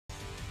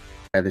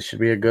Yeah, this should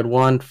be a good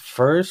one.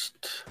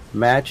 First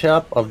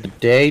matchup of the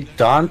day: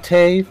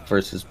 Dante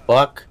versus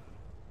Buck.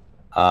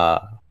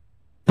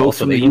 Both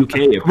from the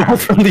UK,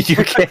 both from the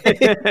UK.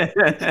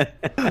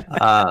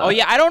 Oh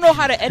yeah, I don't know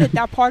how to edit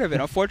that part of it.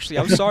 Unfortunately,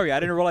 I'm sorry. I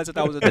didn't realize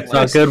that was a thing. It's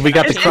not good. We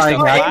got the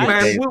crying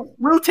man.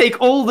 We'll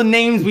take all the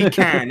names we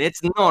can.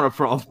 It's not a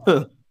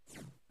problem.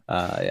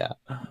 Yeah,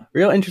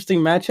 real interesting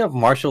matchup.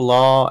 Martial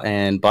Law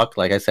and Buck.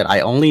 Like I said, I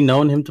only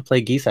known him to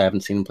play Geese. I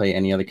haven't seen him play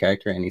any other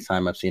character.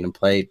 Anytime I've seen him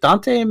play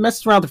Dante,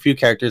 messes around with a few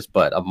characters,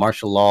 but a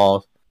martial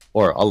law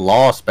or a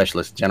law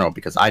specialist in general,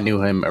 because I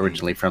knew him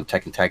originally from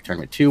Tekken Tag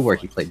Tournament 2, where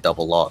he played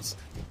double laws.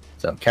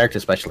 So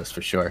character specialist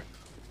for sure.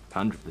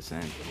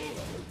 100%.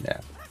 Yeah.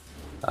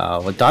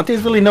 What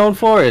Dante's really known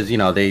for is,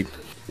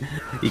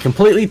 he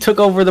completely took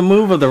over the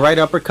move of the right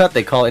uppercut.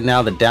 They call it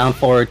now the down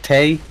forward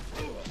Tay.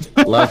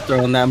 Love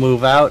throwing that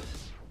move out.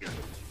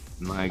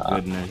 My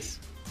goodness.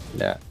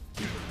 Yeah.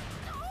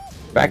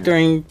 Back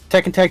during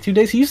Tekken Tag 2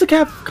 days, he used to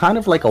have kind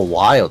of like a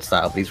wild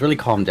style, but he's really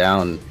calmed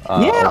down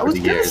I was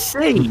gonna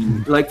say,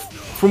 like,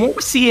 from what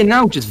we're seeing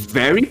now, just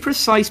very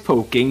precise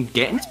poking,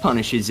 getting his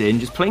punishes in,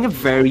 just playing a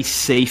very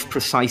safe,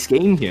 precise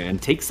game here,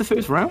 and takes the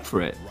first round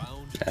for it.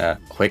 Yeah,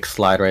 quick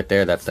slide right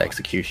there. That's the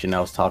execution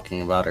I was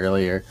talking about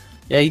earlier.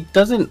 Yeah, he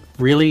doesn't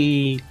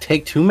really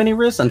take too many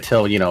risks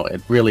until,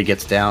 it really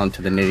gets down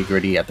to the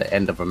nitty-gritty at the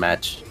end of a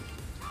match.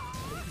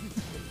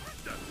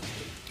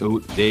 Oh,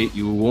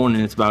 you were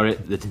warning us about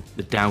it,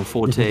 the down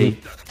forte.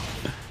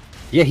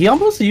 Yeah, he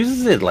almost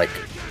uses it like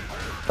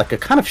a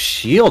kind of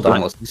shield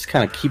almost, just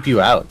kind of keep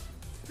you out.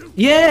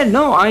 Yeah,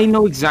 no, I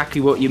know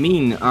exactly what you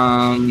mean.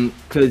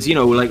 Because,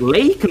 like,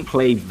 Lei can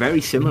play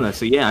very similar.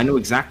 So, yeah, I know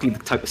exactly the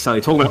type of style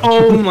you're talking about.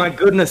 Oh, my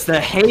goodness, the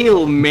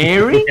Hail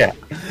Mary? Yeah.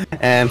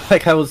 And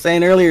like I was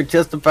saying earlier,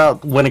 just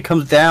about when it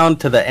comes down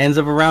to the ends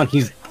of a round,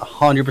 he's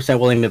 100%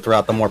 willing to throw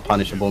out the more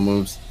punishable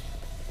moves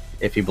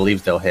if he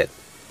believes they'll hit.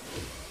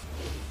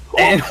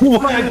 Oh,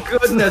 my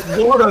goodness,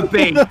 what a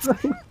bait.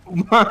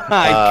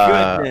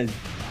 My goodness.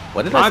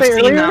 What did I say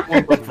earlier? I've seen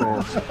that one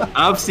before.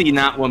 I've seen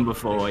that one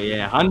before,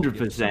 yeah,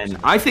 100%.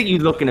 I think you're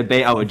looking to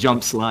bait out a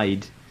jump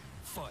slide.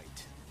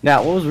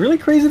 Now, what was really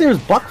crazy there is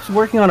Buck was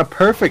working on a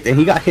perfect, and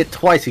he got hit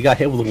twice. He got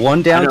hit with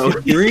one down,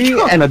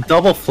 2-3, and a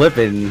double flip,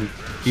 and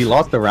he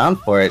lost the round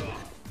for it.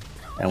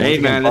 And hey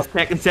man, that's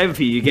Tekken 7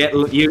 for you.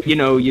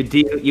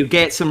 You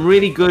get some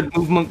really good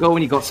movement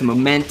going. You got some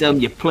momentum.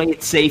 You play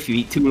it safe. You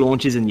eat 2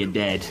 launches, and you're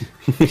dead.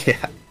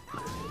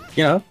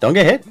 Yeah. Don't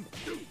get hit.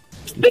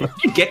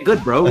 You get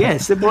good, bro. Yeah,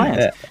 simple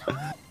as.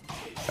 Yeah.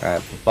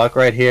 Alright, Buck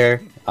right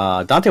here.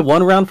 Dante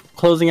won round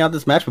closing out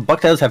this match, but Buck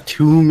does have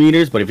 2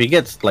 meters, but if he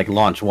gets like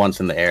launched once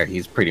in the air,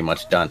 he's pretty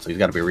much done, so he's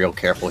got to be real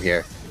careful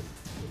here.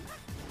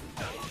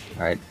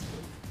 Alright,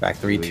 back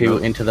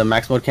 3-2 into the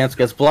max mode cancel,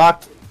 gets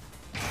blocked.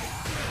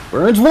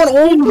 Burns one.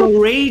 Oh, the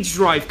rage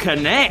drive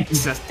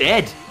connects. That's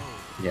dead.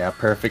 Yeah,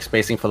 perfect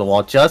spacing for the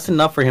wall, just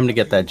enough for him to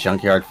get that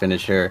junkyard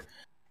finisher,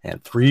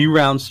 and 3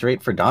 rounds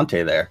straight for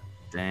Dante there.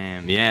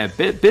 Damn, yeah,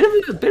 bit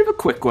of a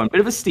quick one,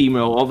 bit of a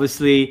steamroll.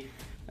 Obviously,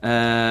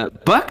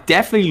 Buck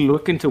definitely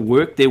looking to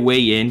work their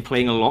way in,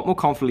 playing a lot more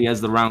confidently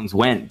as the rounds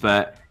went.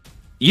 But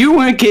you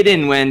weren't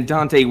kidding when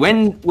Dante,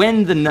 when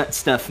the nut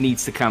stuff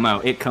needs to come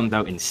out, it comes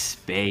out in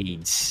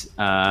spades.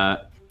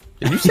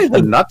 Did you say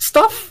the nut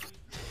stuff?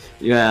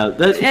 Yeah,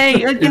 hey,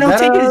 take it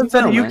as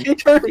a UK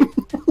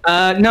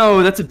term?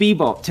 No, that's a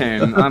bebop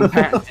term. I'm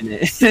patenting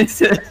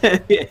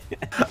it.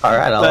 All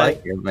right, I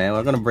like it, man.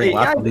 We're gonna bring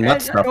lots of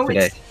nut stuff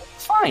today.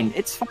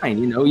 It's fine.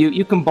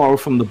 You can borrow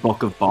from the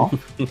book of Bop.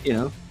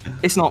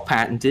 It's not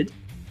patented.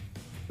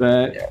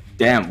 But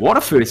damn, what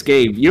a first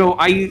game.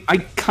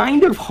 I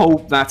kind of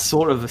hope that's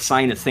sort of a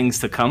sign of things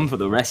to come for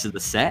the rest of the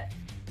set.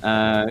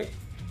 To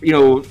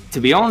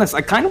be honest,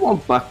 I kind of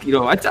want Buck.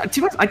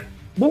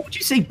 What would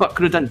you say Buck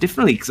could have done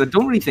differently? Because I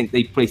don't really think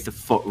they placed a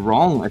foot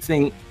wrong. I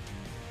think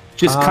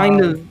just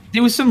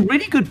there was some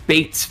really good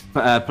baits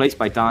placed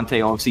by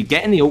Dante, obviously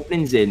getting the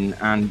openings in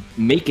and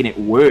making it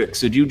work.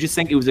 So do you just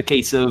think it was a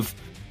case of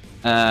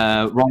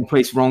wrong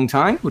place, wrong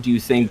time? Or do you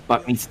think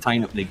Buck needs to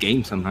tighten up the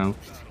game somehow?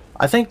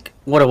 I think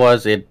what it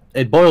was, it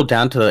boiled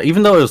down to,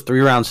 even though it was 3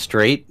 rounds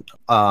straight,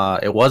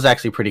 it was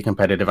actually pretty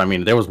competitive. I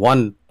mean, there was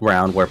one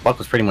round where Buck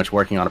was pretty much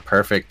working on a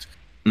perfect,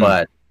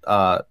 but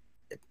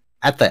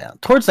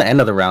towards the end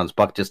of the rounds,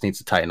 Buck just needs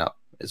to tighten up,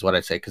 is what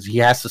I'd say, because he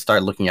has to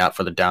start looking out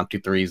for the down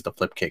 2-3s, the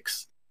flip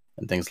kicks,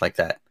 and things like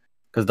that,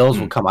 because those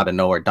will come out of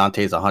nowhere.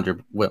 Dante's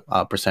 100%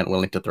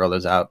 willing to throw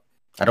those out.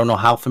 I don't know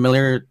how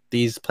familiar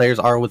these players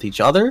are with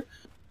each other,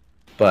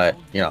 but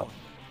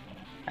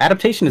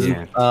adaptation is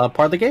part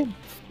of the game.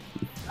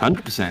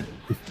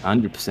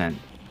 100%.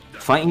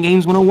 Fighting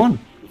games 101.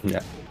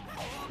 Yeah.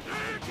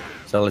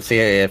 So let's see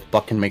if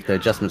Buck can make the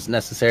adjustments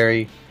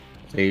necessary.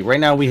 See, right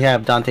now we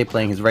have Dante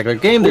playing his regular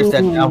game. There's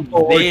that down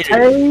forward.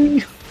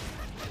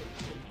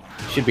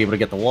 Should be able to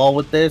get the wall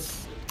with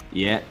this.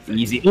 Yeah,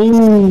 easy.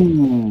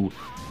 Ooh!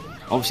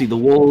 Obviously the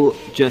wall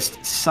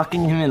just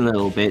sucking him in a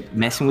little bit,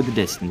 messing with the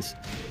distance.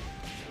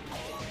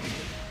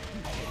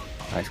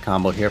 Nice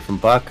combo here from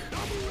Buck.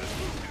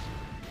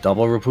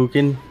 Double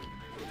Rapukin.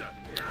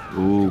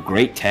 Ooh,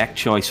 great tech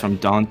choice from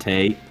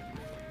Dante.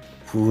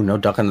 Ooh, no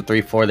duck on the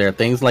 3-4 there.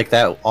 Things like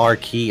that are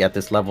key at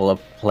this level of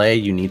play.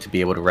 You need to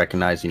be able to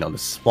recognize, the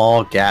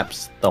small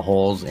gaps, the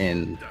holes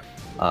in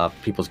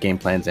people's game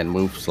plans and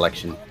move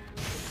selection.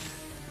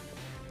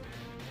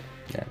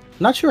 Yeah,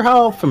 not sure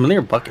how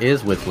familiar Buck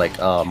is with like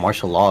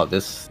martial law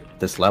this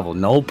level.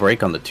 No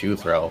break on the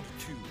 2-throw,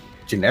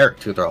 generic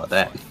 2-throw at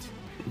that.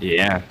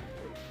 Yeah.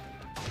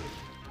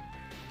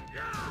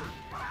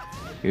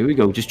 Here we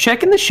go. Just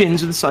checking the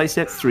shins with the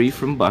sidestep 3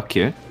 from Buck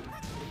here.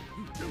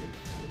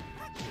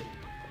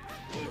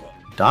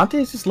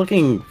 Dante's just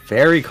looking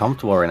very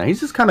comfortable right now. He's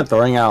just kind of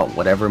throwing out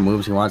whatever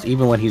moves he wants,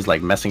 even when he's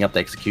like messing up the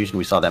execution.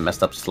 We saw that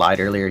messed up slide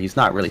earlier. He's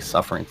not really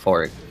suffering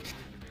for it.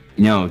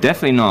 No,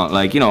 definitely not.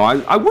 Like,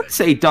 I wouldn't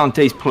say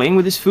Dante's playing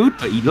with his food,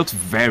 but he looks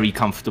very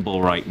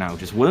comfortable right now.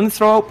 Just willing to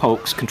throw out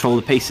pokes, control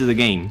the pace of the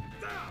game.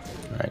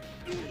 Right.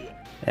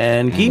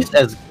 And he's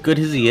as good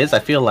as he is. I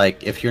feel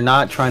like if you're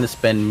not trying to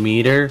spend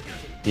meter,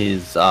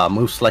 his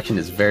move selection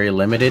is very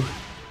limited.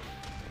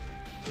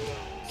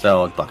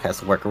 So Buck has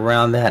to work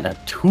around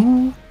that.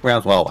 2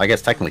 rounds, well, I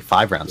guess technically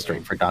 5 rounds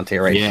straight for Dante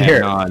right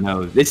here. Yeah,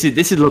 no. This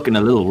is looking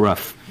a little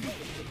rough.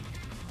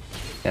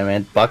 Yeah,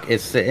 man. Buck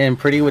is sitting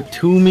pretty with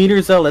 2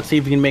 meters, though. Let's see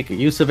if he can make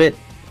use of it.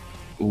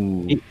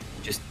 Ooh,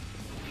 just...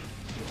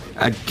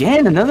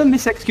 Again, another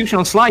misexecution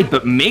on slide,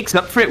 but makes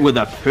up for it with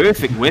a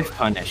perfect whiff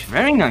punish.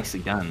 Very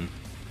nicely done.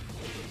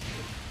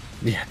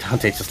 Yeah,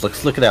 Dante just look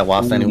at that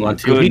while standing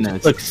 1-2. He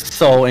just looks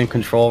so in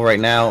control right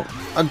now.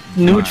 A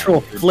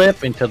neutral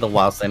flip into the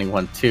while standing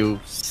 1-2.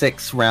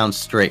 6 rounds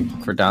straight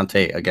for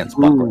Dante against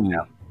Buck right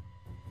now.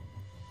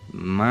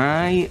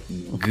 My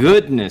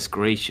goodness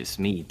gracious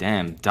me,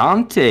 damn.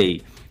 Dante,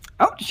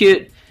 out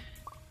you...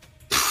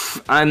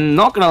 I'm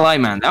not gonna lie,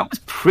 man, that was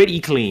pretty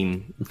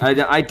clean.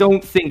 I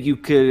don't think you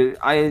could...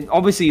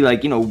 obviously,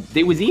 like,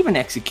 there was even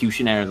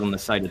execution errors on the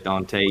side of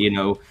Dante,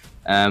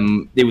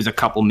 there was a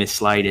couple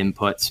misslide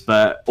inputs,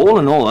 but all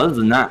in all, other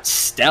than that,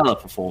 stellar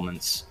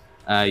performance.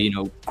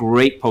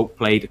 Great poke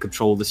play to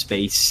control the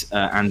space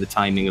and the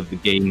timing of the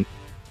game.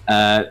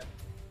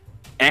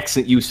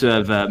 Excellent use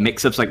of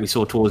mix-ups like we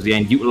saw towards the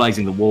end,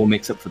 utilizing the wall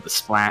mix-up for the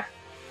splat.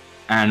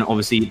 And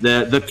obviously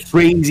the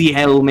crazy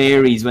Hail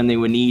Marys when they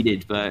were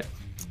needed, but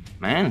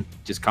man,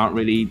 just can't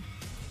really...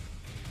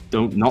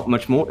 not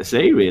much more to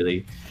say,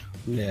 really.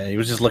 Yeah, he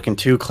was just looking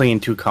too clean,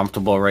 too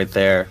comfortable right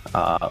there.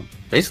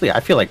 Basically, I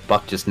feel like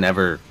Buck just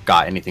never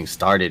got anything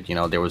started.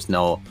 There was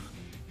no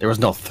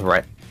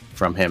threat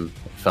from him.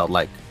 It felt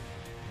like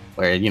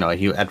where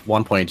he at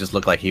one point it just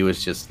looked like he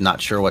was just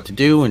not sure what to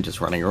do and just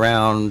running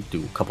around,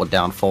 do a couple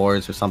down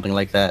 4s or something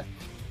like that.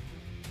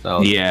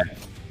 So yeah.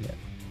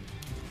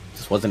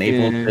 Just wasn't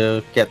able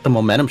to get the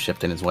momentum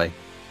shift in his way.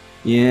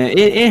 Yeah,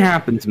 it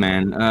happens,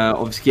 man.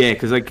 Obviously, yeah,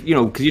 because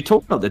because you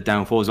talked about the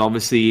downfalls.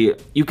 Obviously,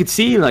 you could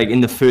see like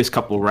in the first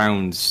couple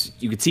rounds,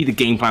 you could see the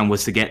game plan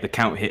was to get the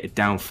count hit at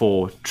down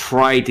 4,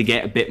 try to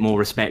get a bit more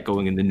respect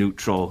going in the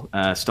neutral,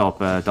 stop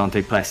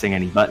Dante pressing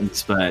any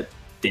buttons, but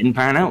didn't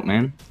pan out,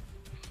 man.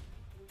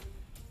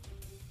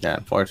 Yeah,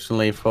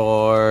 unfortunately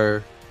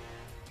for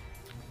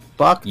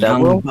Buck, the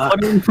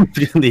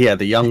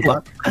young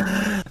Buck.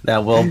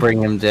 That will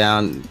bring him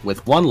down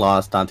with 1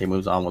 loss. Dante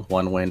moves on with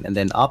 1 win. And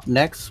then up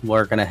next,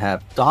 we're going to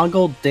have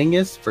Dongle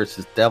Dingus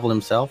versus Devil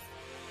himself.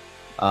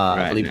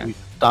 I believe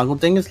Dongle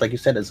Dingus, like you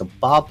said, is a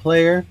Bob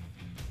player.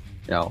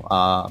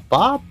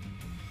 Bob,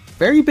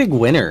 very big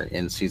winner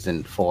in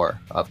Season 4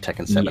 of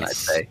Tekken 7, yes. I'd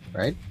say,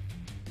 right?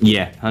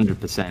 Yeah,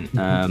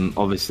 100%.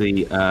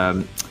 Obviously,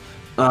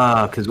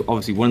 because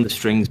obviously one of the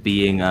strings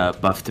being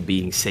buffed to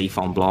being safe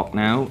on block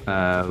now.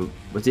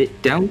 Was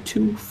it down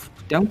 2?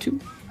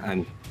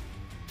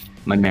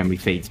 My memory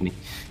fades me,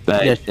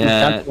 but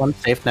yeah, one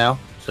safe now,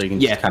 so you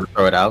can just kind of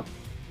throw it out.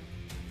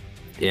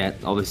 Yeah,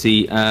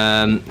 obviously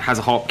has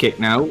a hop kick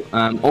now.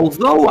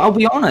 Although I'll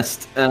be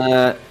honest,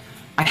 I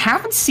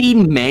haven't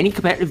seen many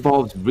competitive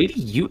Bobs really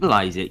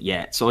utilize it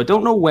yet, so I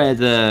don't know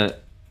whether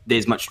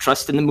there's much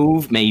trust in the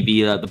move.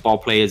 Maybe the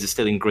Bob players are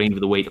still ingrained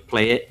with the way to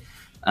play it.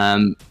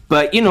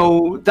 But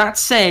that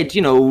said,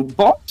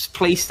 Bob's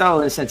playstyle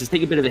in a sense is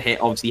taking a bit of a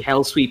hit. Obviously,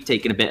 Hell Sweep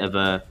taking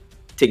a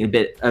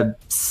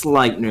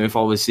slight nerf.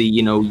 Obviously,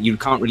 you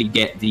can't really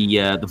get the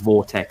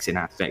vortexing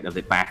aspect of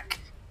it back.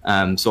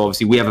 So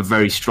obviously, we have a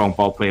very strong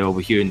ball player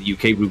over here in the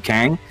UK,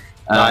 Rukang.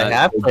 I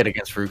have played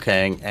against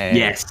Rukang, and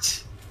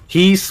yes,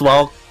 he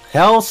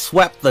hell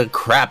swept the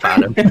crap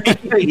out of him.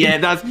 Yeah,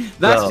 that's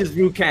just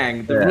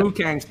Rukang, the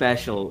Rukang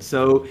special.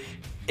 So.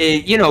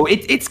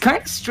 It's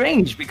kind of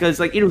strange because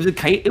it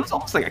was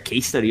almost like a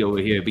case study over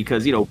here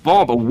because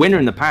Bob, a winner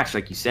in the patch,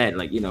 like you said,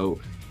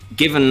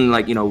 given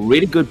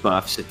really good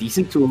buffs, a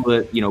decent tool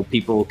that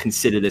people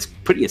consider this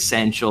pretty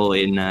essential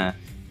in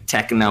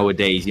Tekken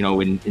nowadays,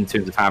 in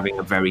terms of having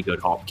a very good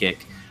hop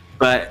kick.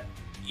 But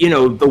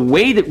the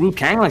way that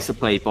Rukang likes to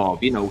play Bob,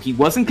 he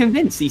wasn't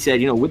convinced. He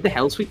said, with the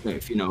Hell Sweep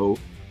nerf,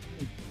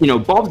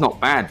 Bob's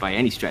not bad by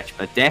any stretch,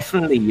 but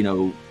definitely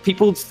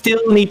people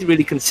still need to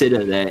really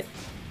consider that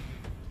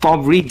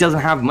Bob really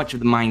doesn't have much of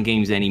the mind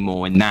games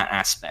anymore in that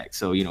aspect.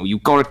 So, you know,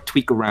 you've got to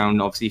tweak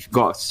around. Obviously, if you've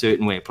got a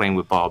certain way of playing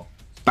with Bob,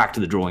 back to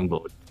the drawing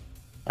board.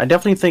 I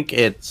definitely think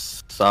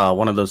it's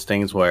one of those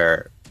things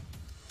where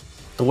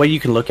the way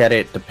you can look at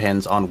it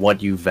depends on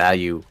what you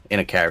value in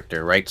a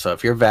character, right? So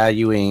if you're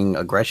valuing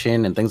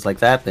aggression and things like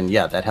that, then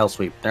yeah, that Hell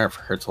Sweep nerf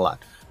hurts a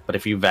lot. But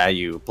if you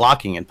value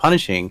blocking and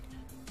punishing,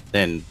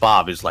 then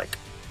Bob is like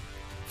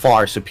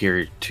far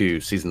superior to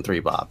Season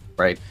 3 Bob,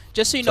 right?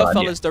 Just so you know,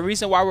 fellas, the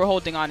reason why we're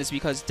holding on is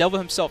because Devil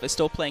himself is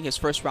still playing his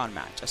first round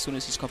match. As soon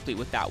as he's complete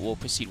with that, we'll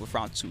proceed with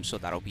round 2. So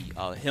that'll be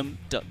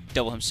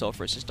Devil himself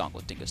versus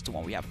Dongle Dingus, the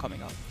one we have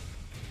coming up.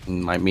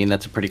 Might mean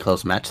that's a pretty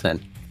close match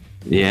then.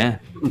 Yeah.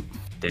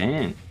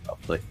 Damn.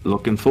 Hopefully.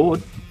 Looking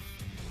forward.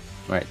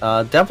 Right.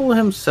 Devil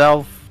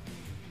himself,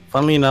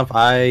 funnily enough,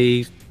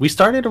 we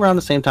started around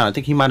the same time. I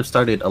think he might have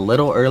started a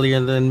little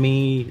earlier than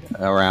me,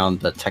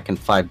 around the Tekken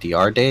 5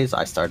 DR days.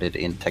 I started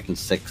in Tekken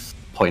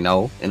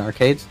 6.0 in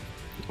arcades.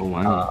 Oh,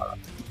 wow.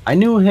 I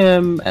knew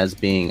him as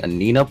being a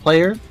Nina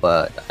player,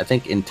 but I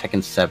think in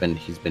Tekken 7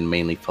 he's been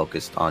mainly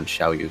focused on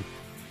Xiaoyu.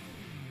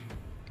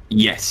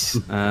 Yes.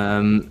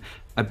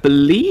 I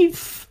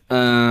believe...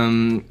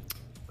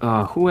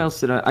 who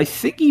else did I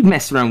think he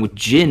messed around with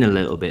Jin a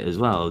little bit as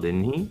well,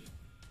 didn't he?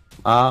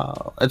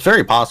 It's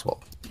very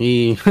possible.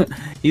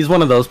 He's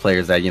one of those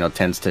players that, you know,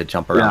 tends to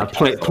jump around.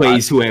 Yeah,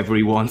 plays whoever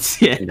he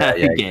wants. Yeah,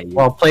 yeah.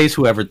 Well, plays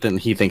whoever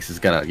he thinks is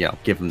gonna, you know,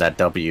 give him that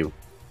W.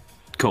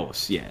 Of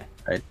course, yeah.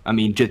 Right. I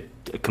mean, just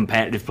a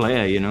competitive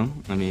player, you know.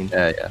 I mean,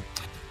 yeah.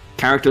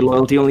 Character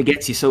loyalty only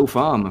gets you so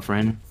far, my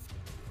friend.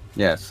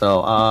 Yeah.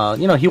 So,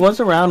 you know, he was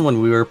around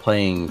when we were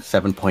playing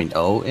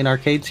 7.0 in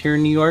arcades here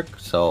in New York.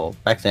 So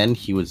back then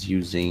he was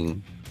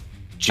using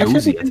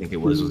Josie, I think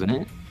it was, wasn't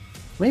it?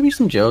 Maybe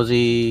some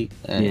Josie.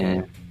 And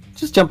yeah.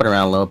 Just jumping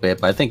around a little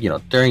bit, but I think, you know,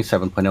 during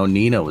 7.0,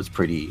 Nina was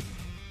pretty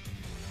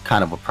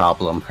kind of a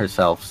problem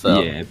herself.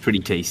 So yeah, pretty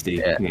tasty.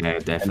 Yeah,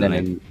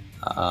 definitely.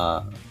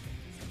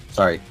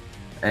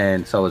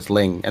 And so was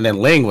Ling, and then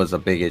Ling was a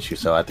big issue.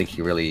 So I think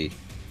he really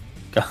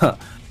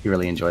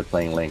enjoyed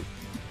playing Ling.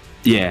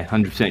 Yeah,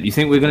 100%. You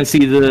think we're going to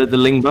see the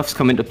Ling buffs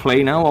come into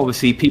play now?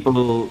 Obviously,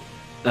 people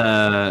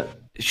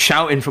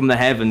shouting from the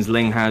heavens,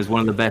 Ling has one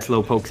of the best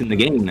low pokes in the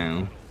game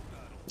now.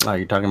 Oh,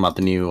 you're talking about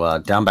the new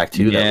down back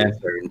 2 that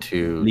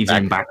leaves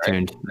him back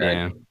turned.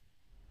 Right?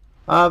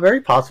 Yeah. Very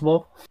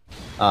possible.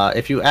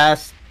 If you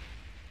ask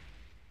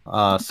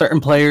certain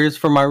players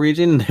from our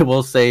region, they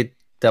will say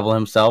Devil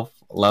himself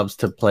loves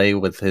to play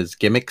with his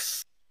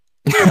gimmicks.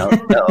 You know,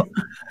 so,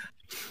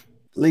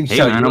 hey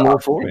man, I'm all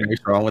for it.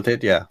 What's wrong with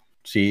it? Yeah.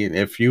 See,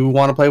 if you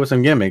want to play with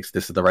some gimmicks,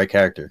 this is the right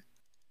character.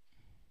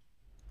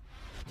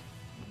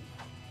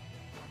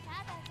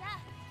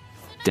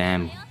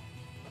 Damn.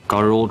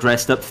 Got her all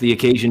dressed up for the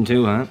occasion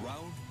too, huh?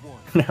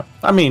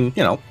 I mean,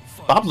 you know,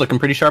 Bob's looking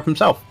pretty sharp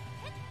himself.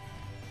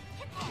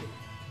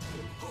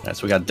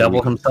 So we got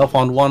Devil himself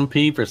on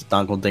 1P versus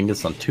Dongle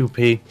Dingus on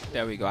 2P.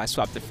 There we go. I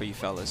swapped it for you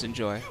fellas.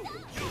 Enjoy.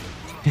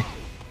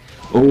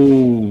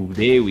 Oh,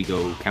 there we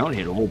go. Counter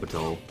hit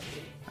orbital.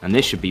 And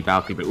this should be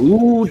Valkyrie, but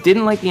ooh,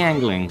 didn't like the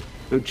angling.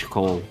 Good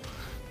call.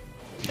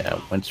 Yeah,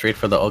 went straight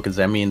for the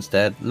Okazemi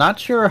instead. Not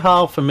sure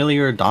how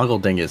familiar Dongle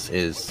Dingus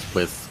is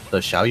with the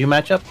Xiaoyu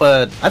matchup,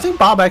 but I think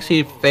Bob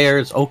actually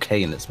fares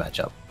okay in this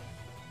matchup.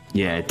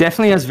 Yeah,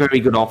 definitely has very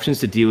good options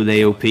to deal with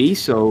AOP,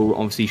 so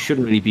obviously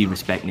shouldn't really be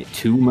respecting it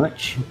too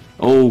much.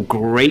 Oh,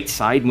 great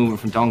side movement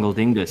from Dongle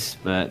Dingus,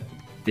 but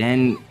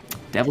then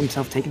Devil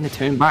himself taking the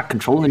turn back,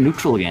 controlling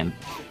neutral again.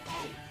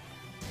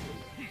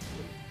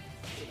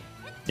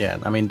 Yeah,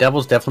 I mean,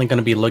 Devil's definitely going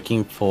to be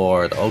looking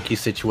for the Oki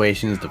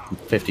situations, the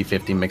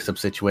 50-50 mix-up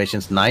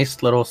situations.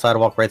 Nice little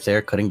sidewalk right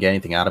there. Couldn't get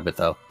anything out of it,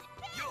 though.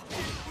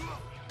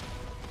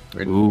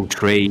 Ooh,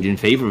 trade in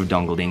favor of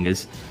Dongle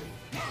Dingus.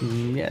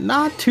 Yeah,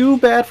 not too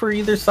bad for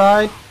either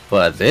side,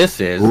 but this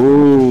is...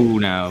 Ooh,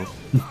 no.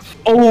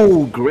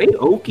 Oh, great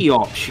Oki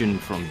option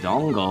from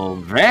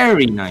Dongle.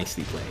 Very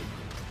nicely played.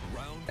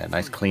 Yeah,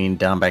 nice clean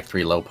down back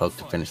 3 low poke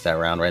to finish that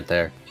round right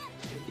there.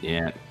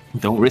 Yeah,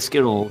 don't risk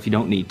it all if you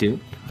don't need to.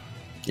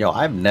 Yo,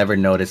 I've never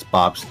noticed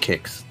Bob's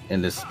kicks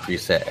in this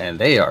preset, and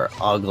they are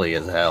ugly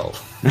as hell.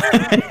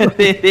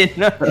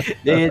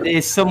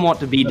 They're somewhat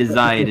to be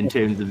desired in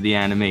terms of the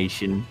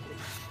animation.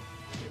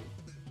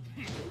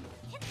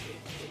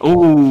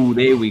 Oh,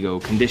 there we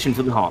go. Condition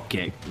for the hop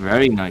kick.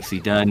 Very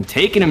nicely done.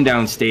 Taking him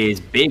downstairs.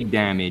 Big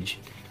damage.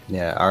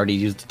 Yeah, I already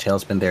used the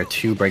tailspin there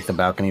to break the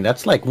balcony.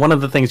 That's like one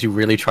of the things you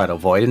really try to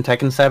avoid in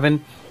Tekken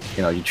 7.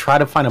 You know, you try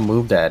to find a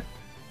move that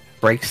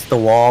breaks the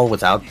wall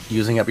without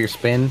using up your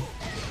spin.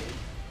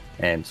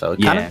 And so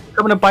kind of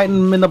coming to bite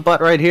him in the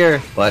butt right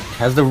here, but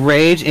has the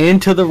rage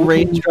into the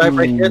rage drive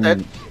right here.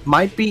 That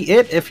might be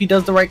it if he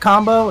does the right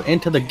combo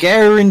into the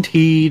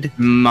guaranteed.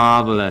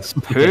 Marvelous.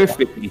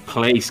 Perfectly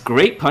placed.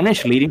 Great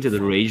punish leading to the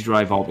rage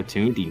drive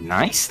opportunity.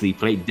 Nicely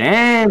played.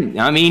 Damn.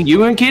 I mean, you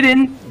weren't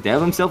kidding.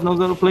 Devil himself knows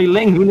how to play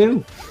Ling. Who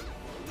knew?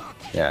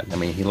 Yeah, I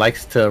mean, he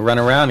likes to run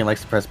around. He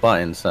likes to press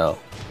buttons, so.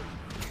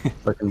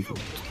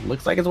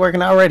 Looks like it's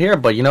working out right here,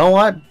 but you know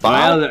what?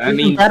 Well, I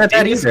mean,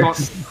 Dingus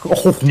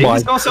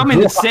got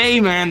something to say,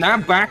 man.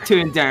 That back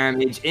turn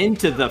damage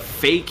into the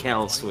fake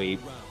hell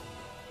sweep.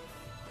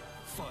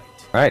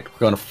 Alright, we're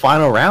going to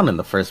final round in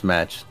the first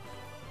match.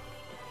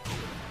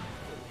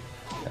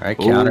 Alright,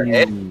 counter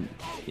hit.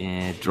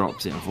 Yeah,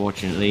 drops it,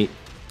 unfortunately.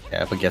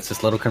 Yeah, but gets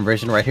this little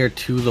conversion right here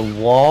to the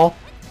wall.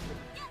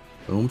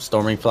 Boom,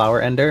 Storming Flower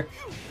Ender.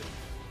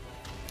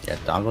 Yeah,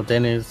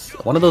 Dongledin is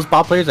one of those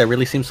Bob players that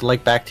really seems to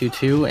like back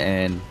 2-2,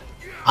 and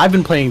I've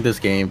been playing this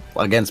game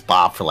against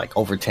Bob for like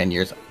over 10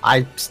 years.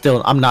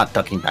 I'm not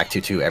ducking back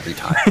 2-2 every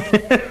time.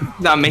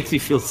 That makes me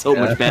feel so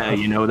much better,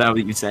 you know, now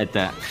that you said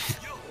that.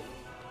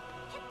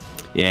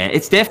 Yeah,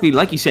 it's definitely,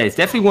 like you said, it's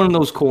definitely one of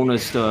those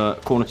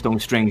cornerstone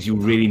strings you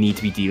really need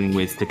to be dealing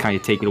with to kind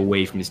of take it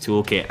away from his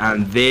toolkit.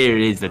 And there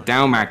it is, the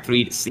down back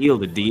 3 to seal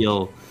the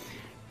deal.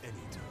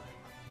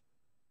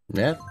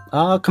 Yeah,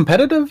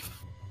 competitive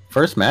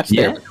first match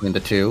there between the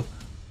two.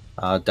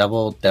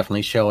 Devil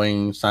definitely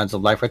showing signs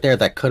of life right there.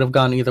 That could have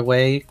gone either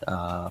way.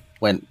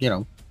 When, you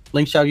know,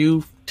 Link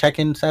Xiaoyu,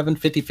 Tekken 7,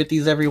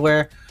 50-50s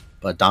everywhere.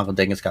 But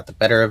Dongledingus got the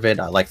better of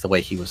it. I like the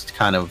way he was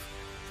kind of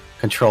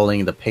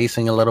controlling the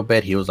pacing a little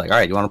bit. He was like, all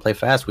right, you want to play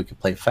fast? We can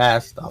play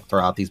fast. I'll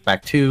throw out these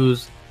back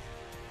 2s.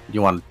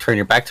 You want to turn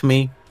your back to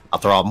me? I'll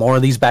throw out more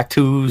of these back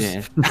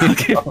 2s.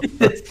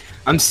 Yeah.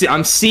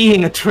 I'm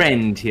seeing a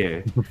trend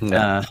here.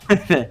 Yeah,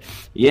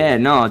 yeah,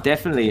 no,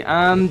 definitely.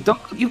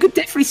 You could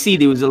definitely see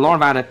there was a lot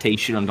of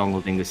adaptation on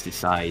Dongledingus'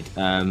 side.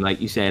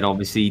 Like you said,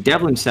 obviously,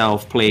 Devil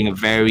himself playing a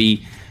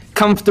very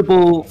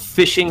comfortable,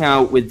 fishing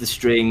out with the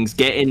strings,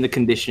 getting the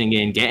conditioning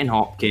in, getting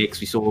hop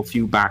kicks. We saw a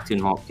few back-turn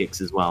hop kicks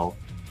as well.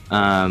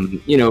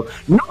 You know,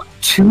 not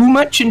too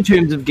much in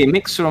terms of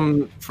gimmicks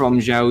from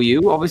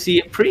Xiaoyu. Obviously,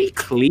 a pretty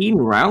clean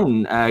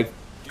round,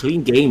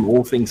 clean game,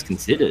 all things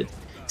considered.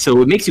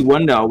 So it makes you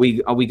wonder: are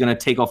we going to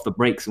take off the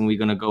brakes and we're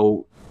going to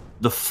go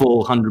the full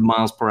 100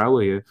 miles per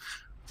hour here?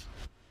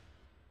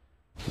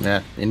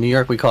 Yeah, in New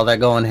York we call that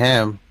going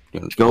ham.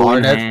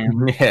 Going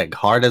ham. Yeah,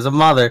 hard as a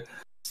mother.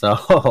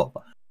 So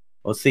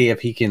we'll see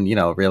if he can, you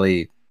know,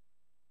 really,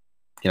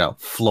 you know,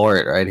 floor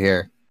it right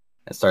here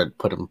and start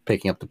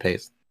picking up the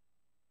pace.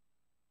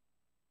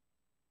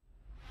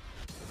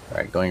 All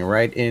right, going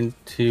right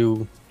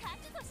into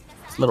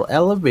this little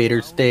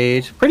elevator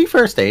stage. Pretty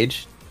fair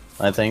stage,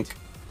 I think.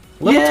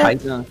 A little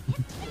tight.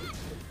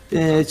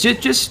 It's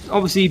just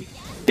obviously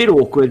a bit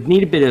awkward.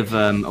 Need a bit of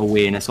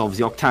awareness.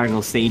 Obviously,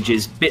 octagonal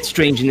stages, bit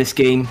strange in this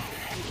game.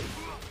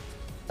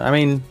 I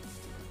mean,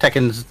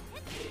 Tekken's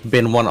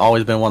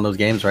always been one of those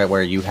games, right,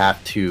 where you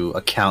have to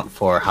account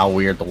for how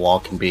weird the wall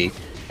can be.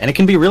 And it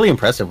can be really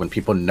impressive when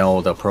people know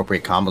the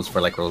appropriate combos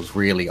for like those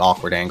really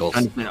awkward angles.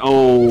 And,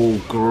 oh,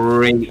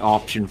 great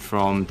option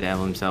from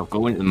Devil himself.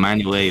 Going to the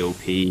manual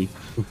AOP.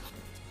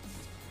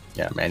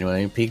 Yeah, manual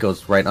AOP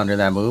goes right under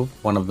that move.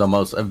 One of the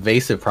most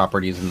evasive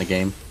properties in the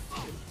game.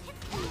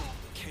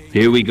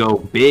 Here we go.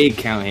 Big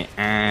counter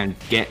and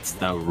gets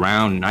the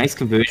round. Nice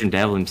conversion,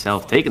 Devil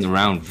himself. Taking the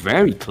round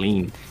very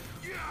clean.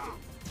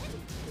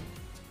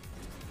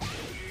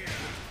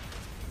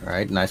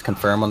 Alright, nice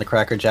confirm on the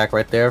Cracker Jack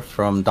right there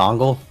from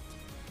Dongle.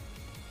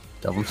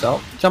 Devil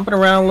himself jumping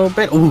around a little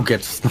bit. Ooh,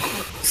 gets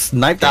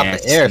sniped out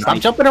the air. Stop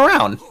jumping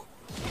around.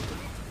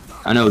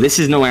 I know, this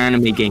is no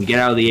anime game. Get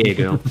out of the air,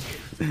 girl.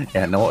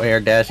 Yeah, no air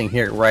dashing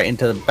here. Right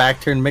into the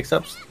back turn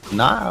mix-ups.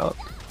 Not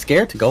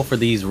scared to go for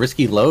these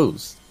risky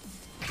lows.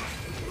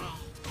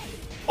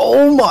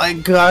 Oh my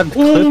god.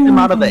 Clipped him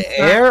out of the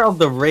air of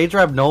the Rage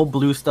Drive. No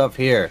blue stuff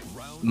here.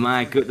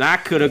 My god,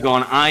 that could have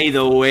gone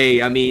either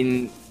way. I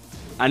mean,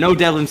 I know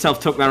Devil himself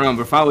took that round,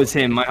 but if I was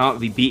him, my heart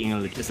would be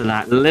beating just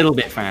a little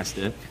bit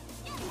faster.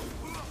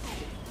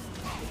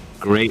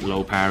 Great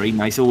low parry,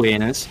 nice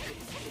awareness.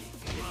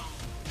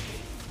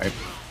 Alright,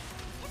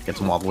 gets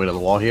him all the way to the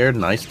wall here.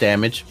 Nice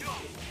damage.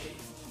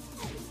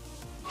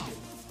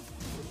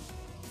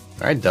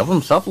 Alright, Devil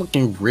himself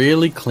looking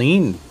really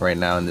clean right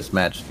now in this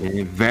match.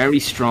 Yeah, very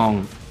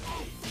strong.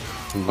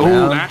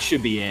 Oh, that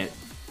should be it.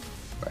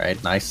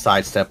 Right, nice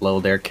sidestep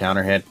low there,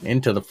 counter hit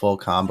into the full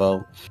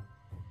combo.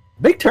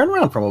 Big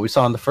turnaround from what we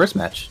saw in the first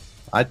match.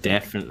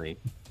 Definitely.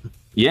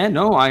 Yeah,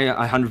 no, I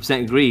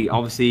 100% agree.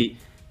 Obviously,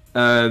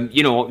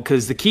 you know,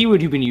 because the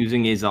keyword you've been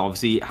using is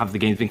obviously have the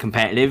games been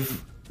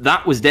competitive.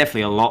 That was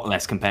definitely a lot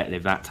less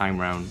competitive that time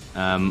round.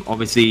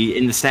 Obviously,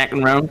 in the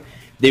second round,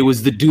 there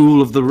was the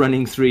duel of the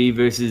running 3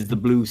 versus the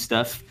blue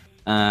stuff.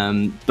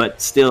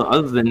 But still,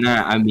 other than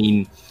that, I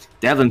mean,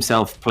 Devil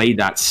himself played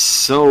that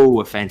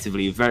so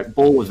offensively.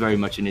 Ball was very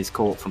much in his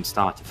court from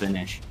start to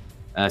finish.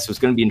 So it's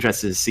going to be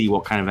interesting to see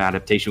what kind of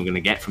adaptation we're going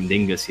to get from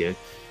Dingus here.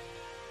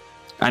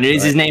 And it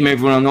is his name,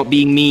 everyone. I'm not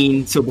being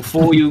mean. So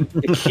before you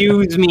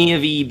accuse me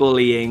of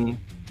e-bullying,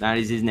 that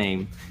is his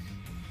name.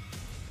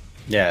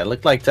 Yeah, it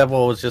looked like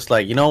Devil was just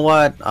like, you know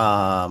what?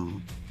 I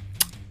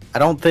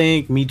don't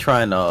think me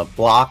trying to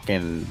block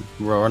and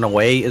run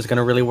away is going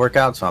to really work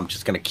out. So I'm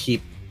just going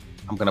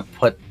to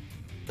put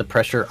the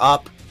pressure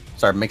up,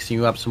 start mixing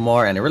you up some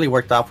more. And it really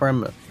worked out for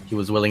him. He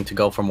was willing to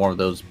go for more of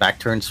those back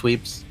turn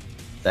sweeps.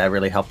 That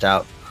really helped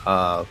out.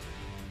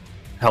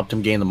 helped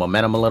him gain the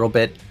momentum a little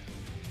bit.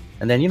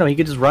 And then, he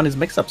could just run his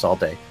mix-ups all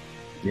day.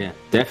 Yeah,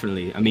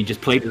 definitely. I mean,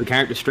 just play to the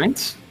character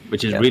strengths,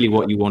 which is really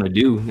what you want to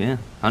do. Yeah,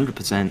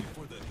 100%.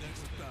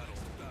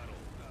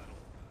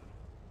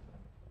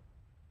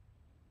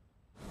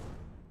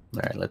 All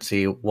right, let's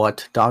see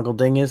what Dongle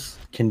Dingus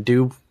can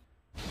do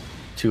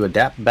to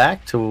adapt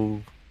back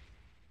to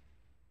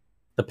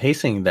the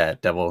pacing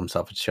that Devil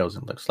himself has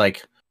chosen. Looks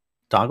like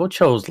Dongle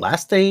chose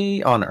Last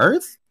Day on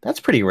Earth. That's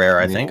pretty rare,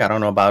 I think. I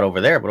don't know about over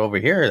there, but over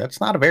here,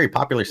 that's not a very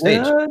popular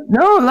stage.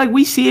 No, like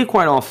we see it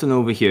quite often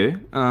over here.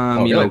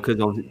 You know, because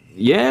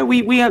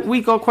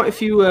we got quite a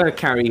few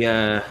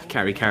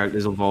carry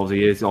characters involved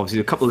here. There's obviously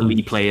a couple of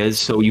lead players,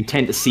 so you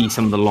tend to see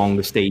some of the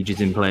longer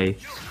stages in play.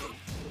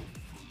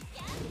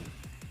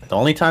 The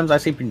only times I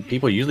see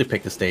people usually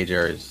pick the stage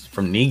is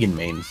from Negan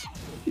mains.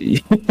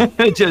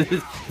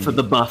 Just for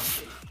the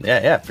buff.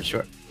 Yeah, for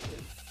sure.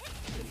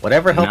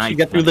 Whatever helps you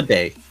get through the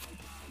day.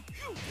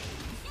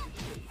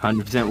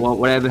 100%. Well,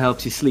 whatever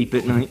helps you sleep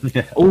at night.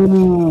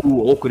 Oh,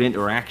 awkward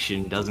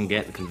interaction. Doesn't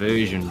get the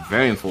conversion.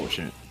 Very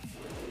unfortunate.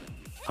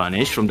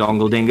 Punish from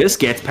Dongle Dingus.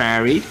 Gets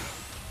parried.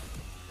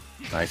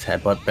 Nice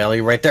headbutt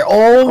belly right there.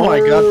 Oh my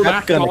god,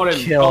 that's gonna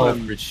kill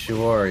him for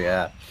sure,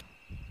 yeah.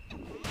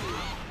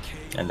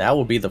 And that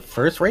will be the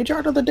first rage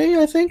art of the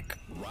day, I think.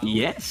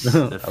 Yes.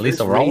 At least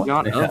the rage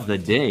art of the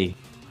day.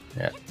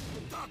 Yeah.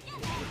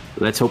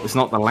 Let's hope it's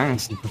not the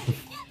last.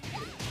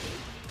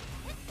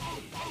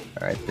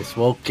 Alright, this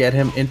will get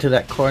him into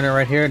that corner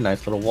right here.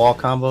 Nice little wall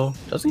combo.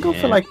 Doesn't go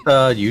for like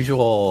the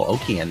usual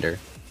Oki ender,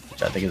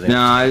 which I think is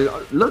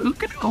interesting. No,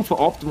 look at it go for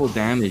optimal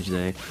damage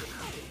there.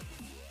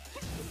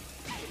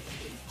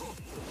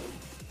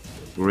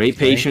 Great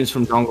patience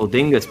from Dongle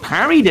Dingus.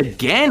 Parried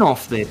again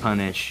off their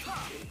punish.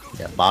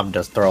 Yeah, Bob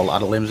does throw a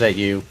lot of limbs at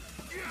you.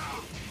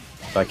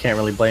 So I can't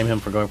really blame him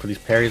for going for these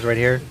parries right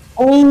here.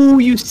 Oh,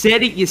 you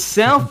said it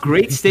yourself.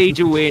 Great stage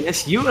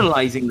awareness,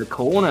 utilizing the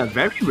corner.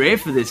 Very rare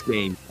for this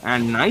game.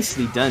 And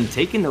nicely done,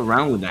 taking the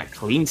round with that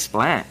clean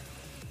splat.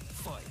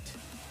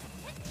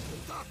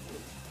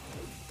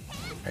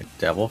 Alright,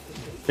 Devil.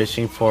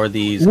 Fishing for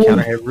these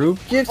counter hit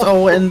roof kicks.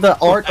 Oh, and the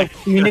Art of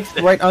Phoenix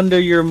right under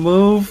your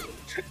move.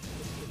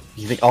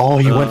 You think, oh,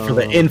 he went for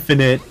the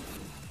infinite.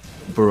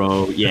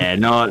 Bro, yeah,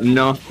 no,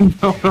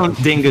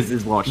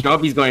 Dingus' watch.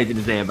 Nobody's got anything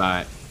to say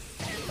about it.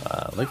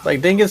 Looks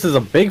like Dingus is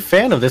a big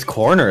fan of this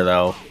corner,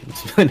 though.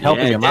 It's been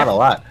helping him out a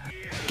lot.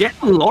 Get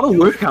a lot of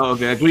work out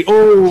of it.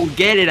 Oh,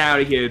 get it out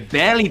of here.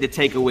 Barely to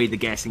take away the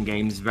guessing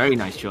games. Very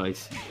nice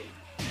choice.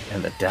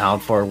 And the down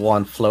for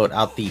one float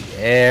out the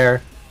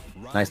air.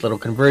 Nice little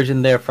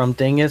conversion there from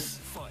Dingus.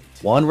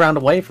 1 round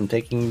away from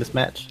taking this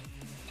match.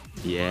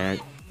 Yeah.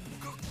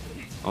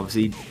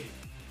 Obviously.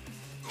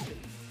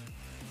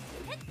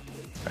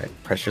 Alright,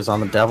 pressure's on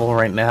the Devil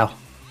right now.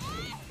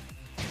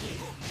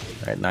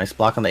 Alright, nice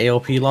block on the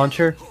AOP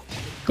launcher.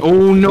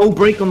 Oh, no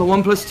break on the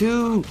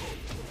 1+2.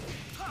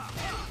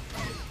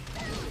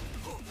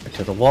 Right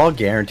to the wall,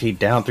 guaranteed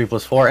down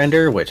 3+4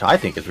 ender, which I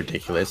think is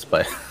ridiculous,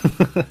 but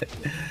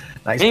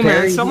nice hey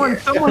parry. Man,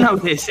 someone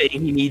out there saying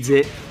he needs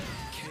it.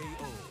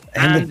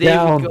 And the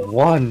down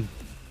 1.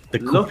 The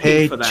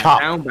looking for that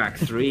chop. down back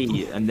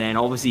 3, and then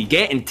obviously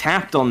getting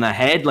tapped on the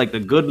head like the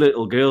good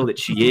little girl that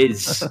she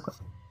is.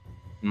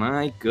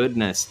 My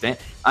goodness.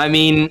 I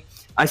mean,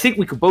 I think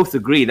we could both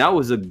agree that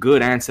was a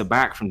good answer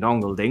back from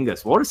Dongle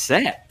Dingus. What a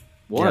set.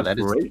 What a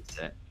great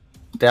set.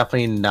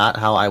 Definitely not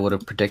how I would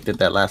have predicted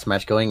that last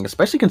match going,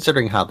 especially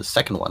considering how the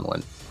second one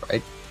went,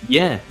 right?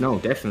 Yeah, no,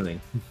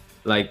 definitely.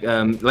 Like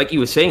you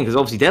were saying, because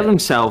obviously Devil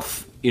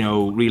himself,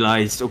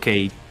 realized,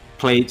 okay,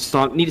 need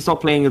to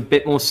start playing a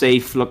bit more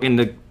safe,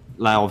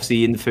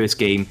 obviously in the first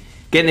game,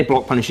 getting the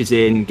block punishes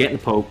in, getting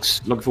the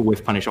pokes, looking for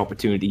whiff punish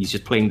opportunities,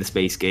 just playing the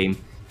space game.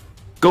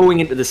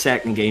 Going into the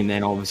second game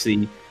then,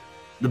 obviously,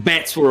 the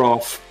bets were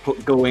off,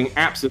 going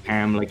absolute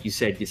ham, like you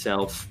said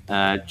yourself.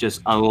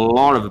 Just a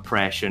lot of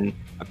oppression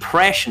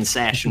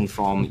session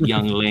from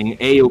Youngling,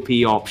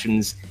 AOP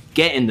options,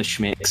 getting the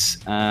schmicks.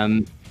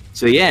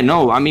 So yeah,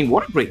 no, I mean,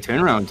 what a great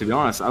turnaround, to be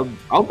honest.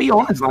 I'll be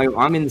honest,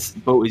 I'm in the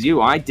boat as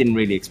you. I didn't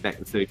really expect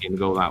the third game to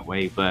go that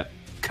way, but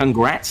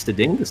congrats to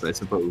Dingus, I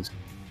suppose.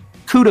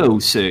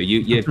 Kudos, sir.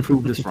 You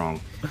proved us wrong.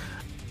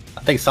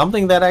 I think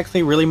something that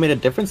actually really made a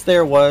difference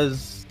there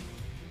was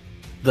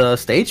the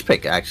stage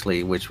pick,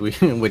 actually, which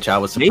I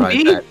was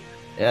surprised at.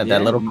 Yeah,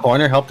 that little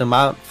corner helped him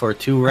out for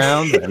 2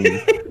 rounds, and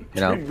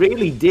It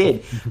really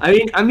did.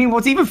 I mean,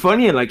 what's even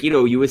funnier, like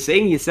you were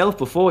saying yourself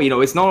before,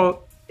 it's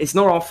not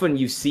often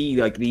you see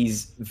like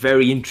these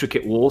very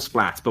intricate wall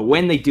splats, but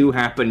when they do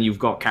happen, you've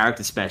got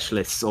character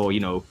specialists or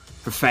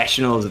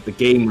professionals at the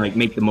game like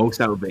make the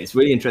most out of it. It's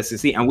really interesting to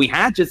see, and we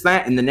had just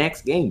that in the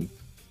next game.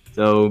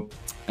 So,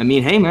 I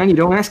mean, hey man, you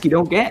don't ask, you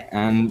don't get,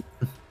 and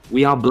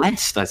we are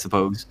blessed, I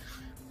suppose.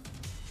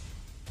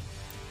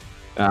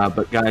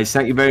 But guys,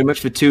 thank you very much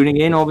for tuning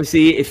in.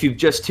 Obviously, if you've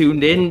just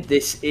tuned in,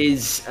 this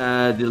is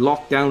the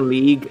Lockdown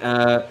League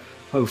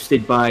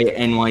hosted by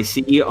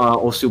NYC,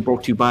 also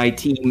brought to you by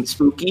Team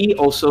Spooky,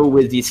 also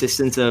with the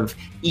assistance of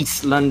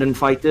East London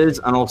Fighters,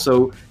 and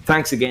also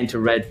thanks again to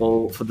Red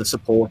Bull for the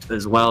support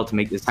as well to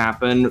make this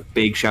happen.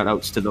 Big shout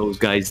outs to those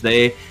guys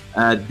there.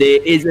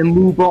 There is a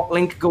Moobot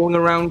link going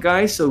around,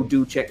 guys, so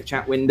do check the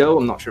chat window.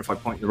 I'm not sure if I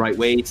point the right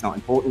way, it's not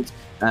important.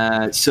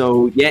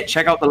 So yeah,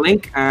 check out the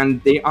link,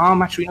 and there are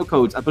Matcherino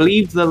codes. I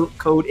believe the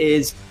code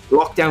is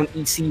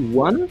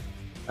LockdownEC1.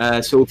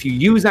 So if you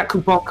use that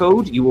coupon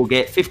code, you will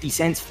get 50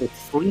 cents for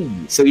free.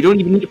 So you don't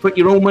even need to put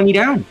your own money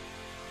down.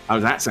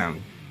 How's that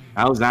sound?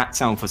 How's that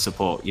sound for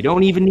support? You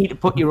don't even need to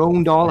put your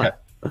own dollar.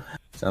 Yeah.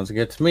 Sounds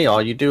good to me.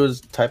 All you do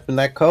is type in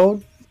that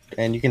code,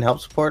 and you can help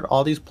support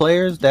all these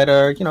players that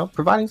are, you know,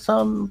 providing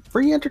some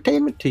free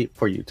entertainment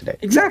for you today.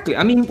 Exactly.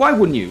 I mean, why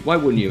wouldn't you? Why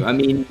wouldn't you? I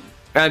mean,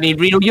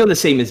 Reno, you're the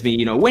same as me.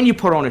 You know, when you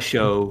put on a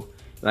show,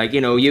 like,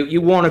 you know,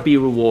 you want to be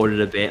rewarded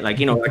a bit. Like,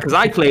 you know, because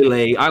I play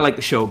late, I like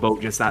the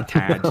showboat just that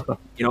tad.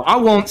 You know, I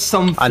want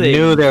something. I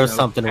knew there was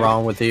something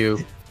wrong with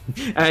you.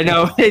 I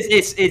know.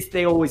 It's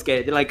they always get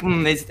it. They're like,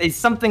 there's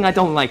something I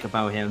don't like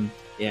about him.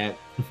 Yeah.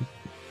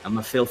 I'm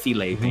a filthy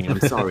late man. I'm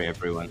sorry,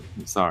 everyone.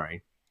 I'm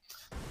sorry.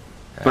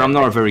 But I'm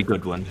not a very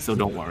good one, so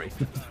don't worry.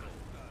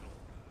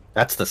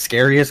 That's the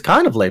scariest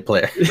kind of late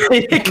player.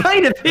 It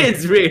kind of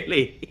is,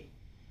 really.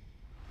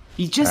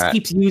 He just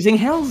keeps using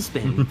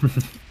Hellspin.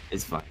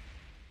 It's fine.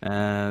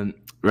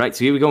 Right,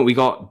 so here we go. We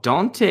got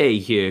Dante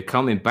here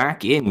coming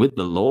back in with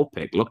the law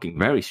pick, looking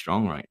very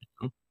strong right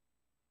now.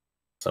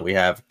 So we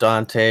have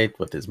Dante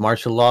with his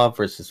martial law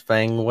versus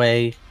Feng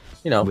Wei.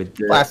 You know, with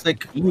the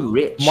classic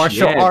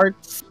martial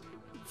arts.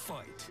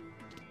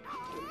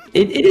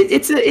 It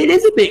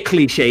is a bit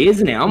cliche,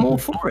 isn't it? I'm all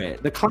for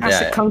it. The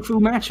classic kung fu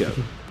matchup.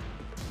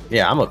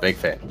 Yeah, I'm a big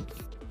fan.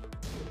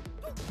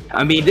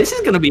 I mean, this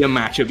is going to be a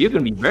matchup you're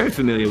going to be very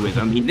familiar with.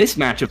 I mean, this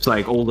matchup's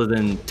like older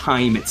than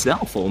time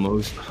itself,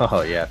 almost.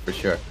 Oh, yeah, for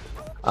sure.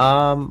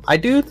 I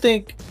do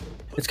think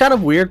it's kind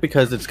of weird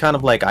because it's kind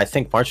of like I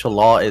think Martial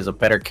Law is a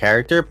better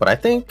character, but I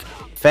think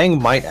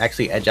Feng might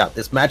actually edge out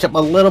this matchup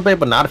a little bit,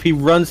 but not if he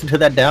runs into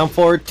that down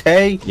forward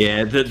Tay.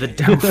 Yeah, the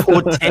down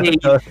forward Tay.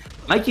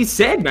 Like you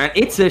said, man,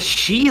 it's a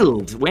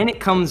shield. When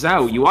it comes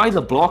out, you either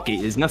block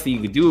it, there's nothing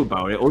you can do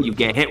about it, or you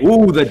get hit.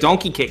 Ooh, the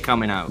donkey kick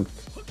coming out.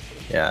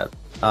 Yeah.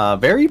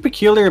 Very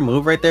peculiar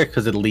move right there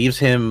because it leaves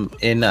him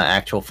in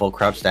actual full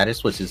crouch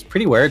status, which is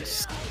pretty weird.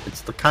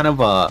 It's the kind of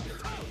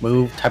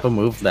type of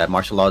move that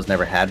Martial Law has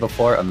never had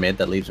before, a mid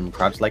that leaves him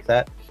crouched like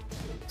that.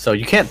 So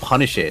you can't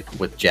punish it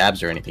with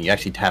jabs or anything. You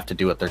actually have to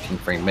do a 13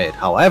 frame mid.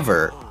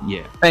 However,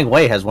 Feng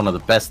Wei has one of the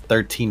best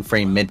 13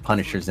 frame mid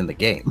punishers in the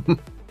game.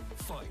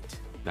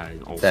 That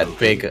is also that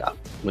big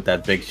with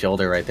that big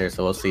shoulder right there.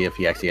 So we'll see if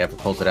he actually ever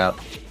pulls it out.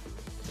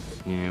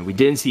 Yeah, we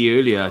didn't see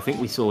earlier. I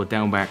think we saw a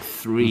down back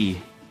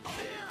 3.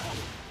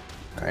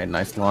 All right,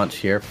 nice launch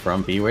here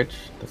from B-Witch.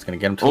 That's going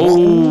to get him to a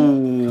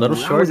little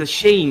short. That was a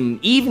shame.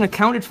 Even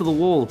accounted for the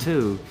wall,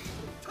 too.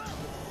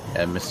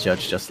 Yeah,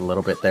 misjudged just a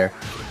little bit there.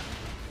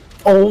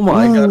 Oh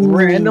my god,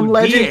 random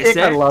legend kick.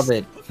 I love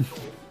it.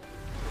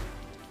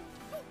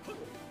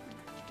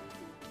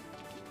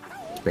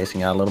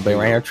 Spacing out a little bit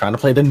right here. Trying to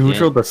play the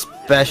neutral, the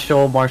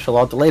special martial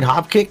law delayed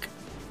hop kick.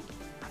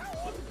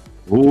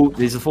 Ooh,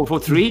 there's a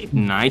 4-4-3.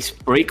 Nice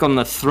break on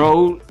the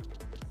throw.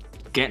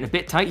 Getting a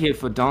bit tight here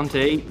for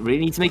Dante.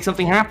 Really needs to make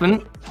something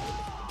happen.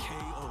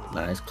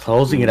 Nice.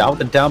 Closing it out with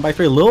the down by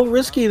 3. A little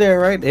risky there,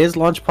 right? Is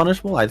launch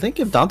punishable? I think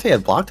if Dante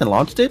had blocked and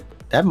launched it,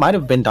 that might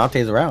have been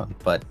Dante's round.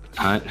 But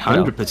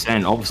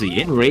 100%.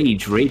 Obviously, in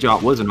Rage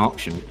Art was an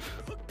option.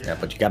 Yeah,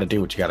 but you got to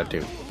do what you got to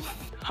do.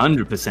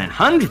 100%.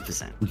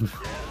 100%.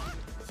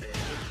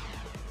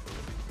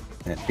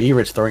 And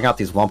B-Rich throwing out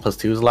these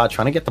 1+2s a lot,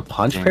 trying to get the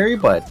punch parry,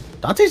 but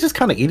Dante's just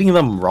kind of eating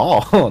them raw.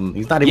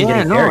 He's not even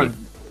getting parried.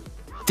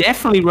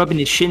 Definitely rubbing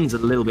his shins a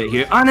little bit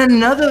here. And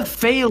another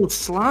failed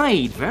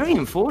slide. Very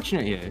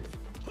unfortunate here.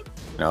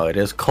 No, it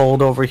is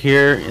cold over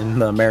here in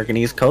the American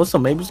East Coast, so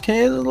maybe his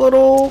kid is a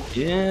little...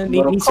 Yeah,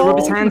 needs to rub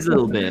his hands a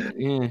little bit.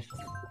 Yeah.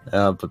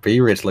 But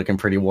B-Rich looking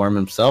pretty warm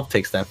himself,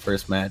 takes that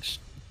first match.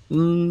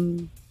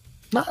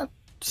 Not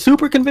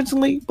super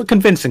convincingly, but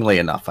convincingly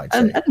enough, I'd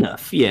say.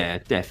 Enough, yeah,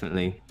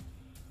 definitely.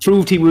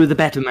 Proved he was the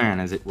better man,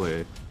 as it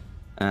were.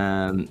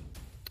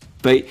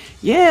 But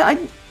yeah,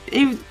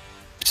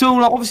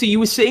 so obviously you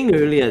were saying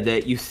earlier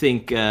that you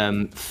think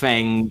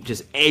Feng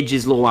just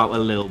edges Law out a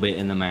little bit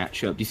in the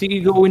matchup. Do you think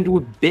you go into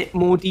a bit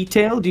more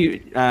detail? Do you?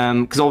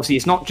 Because obviously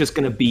it's not just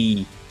going to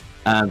be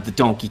the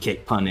donkey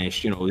kick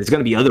punish. You know, there's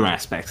going to be other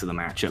aspects of the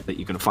matchup that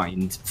you're going to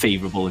find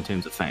favorable in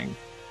terms of Feng.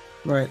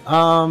 Right.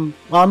 Well,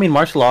 I mean,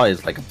 Martial Law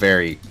is like a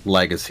very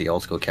legacy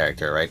old school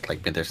character, right?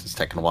 Like been there since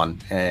Tekken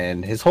 1,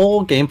 and his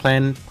whole game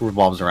plan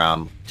revolves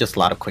around just a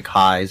lot of quick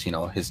highs. You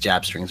know, his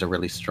jab strings are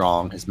really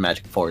strong. His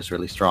magic 4 is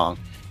really strong.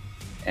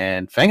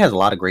 And Feng has a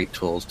lot of great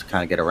tools to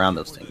kind of get around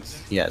those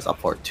things. He has up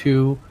forward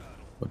 2,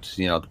 which is,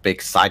 you know, the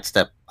big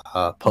sidestep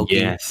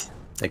poking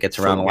that gets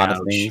around a lot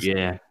of things.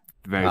 Yeah,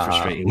 very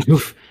frustrating.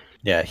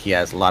 Yeah, he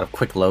has a lot of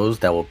quick lows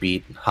that will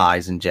beat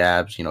highs and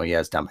jabs. You know, he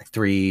has down by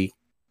 3,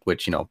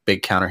 which, you know,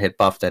 big counter hit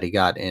buff that he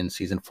got in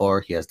Season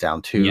 4. He has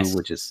down 2, Yes.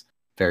 which is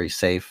very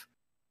safe.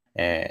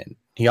 And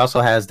he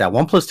also has that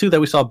 1+2 that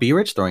we saw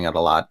B-Rich throwing out a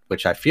lot,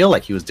 which I feel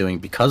like he was doing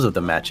because of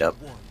the matchup,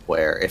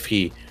 where if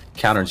he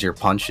counters your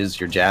punches,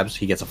 your jabs,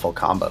 he gets a full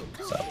combo.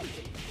 So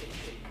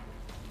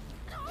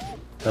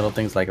little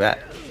things like that.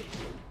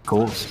 Of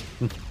course.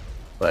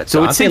 But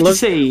So it's safe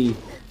Dante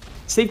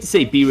to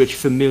say B-Rich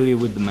familiar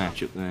with the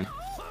matchup then.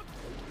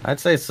 I'd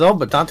say so,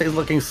 but Dante's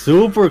looking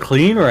super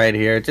clean right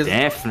here. Just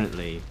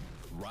Definitely.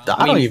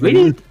 I don't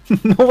even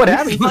know what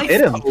happened. He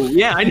hit him. Oh,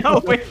 yeah, I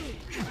know.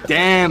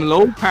 Damn,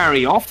 low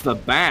parry off the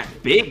bat.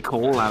 Big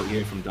call out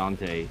here from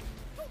Dante.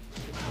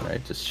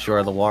 Right, just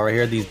short of the wall right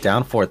here. These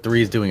down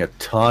 4-3s doing a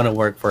ton of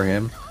work for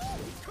him.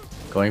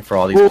 Going for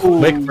all these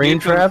quick frame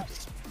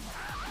traps.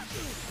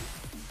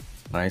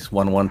 Nice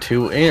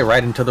 1-1-2, and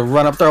right into the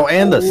run-up throw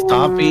and the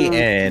stompy.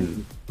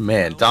 And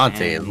man,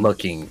 Dante is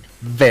looking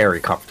very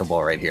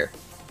comfortable right here.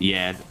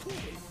 Yeah.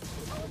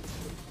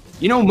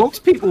 You know,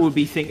 most people would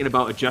be thinking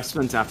about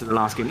adjustments after the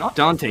last game. Not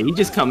Dante. He's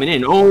just coming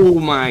in. Oh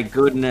my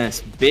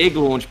goodness. Big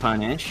launch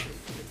punish.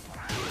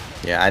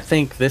 Yeah, I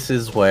think this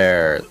is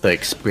where the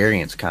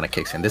experience kind of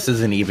kicks in. This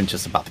isn't even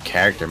just about the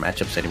character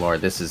matchups anymore.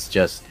 This is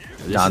just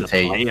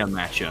Dante. Is a player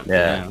matchup.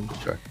 Yeah,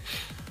 sure.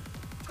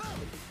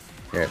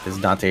 Yeah, this is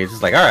Dante. It's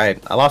just like, all right,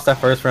 I lost that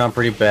first round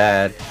pretty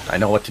bad. I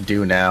know what to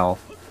do now,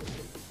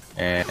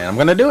 and I'm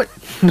gonna do it.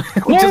 Just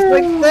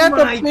like that.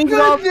 My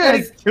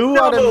goodness! Two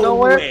out of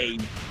nowhere. Way.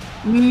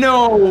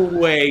 No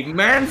way.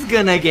 Man's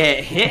gonna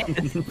get hit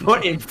and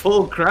put in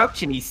full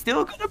crouch, and he's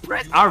still gonna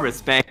press. I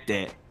respect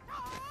it.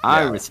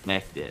 I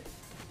respect it.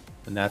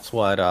 And that's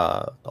what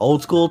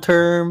old school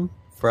term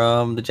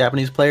from the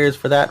Japanese players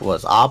for that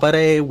was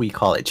abare. We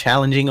call it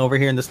challenging over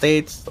here in the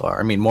States, or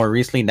I mean more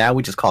recently now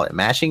we just call it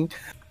mashing.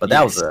 But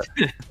that was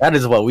that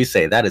is what we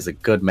say. That is a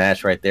good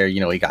match right there.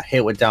 You know, he got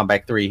hit with down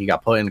back 3, he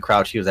got put in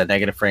crouch, he was at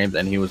negative frames,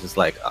 and he was just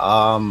like,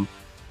 gonna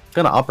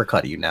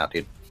uppercut you now,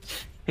 dude.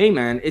 Hey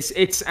man,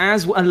 it's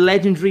as a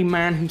legendary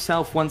man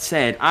himself once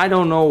said, I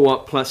don't know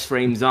what plus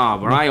frames are,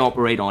 but I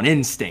operate on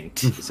instinct.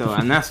 So,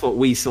 and that's what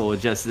we saw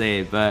just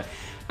there. But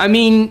I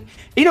mean,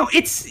 you know,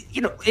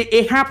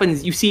 it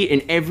happens. You see it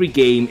in every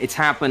game. It's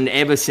happened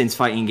ever since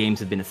fighting games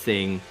have been a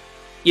thing.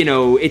 You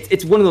know,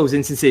 it's one of those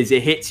instances.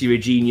 It hits, you're a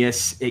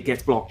genius. It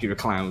gets blocked, you're a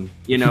clown.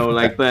 You know,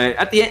 like. But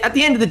at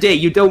the end of the day,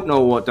 you don't know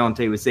what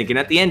Dante was thinking.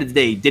 At the end of the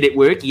day, did it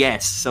work?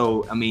 Yes.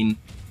 So I mean,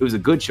 it was a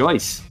good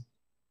choice.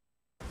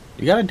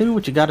 You gotta do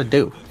what you gotta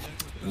do.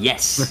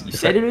 Yes, you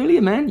said it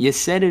earlier, man. You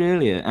said it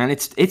earlier, and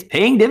it's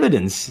paying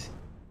dividends.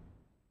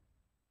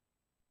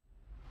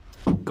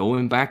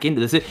 Going back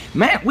into this,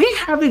 man, we're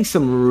having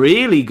some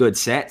really good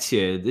sets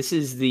here. This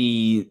is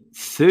the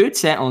 3rd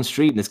set on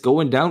stream that's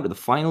going down to the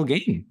final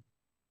game.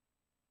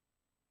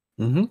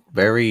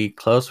 Very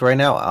close right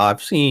now.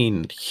 I've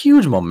seen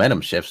huge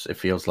momentum shifts. It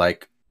feels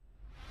like.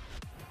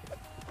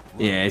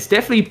 Yeah,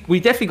 we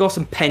definitely got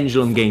some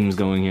pendulum games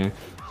going here.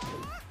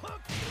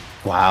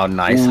 Wow,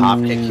 nice hop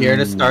kick here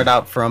to start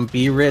out from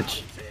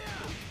B-Rich.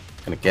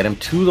 Gonna get him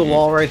to the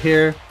wall right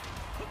here.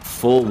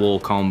 Full wall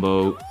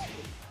combo.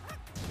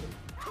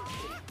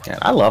 Yeah,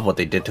 I love what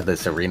they did to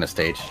this arena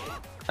stage.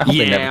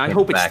 I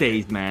hope it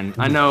stays, man.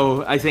 I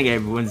know, I think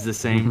everyone's the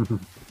same.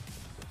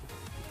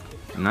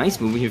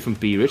 Nice move here from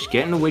B-Rich,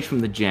 getting away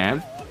from the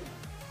jab.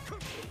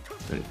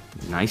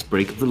 Nice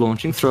break of the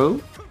launching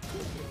throw.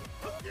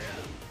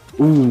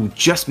 Ooh,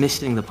 just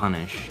missing the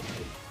punish.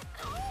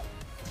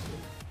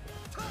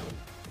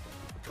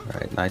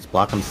 Alright, nice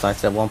block on the side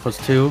step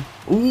 1+2.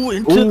 Ooh,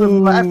 into the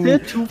last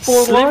hit,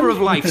 2-4-1. Sliver of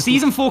life.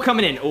 Season 4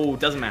 coming in. Oh,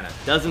 doesn't matter.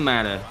 Doesn't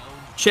matter.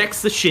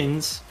 Checks the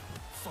shins.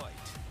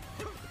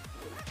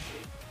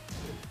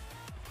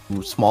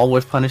 Ooh, small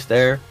whiff punish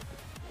there.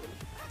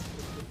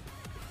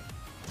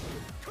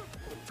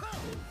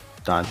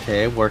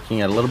 Dante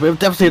working at a little bit of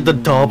deficit. The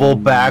double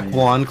back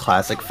one,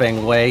 classic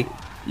Feng Wei.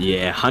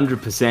 Yeah,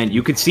 100%.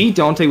 You could see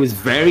Dante was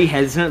very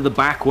hesitant at the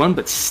back one,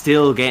 but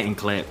still getting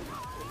clipped.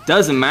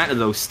 Doesn't matter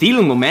though,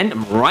 stealing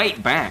momentum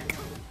right back.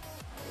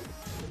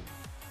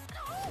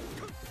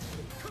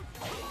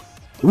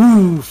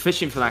 Ooh,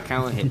 fishing for that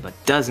counter hit, but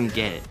doesn't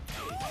get it.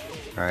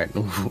 Alright,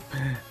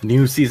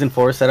 new Season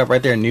 4 setup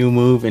right there, new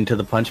move into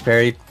the punch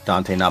parry.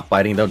 Dante not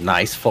biting though,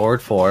 nice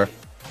forward 4.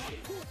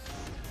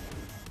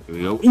 Here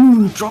we go.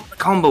 Ooh, drop the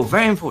combo,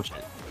 very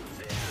unfortunate.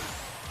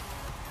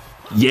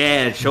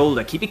 Yeah,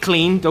 shoulder, keep it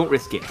clean, don't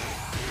risk it.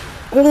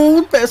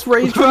 Oh, best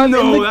raise drop in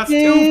the that's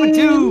game. 2 for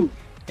 2.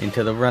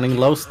 Into the running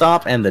low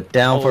stop and the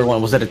down for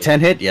 1. Was it a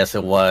 10 hit? Yes,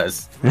 it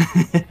was. Here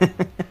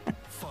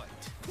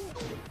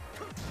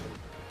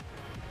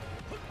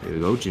we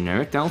go,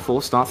 generic down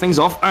 4, start things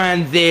off,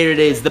 and there it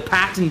is, the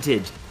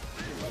patented.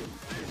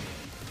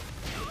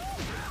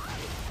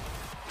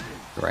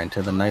 Right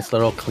into the nice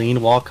little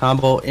clean wall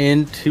combo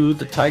into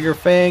the Tiger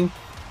Fang.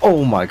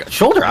 Oh my god,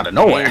 shoulder out of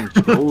nowhere.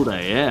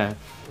 Shoulder, yeah.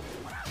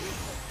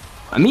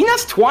 I mean,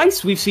 that's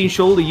twice we've seen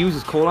Shoulder use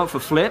his call out for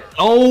flip.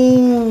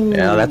 Oh!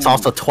 Yeah, that's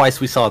also twice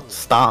we saw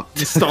Stomp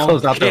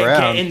close out the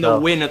round. Get in the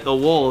win at the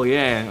wall,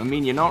 yeah. I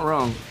mean, you're not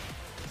wrong.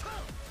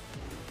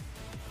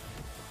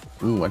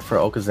 Ooh, went for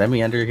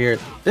Okazemi under here.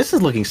 This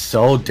is looking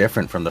so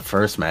different from the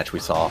first match we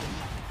saw.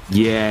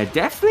 Yeah,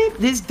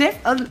 definitely.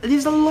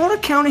 There's a lot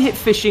of counter hit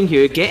fishing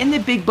here, getting the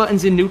big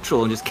buttons in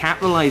neutral and just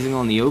capitalizing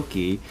on the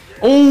Oki.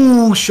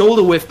 Oh,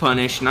 shoulder whiff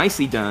punish,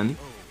 nicely done.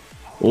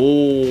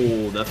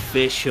 Oh, the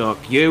fish hook.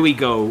 Here we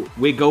go.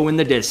 We're going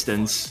the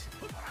distance.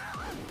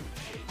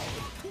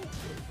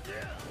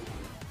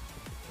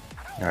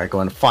 All right,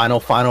 going final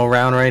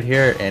round right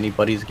here.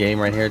 Anybody's game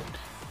right here.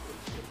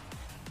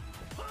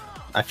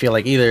 I feel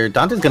like either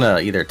Dante's gonna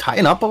either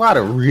tighten up a lot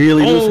or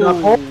really loosen up.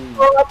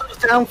 Oh,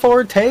 down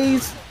forward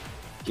Taze.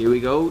 Here we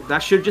go. That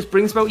should just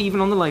bring us about even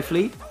on the life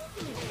lead.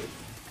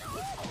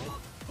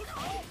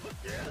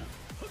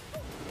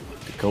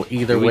 Go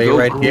either way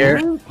right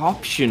here.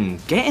 Option.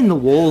 Get in the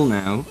wall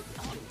now.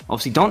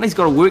 Obviously, Dante's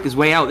got to work his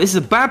way out. This is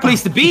a bad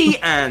place to be,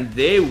 and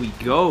there we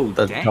go.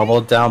 The double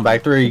down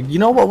back three. You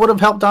know what would have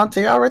helped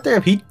Dante out right there?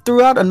 If he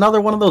threw out another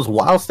one of those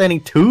wild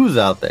standing twos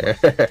out there.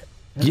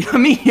 Yeah, I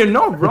mean, you're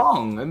not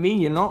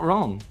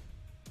wrong.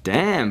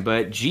 Damn,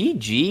 but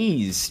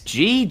GG's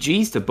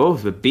to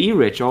both. But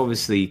B-Rich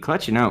obviously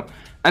clutching out.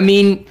 I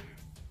mean,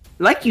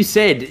 like you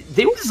said,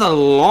 there was a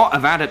lot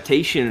of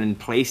adaptation and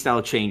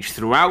playstyle change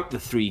throughout the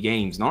 3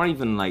 games. Not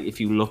even like if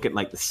you look at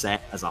like the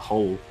set as a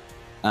whole.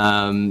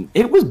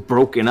 It was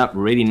broken up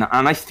really, and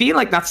I feel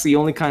like that's the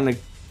only kind of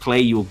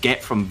play you'll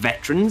get from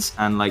veterans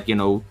and like, you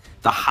know,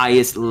 the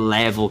highest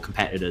level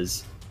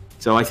competitors.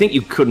 So I think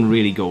you couldn't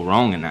really go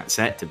wrong in that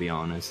set, to be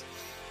honest.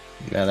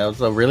 Yeah, that was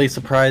a really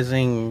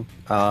surprising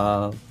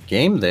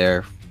game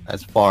there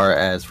as far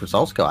as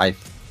results go.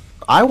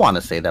 I want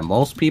to say that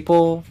most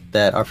people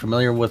that are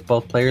familiar with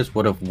both players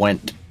would have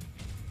went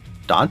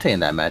Dante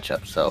in that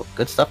matchup. So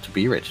good stuff to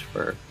B-Rich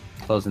for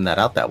closing that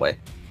out that way.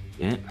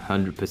 Yeah,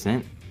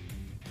 100%.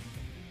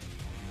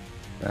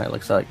 All right,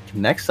 looks like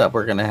next up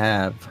we're gonna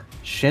have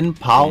Shin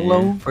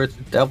Paolo versus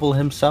Devil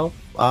himself.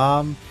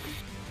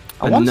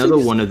 Another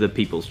one of the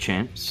people's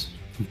champs.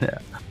 Yeah.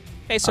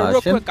 Hey, so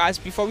real quick, guys,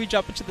 before we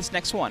jump into this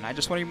next one, I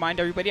just want to remind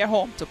everybody at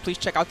home to please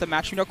check out the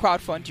Match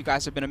crowdfund. You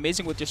guys have been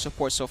amazing with your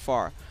support so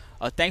far.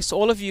 Thanks to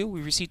all of you.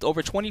 We received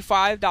over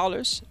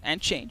 $25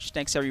 and change.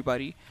 Thanks,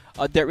 everybody.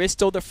 There is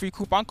still the free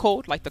coupon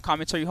code, like the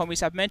commentary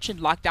homies have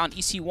mentioned, Lockdown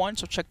EC1,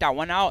 so check that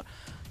one out.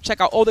 Check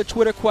out all the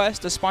Twitter quests,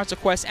 the sponsor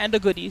quests, and the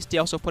goodies. They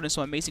also put in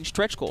some amazing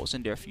stretch goals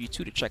in there for you,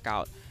 too, to check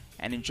out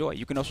and enjoy.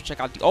 You can also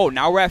check out the... Oh,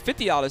 now we're at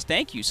 $50.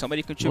 Thank you.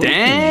 Somebody contributed.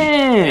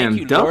 Damn!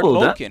 Thank you, Lord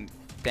Loken.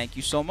 Thank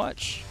you so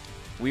much.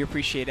 We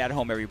appreciate it at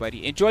home,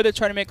 everybody. Enjoy the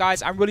tournament,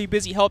 guys. I'm really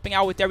busy helping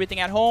out with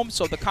everything at home,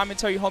 so the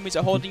commentary homies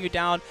are holding you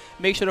down.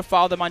 Make sure to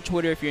follow them on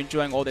Twitter if you're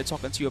enjoying all they're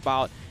talking to you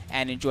about,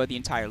 and enjoy the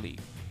entire league.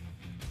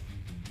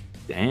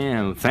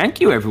 Damn, thank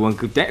you, everyone.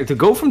 To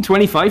go from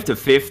 25 to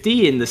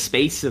 50 in the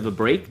space of a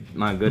break,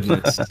 my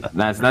goodness.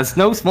 that's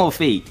no small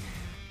feat.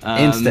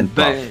 Instant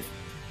buff.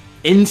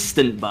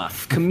 Instant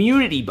buff.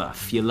 Community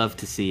buff. You love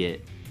to see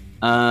it.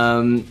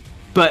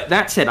 But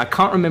that said, I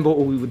can't remember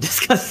what we were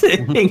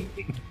discussing.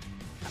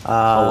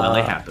 Oh, well,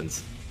 it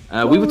happens.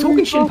 We were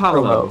talking Shin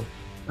Paolo.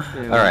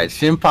 All right,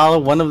 Shin Paolo,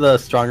 one of the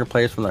stronger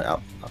players from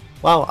the...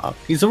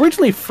 he's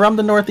originally from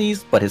the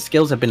Northeast, but his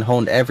skills have been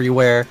honed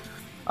everywhere.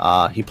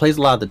 He plays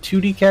a lot of the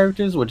 2D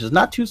characters, which is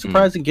not too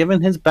surprising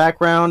given his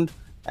background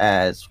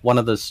as one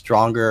of the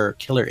stronger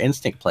Killer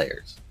Instinct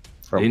players.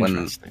 From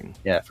when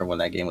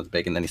that game was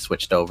big, and then he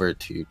switched over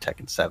to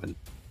Tekken 7.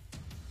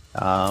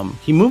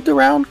 He moved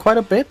around quite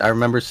a bit. I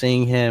remember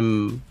seeing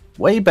him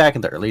way back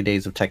in the early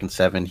days of Tekken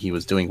 7. He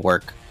was doing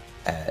work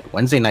at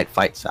Wednesday Night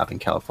Fights out in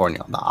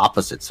California on the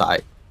opposite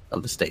side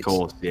of the states. Of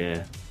course,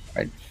 yeah.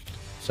 Right.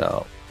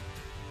 So,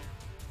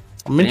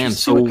 damn,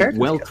 so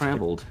well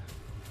traveled.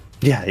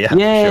 Yeah.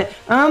 Sure.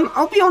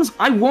 I'll be honest.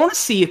 I want to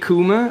see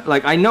Akuma.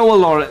 Like, I know a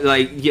lot of,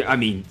 like, yeah, I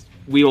mean,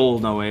 we all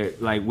know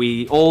it. Like,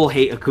 we all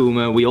hate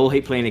Akuma. We all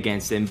hate playing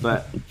against him.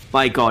 But,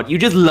 by God, you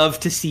just love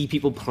to see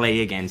people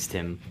play against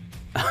him.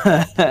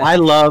 I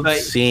love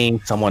seeing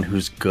someone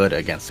who's good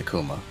against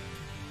Akuma.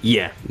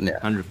 Yeah,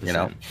 100%. You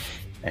know,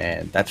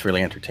 and that's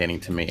really entertaining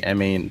to me. I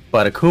mean,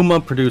 but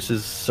Akuma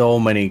produces so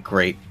many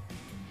great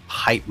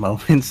hype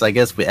moments. I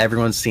guess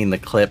everyone's seen the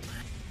clip.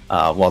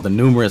 The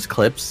numerous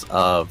clips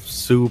of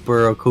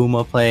Super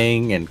Akuma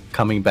playing and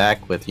coming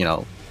back with,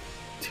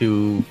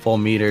 2 full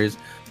meters.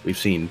 We've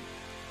seen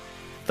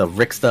the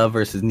Rixta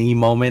versus Knee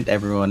moment.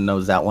 Everyone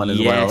knows that one as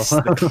well. Yes,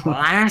 the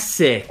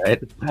classic. Right?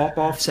 The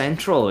pop-off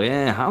central.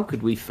 Yeah, how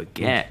could we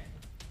forget?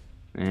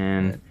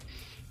 And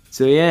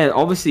so, yeah,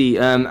 obviously,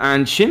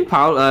 and Shin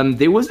Paolo,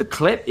 there was a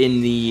clip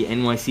in the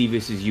NYC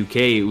versus UK.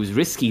 It was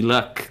Risky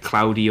Luck,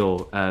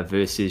 Claudio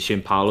versus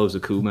Shin Paolo's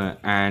Akuma.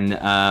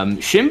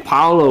 And Shin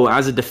Paolo,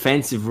 as a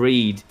defensive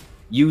read,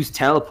 used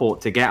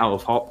teleport to get out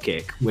of hop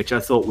kick, which I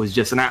thought was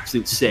just an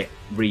absolute sick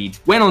read.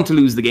 Went on to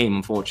lose the game,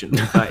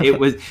 unfortunately, but it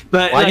was.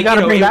 But why you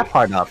gotta bring that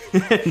part up?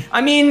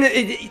 I mean,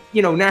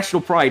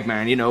 national pride,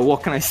 man.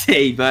 What can I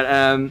say? But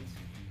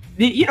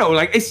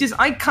it's just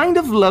I kind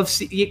of love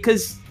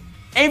because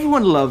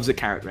everyone loves a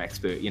character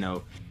expert, you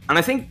know. And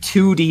I think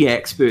 2D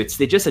experts,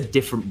 they're just a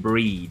different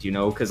breed, you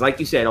know, because like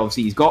you said,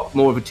 obviously he's got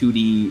more of a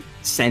 2D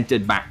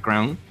centered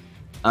background.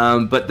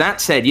 But that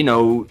said, you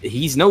know,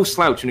 he's no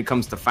slouch when it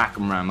comes to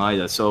Ram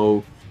either.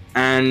 So,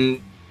 and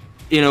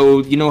you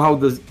know how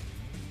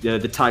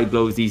the tide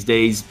blows these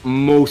days.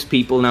 Most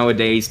people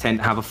nowadays tend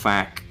to have a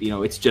FAC. You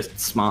know, it's just a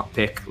smart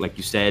pick, like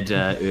you said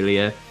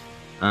earlier.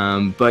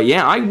 But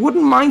yeah, I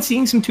wouldn't mind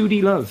seeing some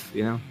 2D love,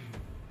 you know.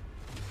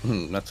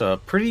 That's a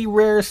pretty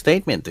rare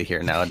statement to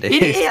hear nowadays.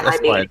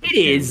 It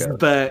is,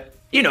 but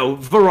you know,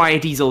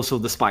 variety's also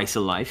the spice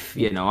of life.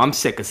 You know, I'm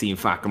sick of seeing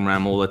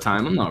Ram all the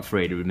time. I'm not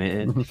afraid to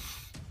admit it.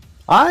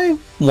 I'm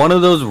one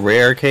of those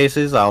rare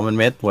cases, I'll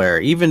admit, where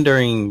even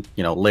during,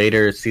 you know,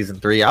 later season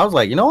 3, I was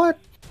like, you know what?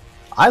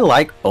 I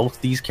like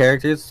both these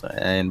characters,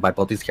 and by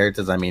both these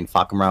characters, I mean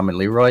Ram and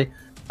Leroy.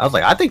 I was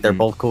like, I think they're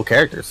both cool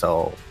characters,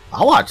 so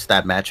I'll watch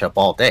that matchup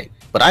all day.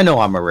 But I know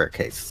I'm a rare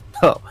case.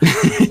 So.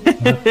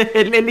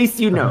 At least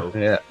you know.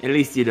 Yeah. At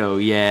least you know.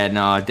 Yeah,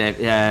 no,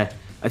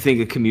 I think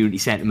the community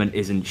sentiment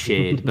isn't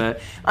shared,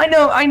 but I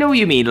know what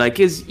you mean. Like,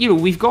 you know,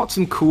 we've got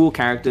some cool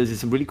characters. There's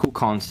some really cool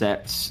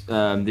concepts.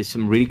 There's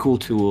some really cool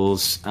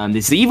tools.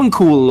 There's even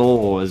cool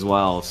lore as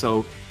well.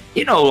 So,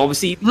 you know,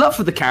 obviously, love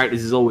for the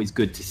characters is always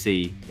good to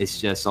see. It's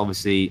just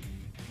obviously,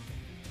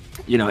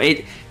 you know,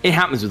 it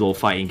happens with all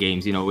fighting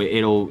games. You know,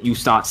 you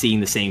start seeing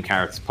the same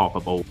characters pop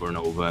up over and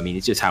over. I mean,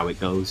 it's just how it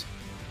goes.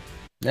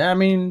 Yeah, I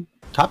mean,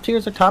 top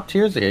tiers are top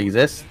tiers. They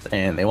exist,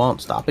 and they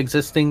won't stop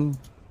existing.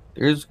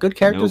 There's good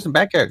characters and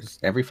bad characters.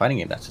 Every fighting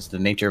game, that's just the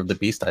nature of the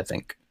beast, I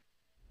think.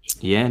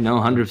 Yeah, no,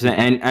 100%.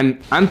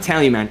 And I'm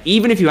telling you, man,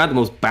 even if you had the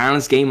most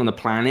balanced game on the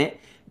planet,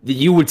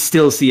 you would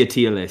still see a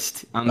tier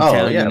list. I'm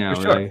telling you now.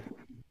 For sure. Right?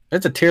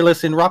 It's a tier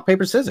list in rock,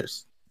 paper,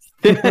 scissors.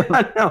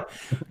 No,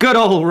 good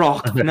old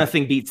rock.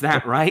 Nothing beats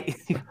that, right?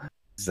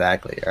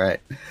 Exactly. All right.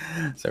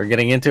 So we're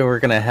getting into it. We're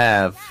going to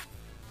have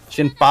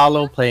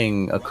Shinpalo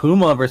playing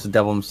Akuma versus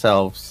Devil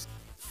himself.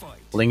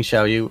 Ling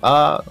Xiaoyu.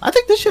 I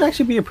think this should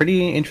actually be a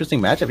pretty interesting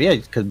matchup. Yeah,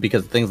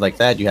 because things like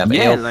that, you have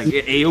AOP. Like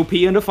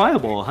AOP and a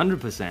fireball,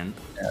 100%.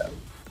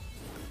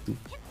 Yeah.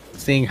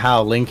 Seeing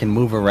how Ling can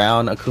move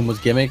around Akuma's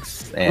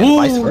gimmicks and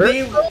vice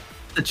versa.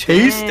 The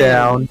chase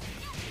down.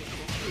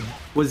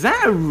 Was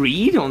that a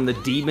read on the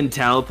demon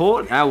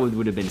teleport? That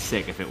would have been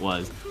sick if it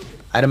was.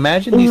 I'd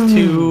imagine these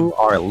two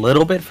are a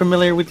little bit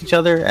familiar with each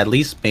other. At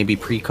least maybe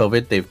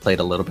pre-COVID, they've played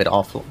a little bit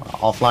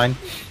offline.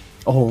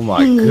 Oh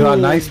my god,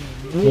 nice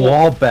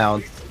wall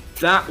bounce.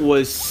 That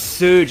was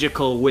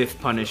surgical whiff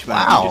punishment.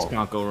 Wow. You just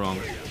can't go wrong.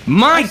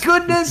 My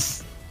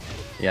goodness!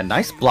 Yeah,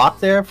 nice block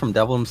there from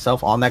Devil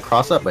himself on that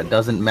cross-up, but it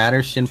doesn't matter.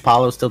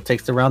 Shinpalo still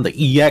takes the round.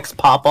 The EX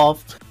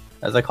pop-off,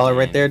 as I call it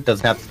right there,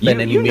 doesn't have to spend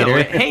any meter. Know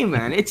it. Hey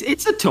man, it's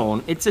a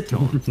taunt. It's a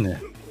taunt.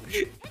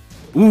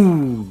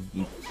 Ooh.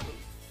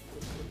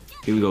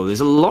 Here we go.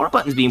 There's a lot of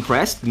buttons being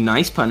pressed.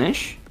 Nice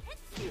punish.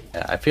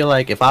 Yeah, I feel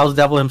like if I was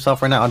Devil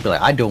himself right now, I'd be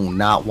like, I do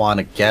not want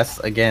to guess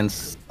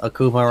against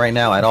Akuma right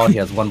now at all. He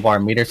has 1 bar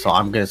meter, so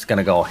I'm just going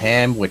to go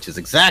ham, which is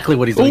exactly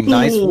what he's doing.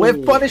 Nice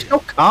whip punish, no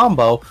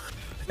combo.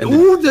 And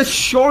ooh, the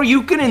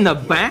Shoryuken in the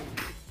back.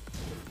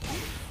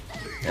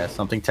 Yeah,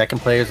 something Tekken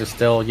players are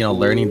still, you know,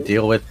 learning to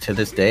deal with to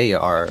this day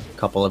are a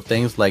couple of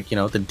things like, you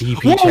know, the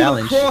DP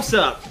challenge. Cross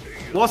up.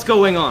 What's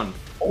going on?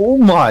 Oh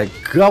my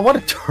god, what a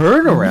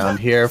turnaround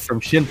here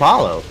from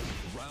Shinpalo.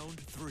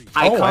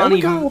 I can't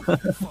even.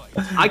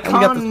 I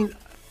can't.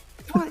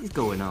 What is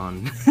going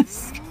on?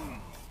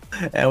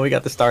 And we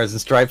got the stars and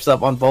stripes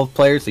up on both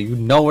players, so you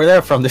know where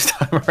they're from this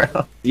time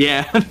around.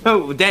 Yeah.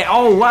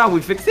 Oh wow,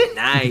 we fixed it.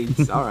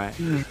 Nice. All right.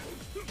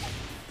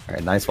 All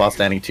right, nice while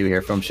standing 2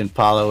 here from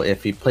Shinpalo.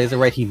 If he plays it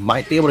right, he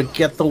might be able to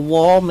get the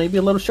wall. Maybe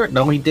a little short.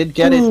 No, he did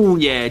get it. Ooh,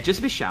 yeah, just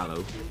a bit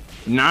shallow.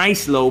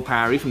 Nice low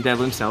parry from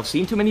Devil himself.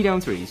 Seen too many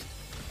down 3s.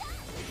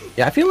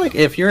 Yeah, I feel like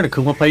if you're an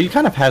Akuma player, you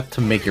kind of have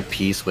to make your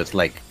peace with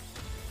like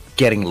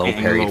getting low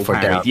parried for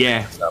down.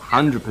 Yeah,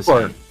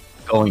 100%.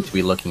 Going to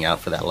be looking out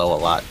for that low a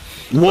lot.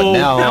 Whoa,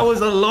 now, that was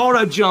a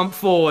lot of jump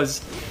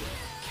fours.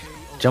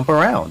 Jump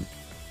around.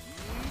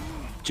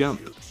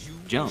 Jump.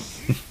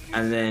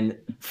 And then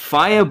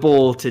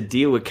fireball to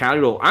deal with Cali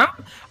roll.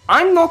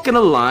 I'm not gonna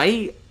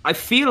lie, I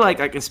feel like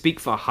I can speak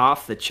for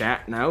half the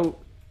chat now.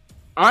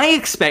 I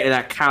expected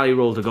that Cali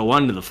roll to go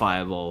under the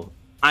fireball.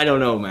 I don't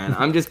know, man.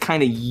 I'm just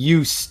kind of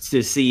used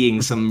to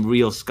seeing some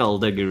real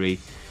skullduggery.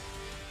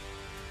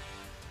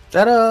 Is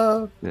that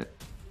a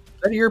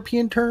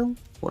European term?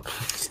 What?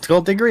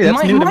 Skullduggery?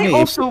 That's new to me.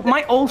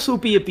 Might also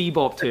be a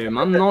bebop term.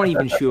 I'm not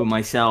even sure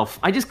myself.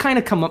 I just kind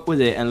of come up with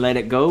it and let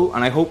it go,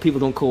 and I hope people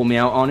don't call me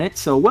out on it.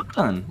 So well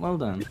done, well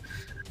done.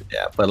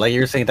 Yeah, but like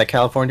you're saying, that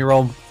California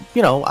roll,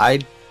 you know,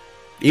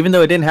 even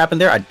though it didn't happen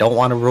there, I don't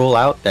want to rule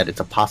out that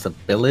it's a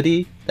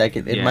possibility that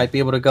it might be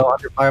able to go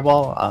under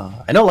fireball.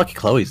 I know Lucky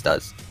Chloe's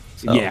does.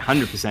 So. Yeah,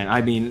 100%.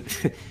 I mean,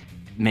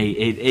 mate,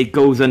 it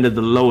goes under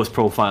the lowest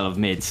profile of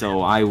mid,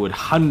 so I would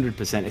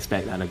 100%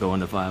 expect that to go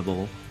under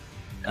fireball.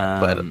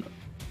 But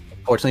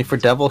unfortunately for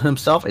Devil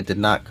himself, it did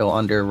not go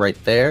under right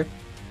there.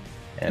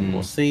 And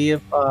we'll see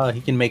if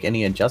he can make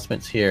any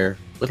adjustments here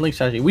with Link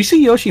strategy. We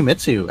see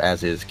Yoshimitsu as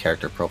his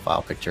character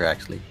profile picture,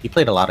 actually. He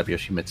played a lot of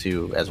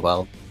Yoshimitsu as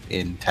well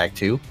in Tag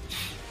 2.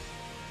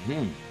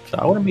 So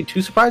I wouldn't be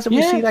too surprised if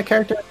we see that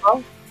character as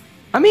well.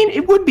 I mean,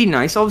 it would be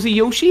nice. Obviously,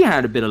 Yoshi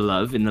had a bit of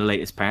love in the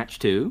latest patch,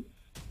 too.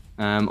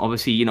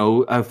 Obviously, you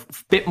know, a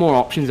bit more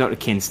options out of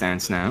Kin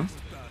stance now.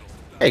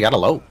 Hey, you got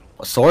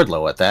a sword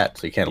low at that,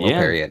 so you can't low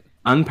parry it.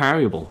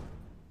 Unparryable.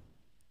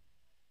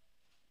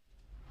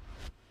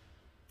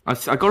 I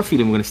got a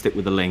feeling we're going to stick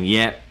with the Ling.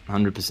 Yeah,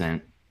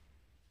 100%.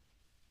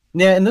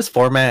 Yeah, in this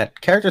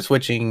format, character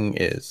switching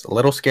is a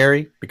little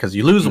scary because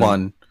you lose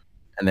one,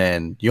 and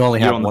then you only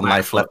have one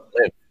life left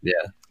to live.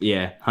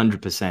 Yeah,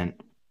 100%.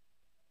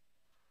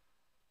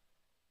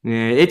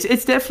 Yeah,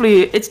 it's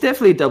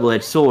definitely a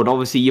double-edged sword.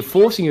 Obviously, you're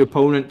forcing your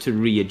opponent to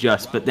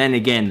readjust, but then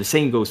again, the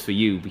same goes for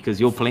you because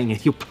you're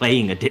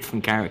playing a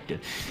different character.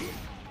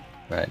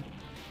 Right.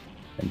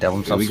 And Devil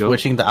himself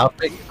switching the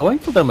outfit, going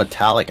for the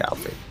metallic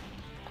outfit.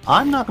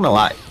 I'm not gonna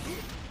lie,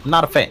 I'm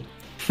not a fan.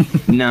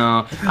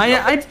 No,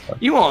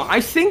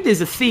 I think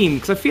there's a theme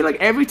because I feel like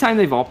every time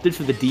they've opted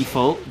for the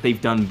default, they've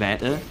done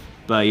better.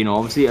 But you know,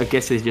 obviously, I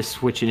guess they're just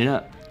switching it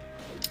up.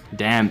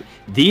 Damn,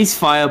 these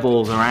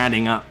fireballs are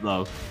adding up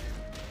though.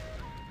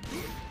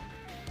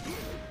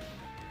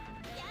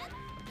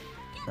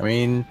 I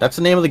mean, that's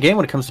the name of the game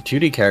when it comes to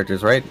 2D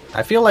characters, right?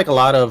 I feel like a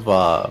lot of,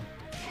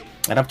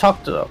 and I've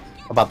talked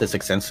about this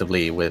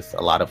extensively with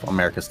a lot of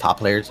America's top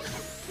players,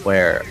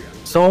 where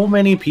so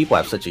many people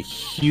have such a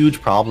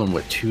huge problem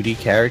with 2D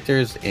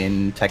characters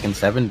in Tekken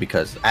 7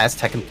 because as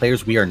Tekken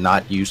players, we are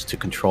not used to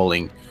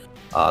controlling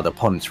the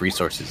opponent's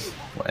resources.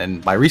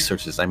 And by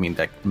resources, I mean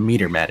like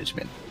meter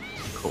management,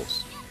 of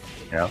course.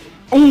 You know?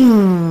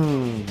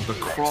 Ooh, the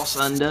cross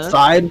under.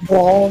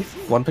 Sidewall,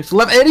 one pixel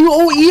left, and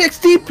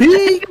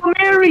EXTP!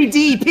 Mary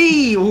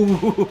DP!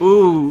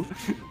 Ooh.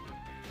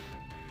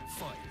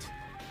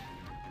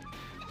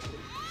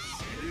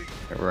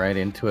 Right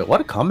into it.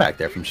 What a comeback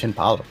there from Shin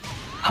Paulo.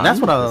 And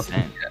that's what I was.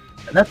 And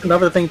that's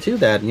another thing too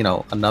that, you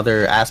know,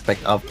 another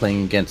aspect of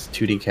playing against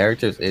 2D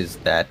characters is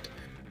that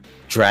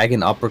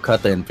dragon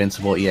uppercut, the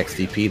invincible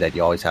EXTP that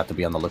you always have to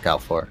be on the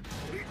lookout for.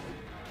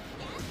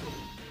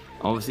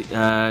 Obviously,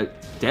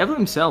 Devil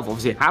himself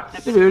obviously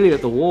happened a bit earlier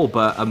at the wall,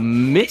 but a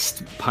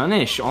missed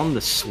punish on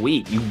the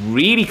sweep. You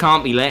really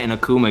can't be letting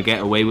Akuma get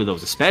away with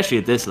those, especially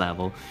at this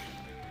level.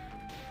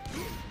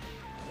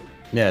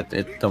 Yeah,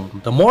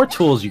 the more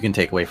tools you can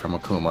take away from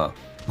Akuma,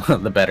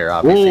 the better,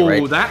 obviously,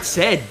 right? That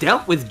said,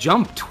 dealt with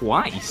jump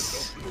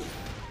twice.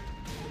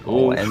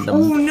 Oh, and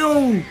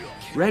no!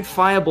 Red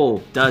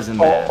fireball doesn't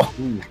matter.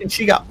 And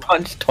she got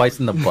punched twice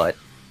in the butt.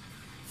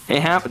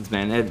 It happens,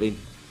 man.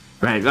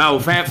 Right, oh,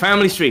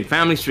 family streak.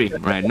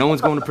 Right, no one's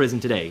going to prison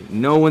today.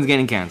 No one's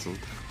getting cancelled.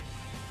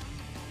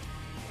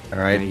 All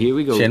right, here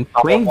we go. Shin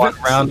Paulo 1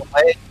 round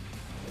away.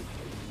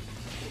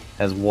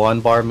 Has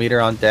 1 bar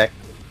meter on deck.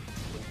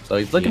 So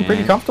he's looking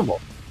pretty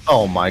comfortable.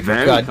 Oh my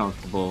god. Very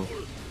comfortable.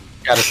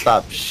 Gotta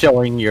stop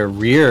showing your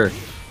rear.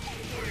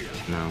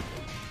 No.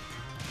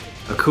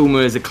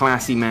 Akuma is a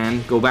classy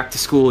man. Go back to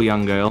school,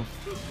 young girl.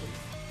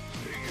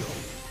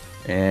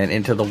 And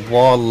into the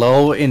wall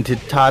low, into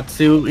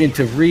Tatsu,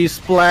 into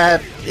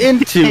resplat,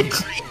 into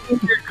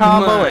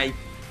combo.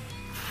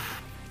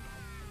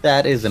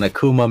 That is an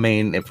Akuma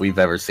main if we've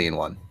ever seen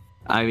one.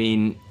 I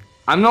mean,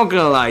 I'm not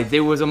gonna lie,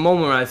 there was a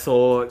moment where I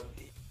thought,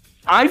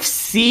 I've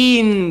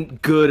seen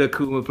good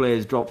Akuma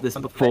players drop this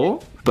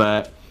before,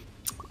 but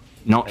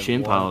not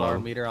Shin Paulo.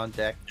 Meter on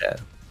deck. Yeah.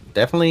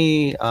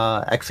 Definitely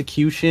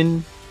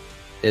execution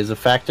is a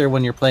factor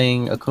when you're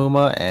playing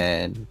Akuma,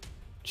 and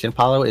Shin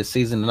Paulo is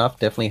seasoned enough,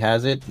 definitely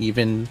has it,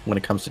 even when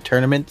it comes to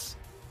tournaments.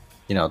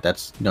 You know,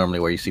 that's normally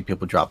where you see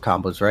people drop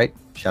combos, right?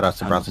 Shout out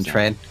to Bronson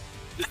Trent.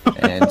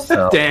 And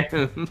so,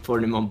 damn,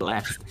 putting him on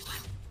blast.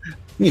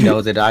 He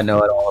knows it, I know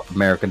it, all of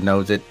America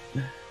knows it.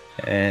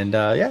 And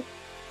yeah.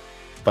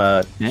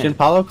 But Shin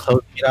Paulo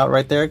closing it out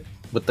right there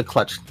with the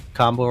clutch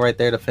combo right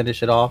there to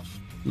finish it off.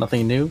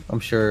 Nothing new. I'm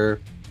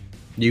sure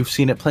you've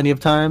seen it plenty of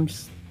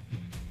times,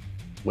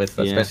 with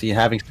especially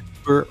having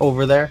Super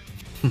over there.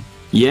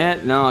 Yeah,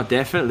 no,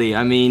 definitely.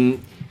 I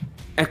mean,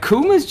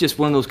 Akuma's just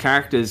one of those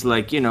characters,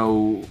 like, you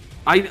know,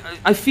 I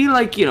feel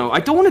like, you know, I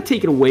don't want to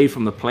take it away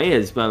from the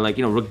players, but, like,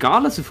 you know,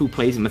 regardless of who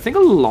plays him, I think a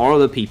lot of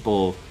the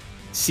people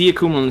see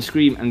Akuma on the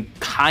screen and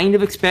kind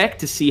of expect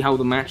to see how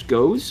the match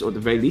goes, or at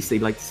the very least,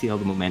 they'd like to see how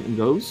the momentum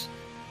goes.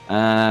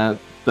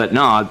 But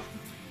no,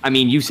 I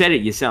mean, you said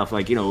it yourself,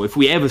 like, you know, if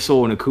we ever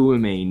saw an Akuma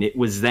main, it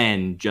was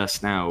then,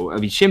 just now. I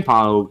mean, Shin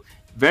Paulo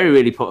very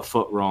rarely put a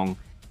foot wrong.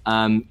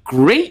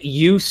 Great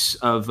use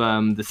of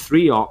the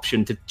 3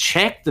 option to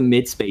check the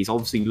mid space,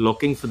 obviously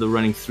looking for the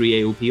running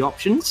 3 AOP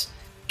options,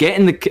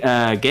 getting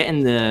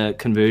the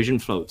conversion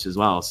floats as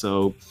well.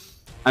 So,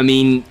 I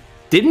mean,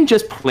 didn't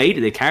just play to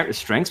their character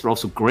strengths, but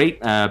also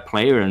great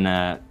player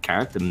and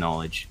character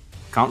knowledge.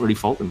 Can't really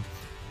fault them.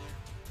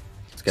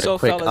 Let's get a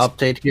quick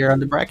update here on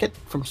the bracket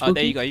from Spooky.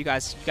 There you go. You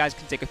guys can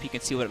take a peek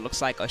and see what it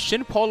looks like.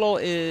 Shin Paulo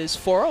is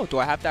 4-0. Do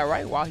I have that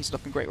right? Wow, he's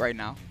looking great right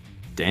now.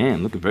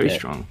 Damn, looking very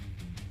strong.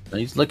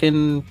 He's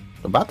looking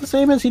about the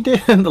same as he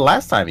did the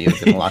last time he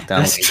was in lockdown.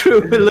 That's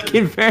true.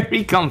 Looking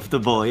very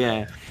comfortable.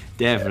 Yeah,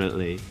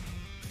 definitely.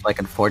 Like,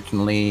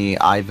 unfortunately,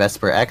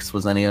 Vesper X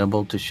was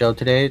unable to show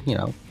today. You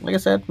know, like I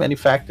said, many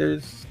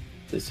factors.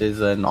 This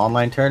is an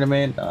online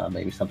tournament.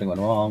 Maybe something went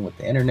wrong with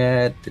the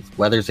internet.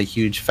 Weather's a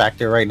huge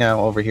factor right now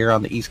over here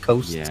on the East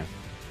Coast.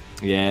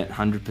 Yeah,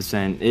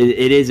 100%.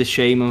 It is a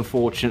shame,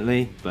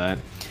 unfortunately, but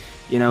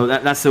you know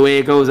that's the way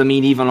it goes. I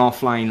mean, even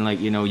offline, like,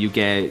 you know, you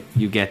get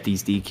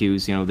these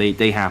DQs. You know,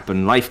 they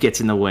happen. Life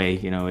gets in the way.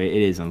 You know, it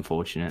is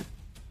unfortunate.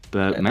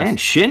 But yeah, man,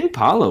 Shin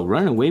Paulo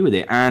running away with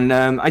it. And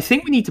I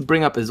think we need to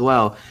bring up as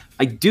well,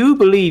 I do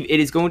believe it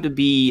is going to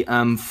be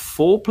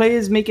 4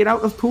 players make it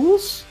out of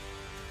pools.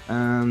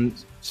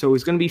 So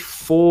it's going to be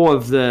 4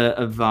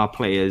 of our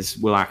players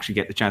will actually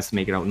get the chance to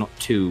make it out, not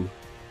 2.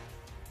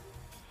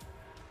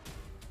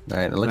 All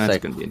right, it looks That's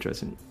like going to be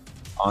interesting.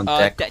 On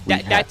deck,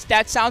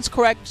 that sounds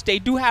correct. They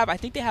do have, I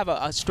think they have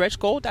a stretch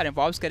goal that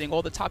involves getting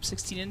all the top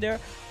 16 in there.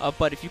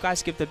 But if you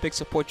guys give the big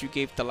support you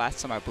gave the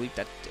last time, I believe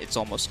that it's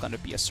almost going to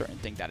be a certain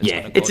thing that is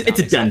going to go down. It's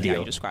a done deal. How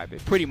you describe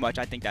it. Pretty much,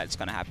 I think that it's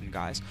going to happen,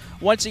 guys.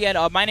 Once again,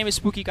 my name is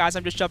Spooky, guys.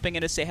 I'm just jumping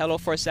in to say hello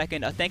for a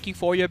second. Thank you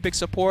for your big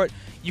support.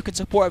 You can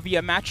support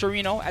via Match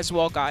Arena as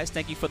well, guys.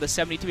 Thank you for the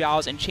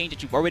 $73 and change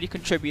that you've already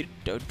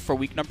contributed for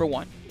week number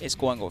 1. It's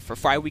going over for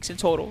 5 weeks in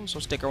total, so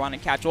stick around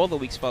and catch all the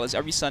weeks, fellas,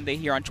 every Sunday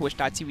here on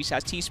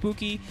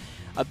twitch.tv/tspooky.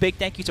 A big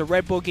thank you to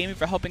Red Bull Gaming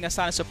for helping us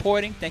out and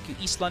supporting. Thank you,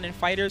 East London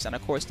Fighters, and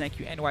of course, thank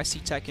you,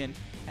 NYCTekken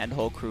and the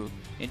whole crew.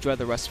 Enjoy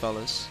the rest,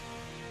 fellas.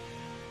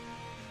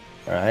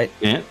 All right.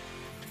 Yeah.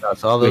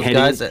 That's all those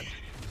guys.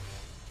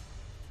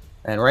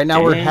 And right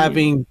now we're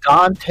having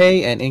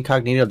Dante and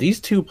Incognito. These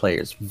 2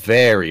 players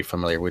very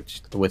familiar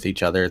with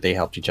each other. They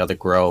helped each other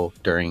grow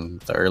during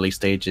the early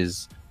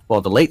stages. Well,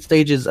 the late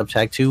stages of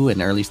Tag 2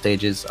 and early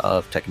stages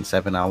of Tekken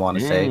 7, I want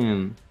to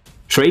say.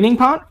 Training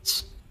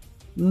partners?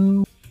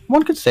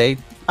 One could say.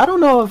 I don't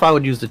know if I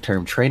would use the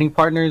term training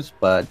partners,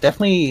 but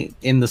definitely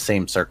in the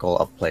same circle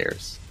of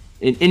players.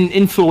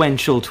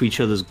 Influential to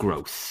each other's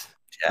growth.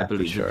 Yeah, I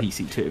believe the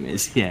PC term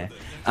is. Yeah.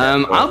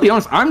 I'll be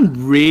honest, I'm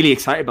really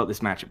excited about this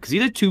matchup because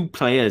these are 2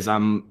 players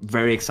I'm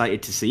very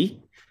excited to see.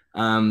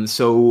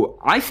 So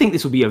I think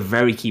this will be a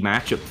very key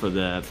matchup for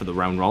the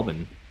round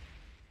robin.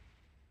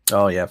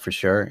 Oh yeah, for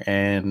sure.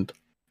 And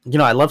you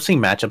know, I love seeing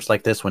matchups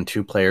like this when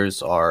 2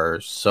 players are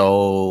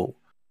so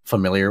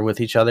familiar with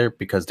each other,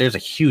 because there's a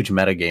huge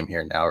meta game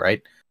here now,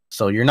 right?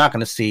 So you're not going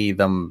to see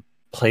them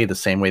play the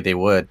same way they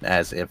would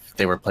as if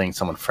they were playing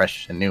someone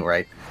fresh and new,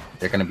 right?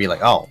 They're going to be like,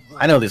 oh,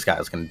 I know this guy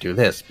is going to do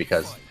this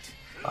because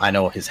I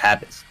know his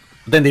habits.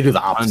 But then they do the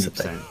opposite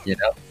 100%. thing, you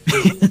know?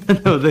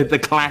 No, the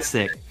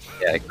classic.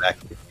 Yeah,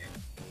 exactly.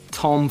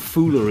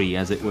 Tomfoolery,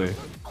 as it were.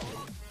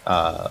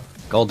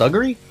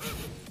 Skullduggery?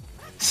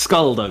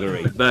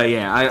 Skullduggery. But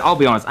yeah, I'll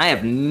be honest, I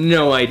have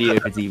no idea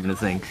if it's even a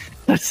thing.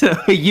 So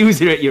use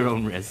it at your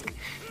own risk.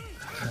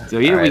 So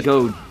here we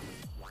go.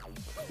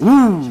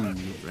 Ooh,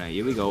 right,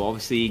 here we go.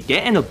 Obviously,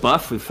 getting a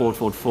buff with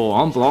 444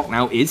 on block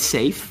now is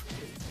safe.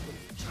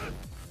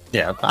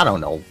 Yeah, I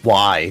don't know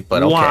why,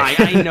 but okay. Why?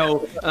 I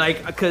know,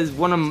 like, because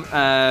one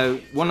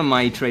of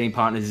my training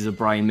partners is a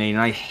Brian Main,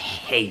 and I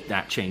hate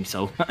that change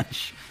so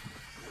much.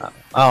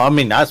 I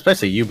mean,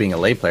 especially you being a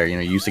late player, you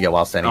know, you used to get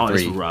while standing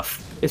 3. It's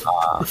rough. It's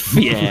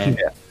yeah.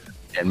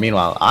 And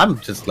meanwhile, I'm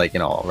just like, you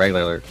know, a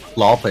regular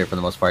LoL player for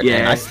the most part.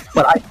 Yeah.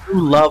 But I do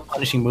love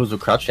punishing moves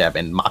with crouch jab,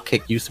 and mock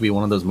kick used to be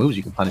one of those moves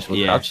you can punish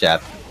with crouch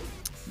jab.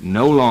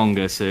 No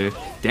longer, sir.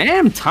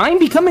 Damn, time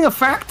becoming a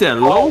factor.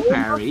 Low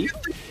parry.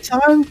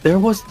 There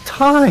was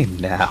time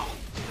now.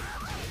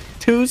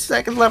 2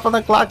 seconds left on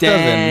the clock.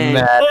 Doesn't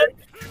matter.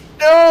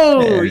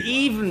 No,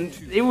 even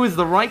it was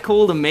the right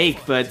call to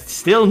make, but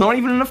still not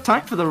even enough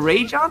time for the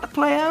rage art to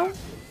play out.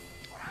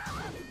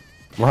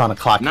 We're on a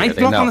clock. Nice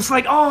block on the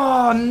slide.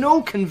 Oh,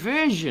 no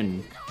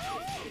conversion.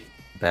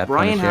 Bad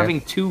Brian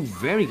having 2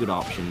 very good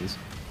options.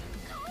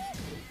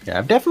 Yeah,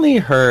 I've definitely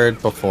heard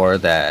before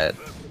that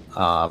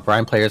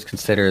Brian players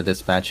consider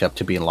this matchup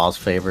to be in Law's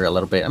favor a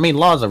little bit. I mean,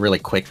 Law's a really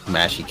quick,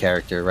 mashy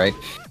character, right?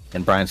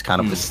 And Brian's kind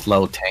of the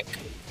slow tank.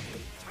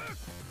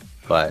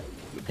 But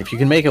if you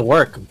can make it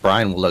work,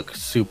 Brian will look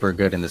super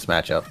good in this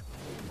matchup.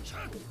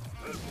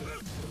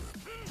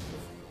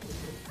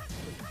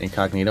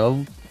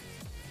 Incognito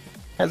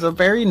has a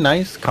very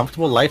nice,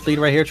 comfortable life lead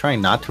right here,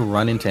 trying not to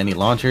run into any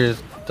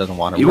launchers. Doesn't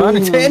want to run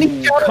into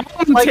any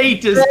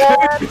commentators.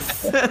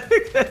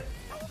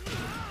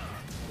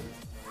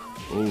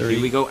 Oh,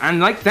 here we go, and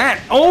like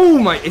that. Oh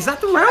my! Is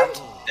that the round?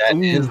 That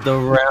is the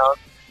round.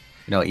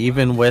 You know,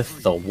 even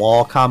with the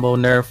wall combo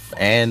nerf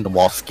and the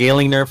wall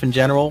scaling nerf in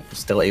general,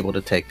 still able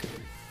to take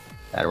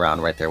that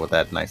round right there with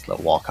that nice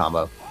little wall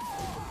combo.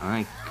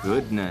 My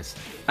goodness.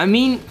 I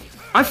mean,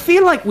 I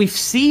feel like we've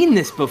seen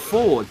this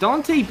before.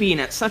 Dante being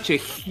at such a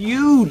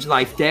huge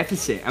life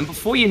deficit, and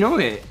before you know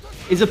it,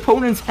 his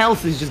opponent's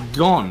health is just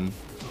gone.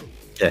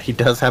 Yeah, he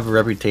does have a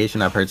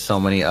reputation. I've heard so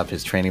many of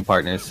his training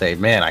partners say,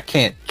 man, I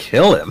can't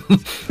kill him.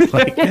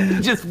 Like, he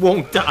just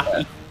won't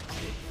die.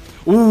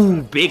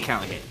 Ooh, big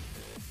counter hit.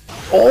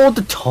 Oh,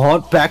 the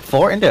taunt back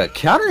four into a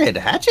counter hit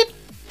hatchet.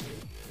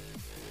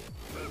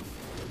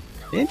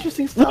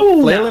 Interesting stuff.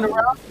 Flailing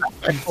around.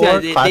 Back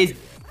four,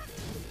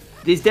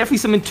 there's definitely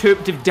some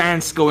interpretive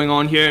dance going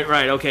on here.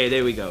 Right, okay,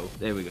 there we go.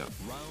 There we go.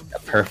 A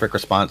perfect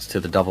response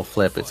to the double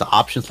flip. It's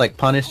options like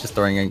punish, just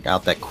throwing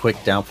out that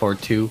quick down forward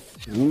 2.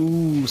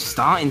 Ooh,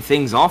 starting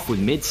things off with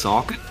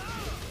mid-sock.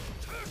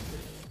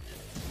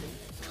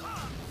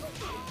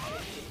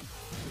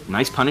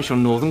 Nice punish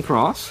on Northern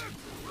Cross.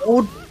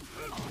 Oh,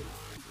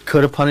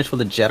 could have punished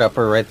with a jet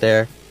upper right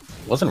there.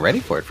 Wasn't ready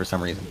for it for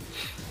some reason.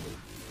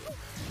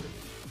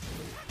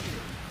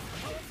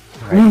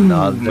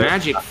 Right,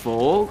 magic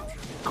fall.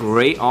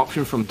 Great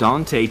option from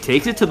Dante.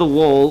 Takes it to the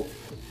wall.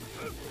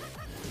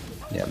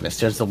 Yeah,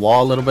 misjudged the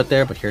wall a little bit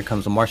there, but here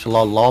comes the martial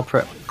law wall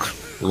pressure.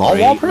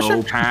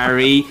 Low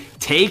parry.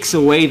 Takes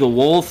away the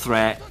wall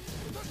threat.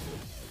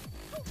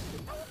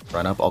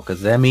 Run up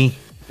Okazemi.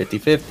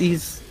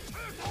 50-50s.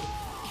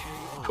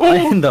 Oh!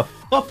 And the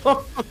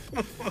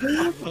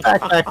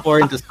back four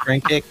into spring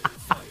kick.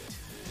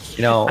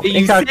 You know,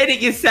 you said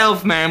it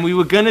yourself, man. We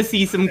were gonna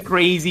see some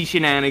crazy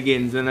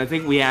shenanigans, and I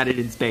think we had it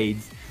in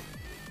spades.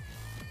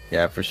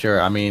 Yeah, for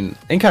sure. I mean,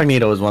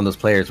 Incognito is one of those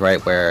players,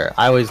 right, where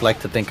I always like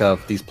to think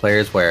of these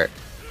players where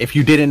if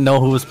you didn't know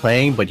who was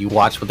playing, but you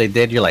watched what they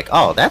did, you're like,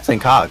 oh, that's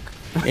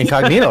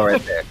Incognito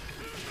right there.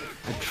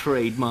 A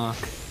trademark.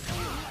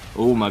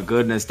 Oh my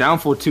goodness. Down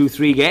for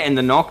 2-3, getting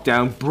the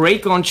knockdown.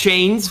 Break on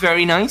chains,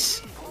 very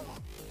nice.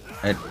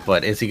 Right,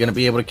 but is he going to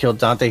be able to kill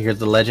Dante? Here's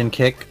the legend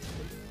kick.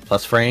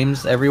 Plus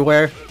frames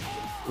everywhere.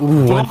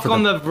 Ooh, block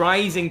on the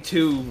rising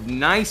 2.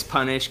 Nice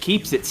punish.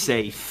 Keeps it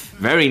safe.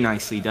 Very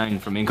nicely done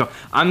from Incog.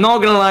 I'm not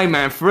going to lie,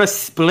 man. For a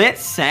split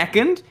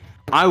second,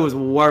 I was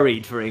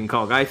worried for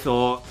Incog. I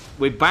thought,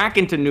 we're back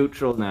into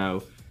neutral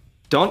now.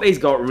 Dante's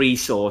got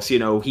resource, you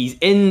know. He's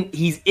in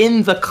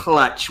the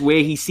clutch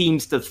where he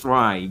seems to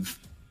thrive.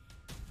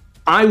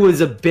 I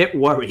was a bit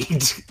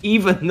worried,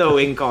 even though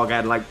Incog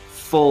had, like,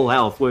 full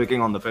health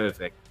working on the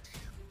perfect.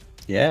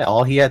 Yeah,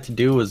 all he had to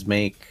do was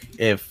make,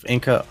 if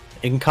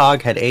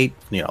Incog had 8,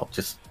 you know,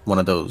 just one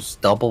of those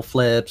double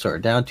flips or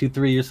down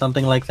 2-3 or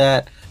something like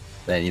that,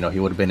 then, you know, he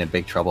would have been in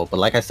big trouble. But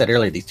like I said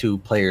earlier, these two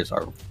players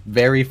are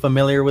very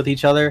familiar with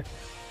each other.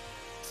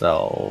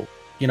 So,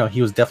 you know,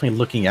 he was definitely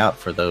looking out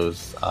for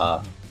those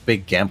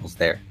big gambles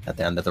there at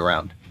the end of the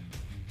round.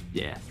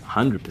 Yeah,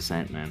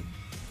 100%, man.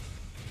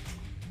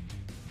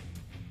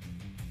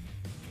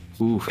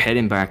 Ooh,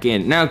 heading back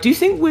in. Now, do you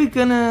think we're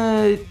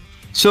gonna...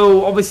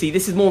 So, obviously,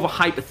 this is more of a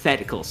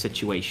hypothetical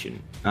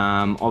situation.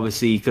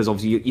 Obviously,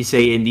 because you're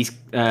saying these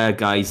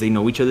guys, they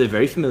know each other,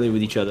 very familiar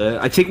with each other.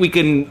 I think we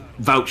can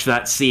vouch for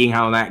that, seeing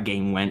how that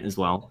game went as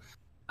well.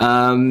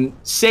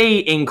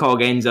 Say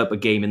Incog ends up a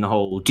game in the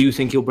hole. Do you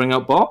think he'll bring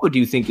out Bob, or do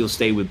you think he'll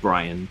stay with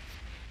Brian?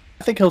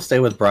 I think he'll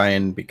stay with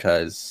Brian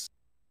because...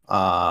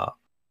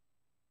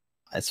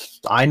 as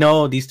I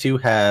know, these two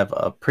have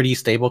a pretty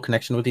stable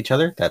connection with each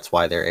other. That's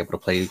why they're able to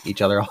play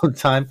each other all the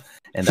time.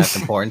 And that's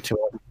important to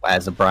him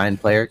as a Brian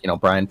player. You know,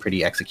 Brian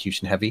pretty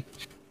execution heavy.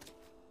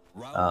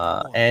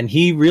 And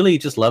he really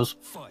just loves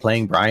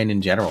playing Brian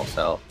in general.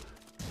 So,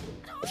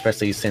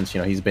 especially since,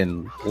 you know, he's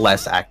been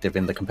less active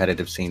in the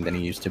competitive scene than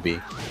he used to be.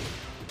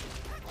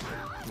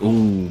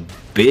 Ooh,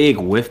 big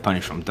whiff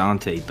punish from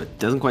Dante, but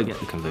doesn't quite get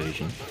the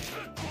conversion.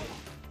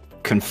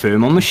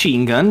 Confirm on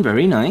machine gun,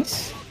 very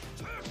nice.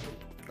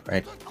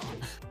 Right.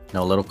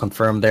 No little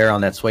confirm there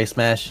on that sway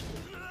smash.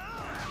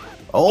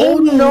 Oh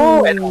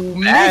no! And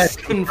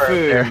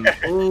misconfirm.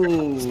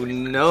 Oh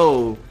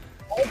no!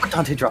 Oh,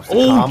 Dante drops the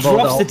combo.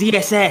 Drops the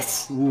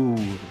DSS.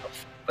 Ooh.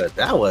 But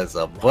that was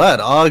a butt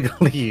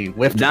ugly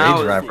whiff rage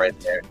drive right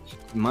there.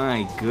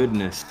 My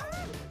goodness.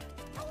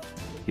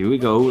 Here we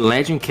go.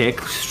 Legend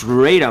kick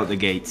straight out the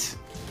gates.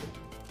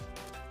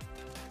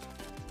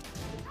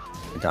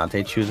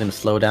 Dante choosing to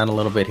slow down a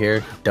little bit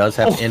here. Does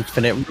have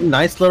infinite.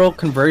 Nice little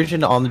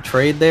conversion on the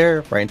trade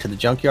there. Right into the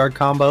junkyard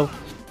combo.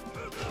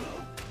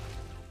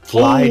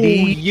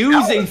 Slidey.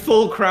 Using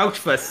full crouch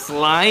for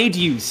slide,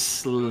 you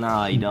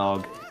sly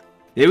dog.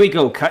 There we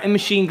go. Cutting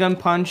machine gun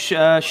punch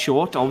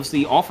short.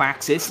 Obviously off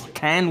axis.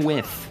 Can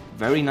whiff.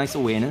 Very nice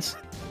awareness.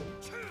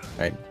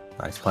 Right.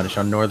 Nice punish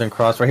on Northern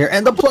Cross right here.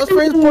 And the plus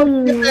range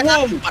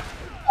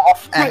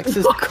off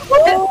axis.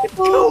 What's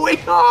going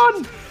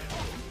on?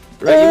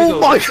 Right, oh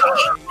my god!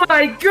 Oh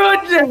my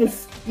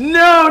goodness!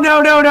 No,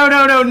 no, no, no,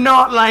 no, no!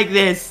 Not like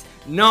this!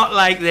 Not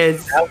like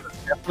this! That was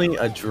definitely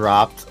a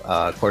dropped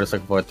quarter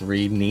circle forward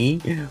 3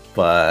 knee,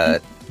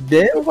 but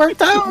it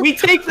worked out. We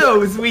take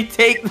those! We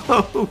take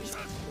those!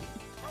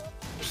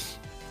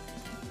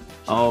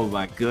 Oh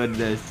my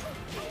goodness!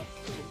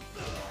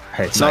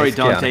 Right, sorry, nice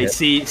Dante.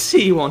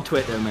 See you on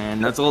Twitter, man.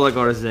 That's all I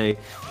gotta say.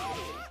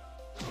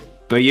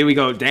 But here we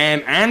go.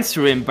 Damn,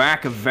 answering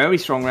back a very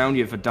strong round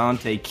here for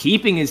Dante.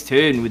 Keeping his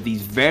turn with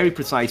these very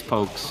precise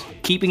pokes.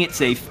 Keeping it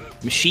safe.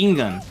 Machine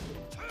gun.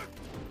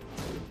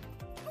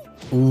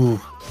 Ooh.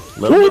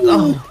 Little bit.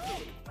 Oh.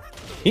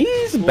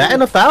 He's batting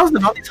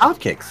 1,000 on these hop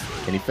kicks.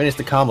 Can he finish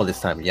the combo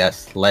this time?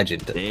 Yes.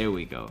 Legend. There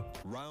we go.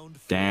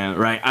 Damn,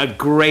 right. A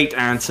great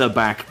answer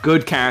back.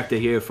 Good character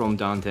here from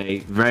Dante.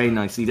 Very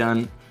nicely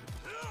done.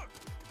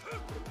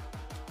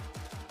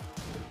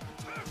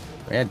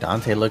 Yeah,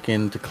 Dante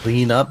looking to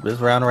clean up this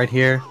round right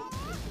here.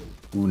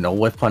 Ooh, no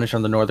whiff punish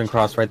on the Northern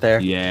Cross right there.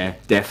 Yeah,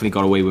 definitely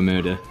got away with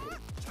murder.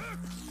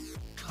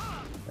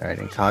 All right,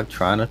 Incog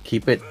trying to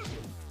keep it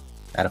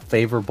at a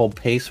favorable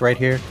pace right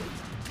here.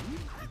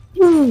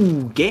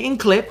 Ooh, getting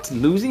clipped,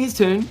 losing his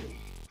turn.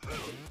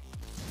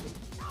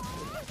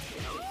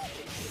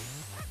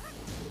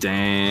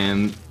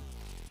 Damn.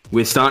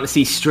 We're starting to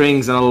see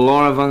strings and a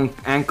lot of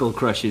ankle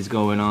crushes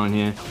going on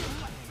here.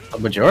 A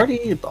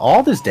majority,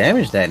 all this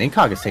damage that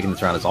Incog has taken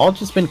this round has all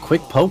just been quick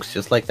pokes,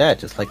 just like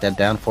that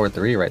down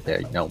 4-3 right there.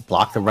 You know,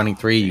 block the running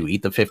 3, you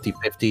eat the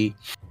 50-50.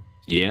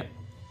 Yeah.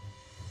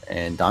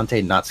 And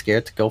Dante not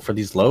scared to go for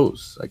these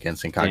lows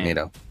against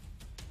Incognito.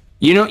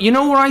 Damn. You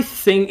know what I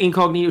think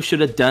Incognito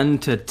should have done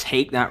to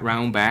take that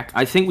round back?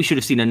 I think we should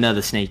have seen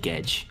another Snake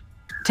Edge.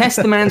 Test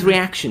the man's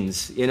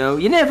reactions, you know?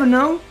 You never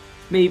know.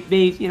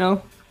 Maybe, you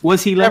know,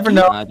 was he lucky? Never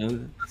know. I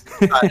don't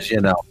know.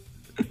 You know.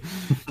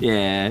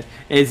 Yeah,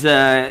 it's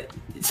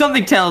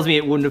something tells me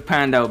it wouldn't have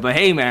panned out. But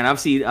hey, man, I've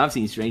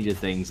seen stranger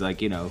things.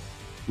 Like, you know,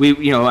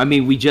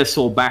 we just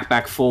saw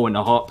back 4 in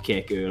the hop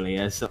kick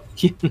earlier. So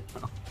you know,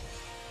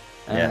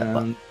 yeah, a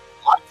lot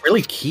of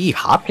really key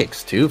hop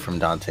kicks too from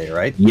Dante,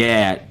 right?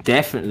 Yeah,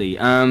 definitely.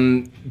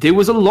 There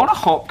was a lot of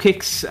hop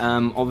kicks.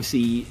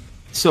 Obviously,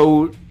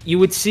 so you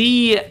would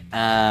see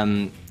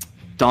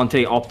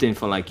Dante opting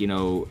for, like, you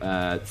know,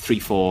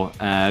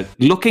 3-4,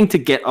 looking to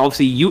get,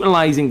 obviously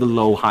utilizing the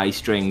low high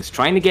strings,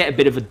 trying to get a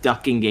bit of a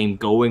ducking game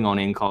going on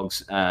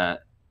Incog's going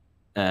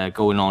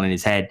on in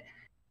his head,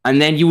 and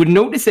then you would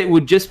notice that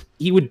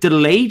he would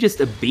delay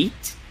just a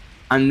beat,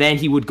 and then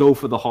he would go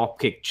for the hop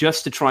kick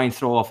just to try and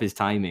throw off his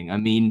timing. I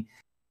mean,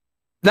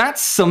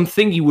 that's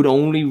something you would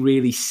only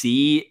really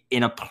see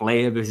in a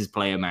player versus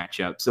player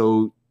matchup.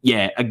 So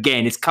yeah,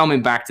 again, it's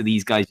coming back to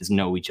these guys just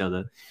know each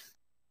other.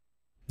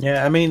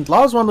 Yeah, I mean,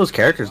 Law is one of those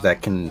characters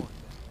that can...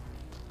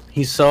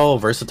 He's so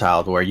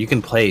versatile where you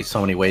can play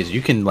so many ways.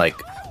 You can, like,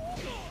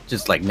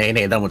 just, like, nay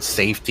them with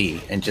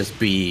safety and just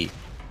be,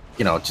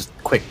 you know, just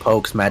quick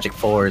pokes, magic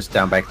 4s,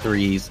 down back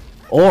 3s.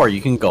 Or you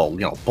can go,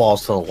 you know,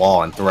 balls to the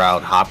wall and throw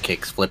out hop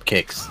kicks, flip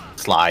kicks,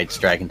 slides,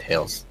 dragon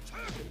tails.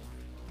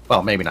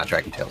 Well, maybe not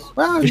dragon tails.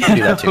 Well, you can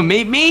do that too.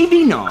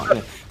 Maybe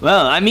not.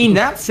 Well, I mean,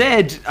 that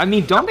said, I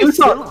mean, Dante's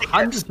still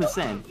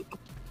 100%.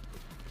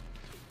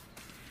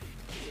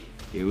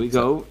 Here we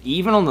go.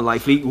 Even on the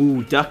life lead.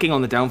 Ooh, ducking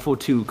on the down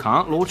 4-2.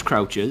 Can't launch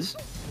crouches.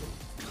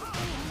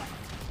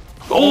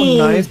 Oh,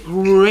 nice.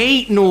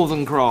 Great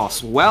Northern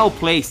Cross. Well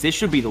placed. This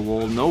should be the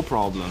wall. No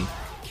problem.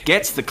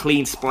 Gets the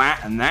clean splat,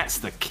 and that's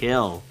the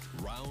kill.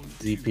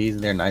 ZP's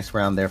in there. Nice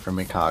round there from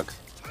Incog.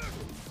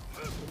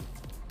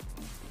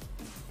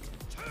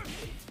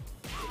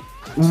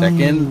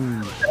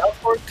 Second.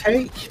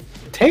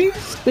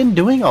 Tay's been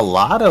doing a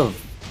lot of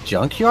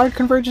junkyard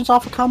conversions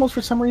off of combos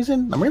for some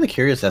reason. I'm really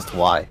curious as to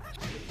why.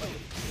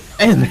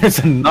 And there's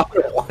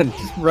another one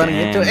just running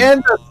into it.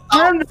 And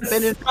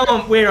the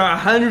stomp. We're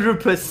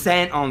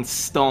 100% on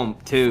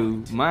stomp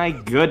too. My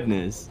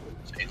goodness.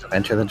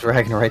 Enter the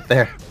Dragon right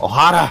there.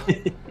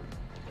 Ohara.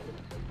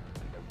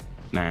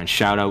 Man,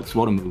 shoutouts.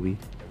 What a movie.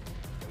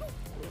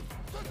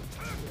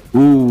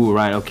 Ooh,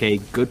 right. Okay.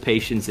 Good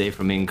patience there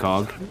from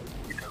Incog.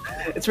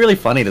 It's really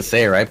funny to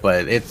say, right?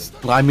 But it's,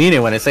 well, I mean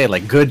it when I say it.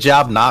 Like, good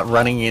job not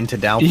running into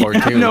down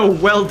 4-2. No,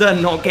 well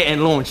done not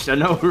getting launched. I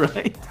know,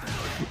 right?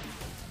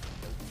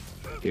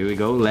 Here we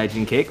go,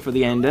 legend kick for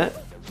the ender.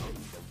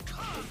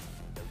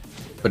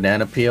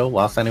 Banana peel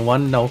while sending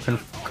one, no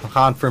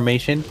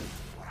confirmation.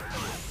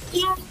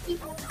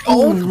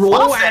 Oh,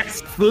 roll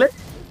axe flip.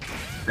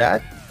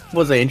 That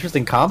was an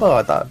interesting combo,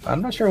 I thought.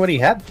 I'm not sure what he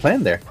had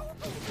planned there.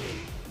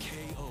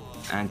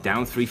 And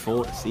down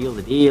 3-4 to seal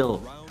the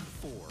deal.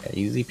 Yeah,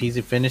 easy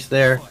peasy finish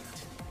there.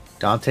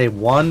 Dante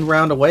 1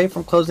 round away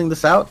from closing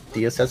this out.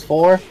 DSS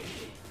 4.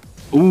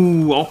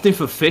 Ooh, opting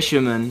for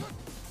Fisherman.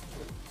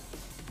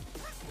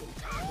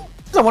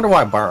 I wonder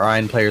why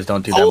Ryan players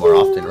don't do that more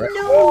often, right?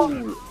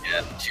 No.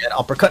 Yeah, jet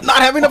uppercut, not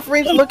having enough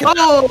range. Look at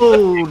that.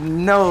 Oh,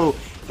 no.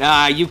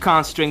 You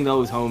can't string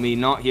those, homie.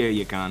 Not here,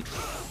 you can't.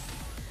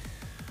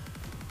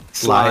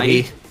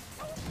 Slide.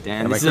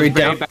 Damn, this is a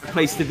very bad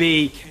place to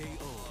be.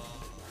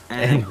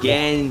 And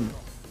again,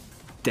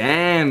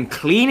 damn,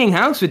 cleaning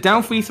house with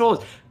down 3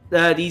 throws.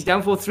 These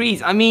down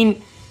 4-3s. I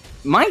mean,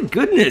 my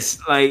goodness,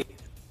 like,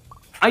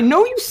 I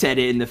know you said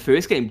it in the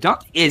first game.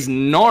 Duck is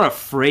not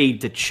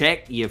afraid to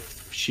check your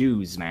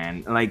shoes,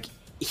 man. Like,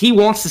 he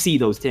wants to see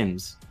those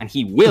Tims, and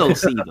he will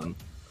see them.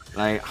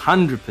 Like,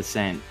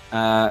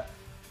 100%.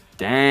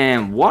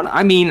 Damn, what?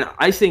 I mean,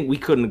 I think we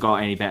couldn't have got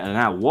any better than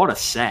that. What a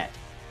set.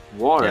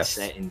 What a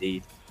set,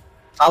 indeed.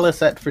 Solid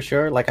set for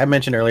sure. Like I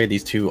mentioned earlier,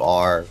 these two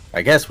are,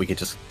 I guess we could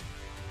just,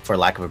 for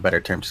lack of a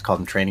better term, just call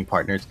them training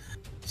partners.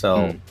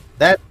 So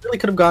that really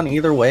could have gone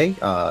either way.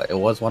 It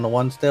was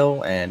 1-1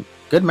 still, and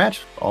good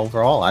match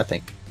overall, I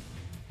think.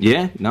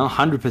 Yeah, no,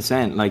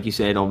 100%. Like you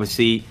said,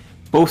 obviously,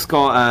 both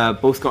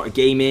got a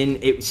game in.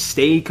 It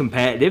stayed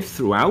competitive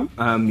throughout.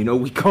 You know,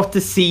 we got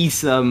to see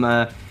some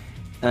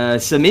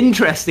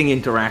interesting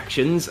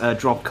interactions.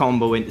 Drop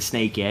combo into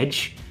Snake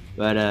Edge,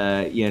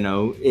 but you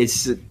know,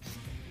 it's.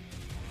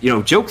 You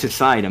know, jokes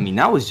aside, I mean,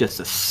 that was just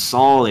a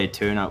solid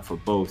turnout for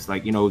both.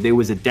 Like, you know, there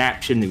was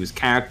adaptation, there was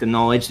character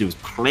knowledge, there was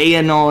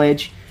player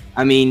knowledge.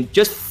 I mean,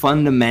 just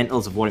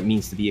fundamentals of what it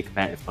means to be a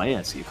competitive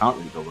player, so you can't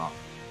really go wrong.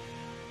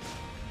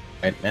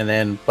 Right, and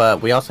then,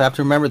 but we also have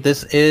to remember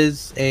this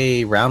is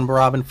a round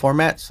robin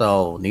format,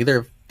 so neither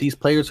of these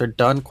players are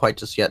done quite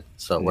just yet.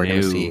 So we're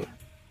going to see.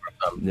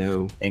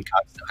 No.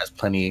 Incog still has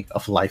plenty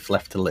of life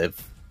left to live.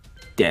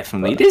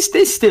 Definitely.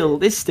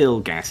 There's still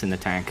gas in the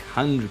tank,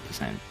 100%.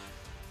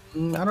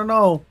 I don't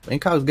know.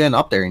 Incog's getting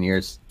up there in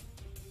years.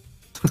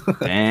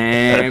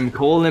 Damn,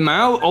 calling him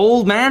out.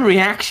 Old man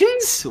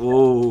reactions?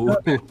 Oh. I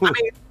mean,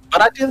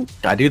 but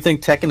I do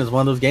think Tekken is one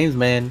of those games,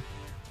 man.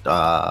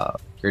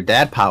 Your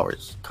dad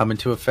powers come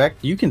into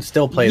effect. You can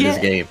still play this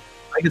game.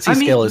 Legacy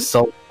skill is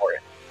so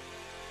important.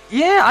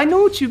 Yeah, I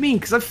know what you mean,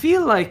 because I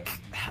feel like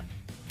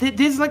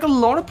there's like a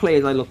lot of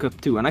players I look up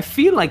to, and I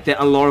feel like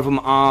that a lot of them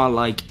are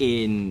like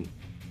in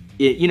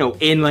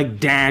like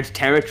dad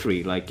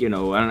territory, like, you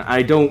know, and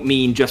I don't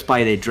mean just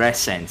by their dress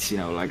sense, you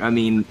know, like, I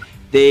mean,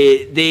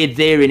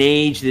 they're in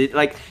age,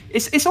 like,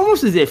 it's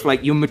almost as if,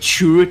 like, your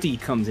maturity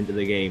comes into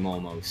the game,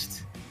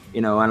 almost, you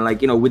know, and,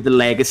 like, you know, with the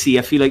legacy,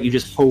 I feel like you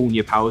just hone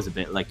your powers a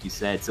bit, like you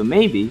said, so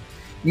maybe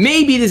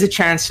there's a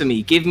chance for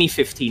me. Give me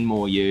 15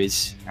 more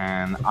years,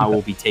 and I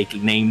will be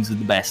taking names of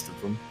the best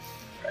of them.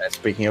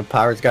 Speaking of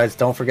powers, guys,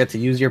 don't forget to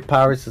use your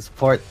powers to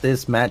support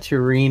this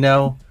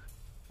Matcherino.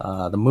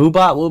 The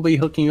Moobot will be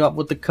hooking you up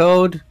with the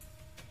code.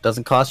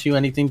 Doesn't cost you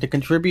anything to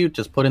contribute.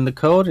 Just put in the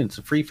code, and it's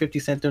a free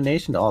 50-cent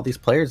donation to all these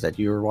players that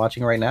you are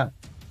watching right now.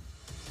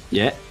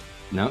 Yeah,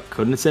 no,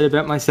 couldn't have said it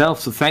about myself.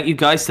 So thank you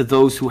guys to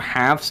those who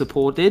have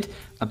supported.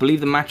 I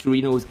believe the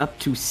Matcherino is up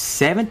to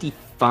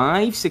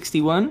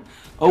 75.61.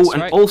 Oh, that's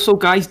and right. Also,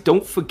 guys,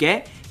 don't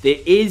forget, there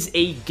is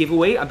a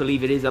giveaway. I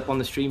believe it is up on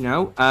the stream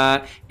now.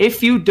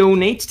 If you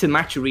donate to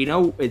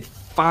Matcherino with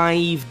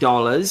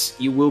 $5,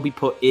 you will be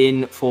put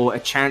in for a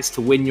chance to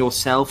win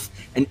yourself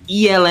an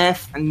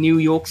ELF and New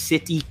York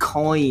City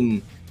coin.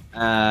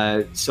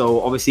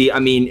 So obviously, I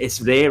mean, it's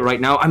there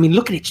right now. I mean,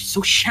 look at it, it's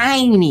so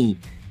shiny.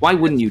 Why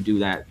wouldn't you do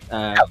that?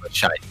 Hella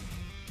shiny.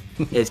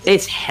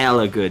 it's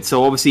hella good.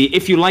 So obviously,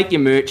 if you like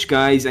your merch,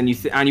 guys, and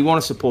you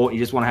want to support, you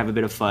just want to have a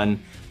bit of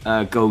fun,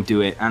 go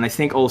do it. And I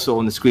think also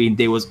on the screen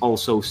there was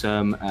also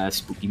some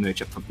spooky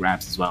merch up for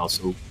grabs as well.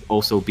 So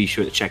also be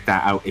sure to check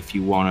that out if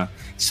you want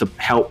to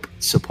help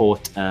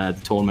support the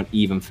tournament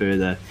even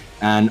further.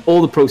 And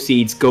all the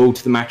proceeds go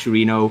to the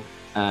Matcherino.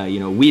 You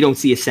know, we don't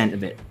see a cent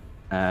of it.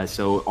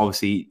 So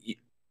obviously,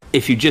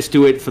 if you just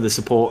do it for the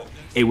support,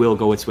 it will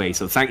go its way.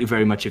 So thank you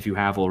very much if you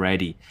have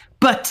already.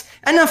 But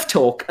enough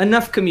talk,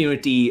 enough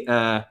community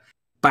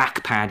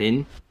back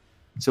padding.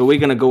 So we're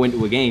gonna go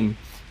into a game.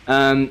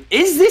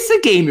 Is this a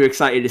game you're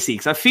excited to see?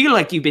 Because I feel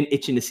like you've been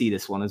itching to see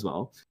this one as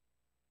well.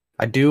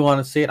 I do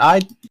want to see it.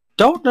 I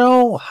don't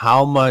know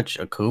how much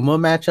Akuma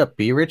matchup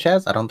B-Rich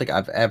has. I don't think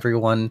I've I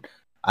don't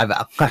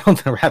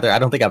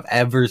think I've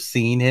ever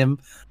seen him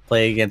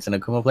play against an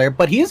Akuma player,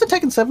 but he is a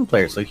Tekken 7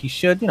 player, so he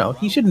should,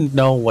 he should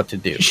know what to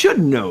do. He should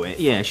know it.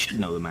 Yeah, should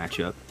know the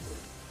matchup.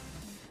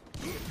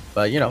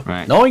 But,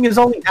 right. Knowing is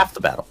only half the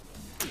battle.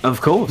 Of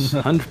course,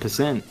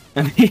 100%.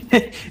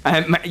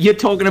 I mean, you're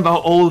talking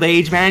about old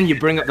age, man. You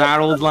bring up that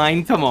old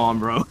line. Come on,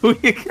 bro. Here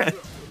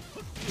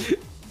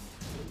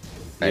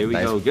we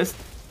go. Just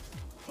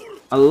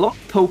a lot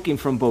poking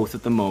from both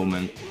at the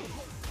moment.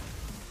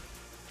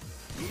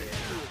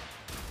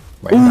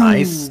 Right,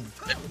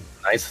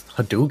 nice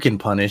Hadouken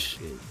punish.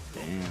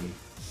 Damn.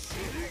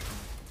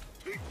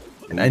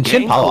 And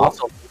Shin Palo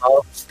also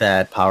loves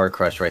that power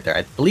crush right there.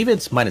 I believe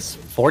it's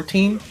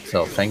 -14,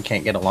 so Feng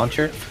can't get a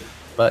launcher.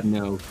 But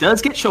no,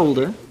 does get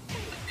shoulder.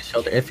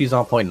 If he's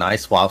on point,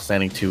 nice while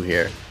standing 2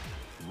 here.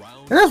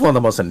 And that's one of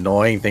the most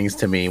annoying things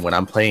to me when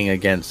I'm playing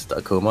against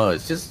Akuma.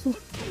 Is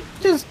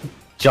just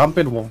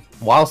jumping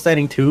while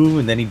standing 2,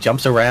 and then he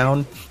jumps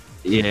around.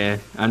 Yeah,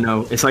 I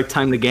know. It's like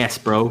time to guess,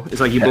 bro. It's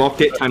like you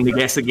blocked it, time to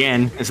guess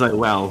again. It's like,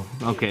 well,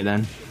 okay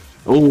then.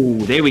 Oh,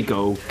 there we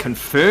go.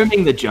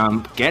 Confirming the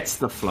jump, gets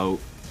the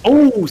float.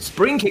 Oh,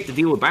 spring kick to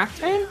deal with back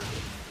 10.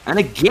 And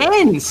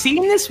again,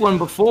 seen this one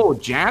before,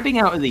 jabbing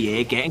out of the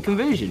air, getting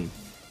conversion.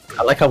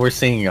 I like how we're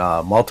seeing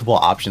multiple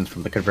options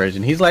from the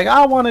conversion. He's like,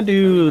 I want to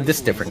do this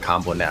different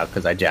combo now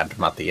because I jabbed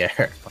him out the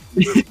air.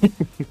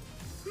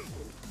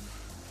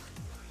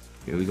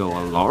 Here we go.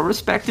 A lot of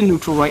respect in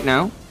neutral right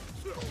now.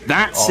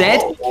 That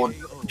said,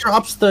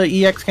 drops the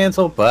EX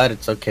cancel, but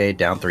it's okay.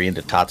 Down 3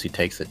 into Tatsu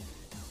takes it.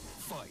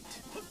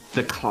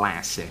 The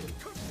classic.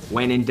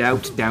 When in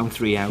doubt, down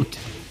 3 out.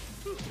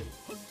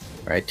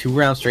 Alright, 2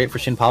 rounds straight for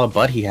Shin Palo,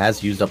 but he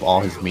has used up all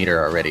his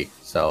meter already.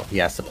 So he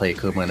has to play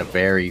Akuma in a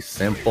very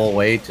simple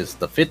way. Just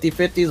the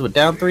 50-50s with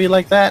down 3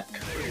 like that.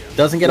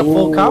 Doesn't get a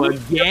full combo.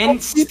 Again,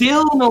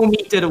 still no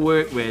meter to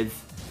work with.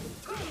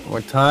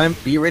 More time.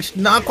 B-Rich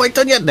not quite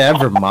done yet.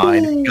 Never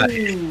mind.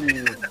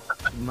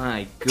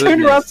 my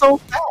Turned around goodness. so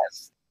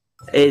fast.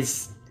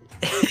 Is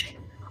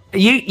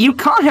you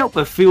can't help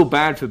but feel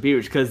bad for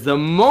Beerich, because the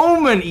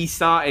moment he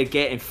started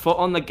getting foot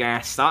on the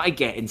gas, started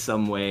getting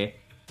somewhere,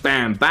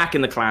 bam, back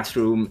in the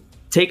classroom,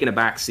 taking a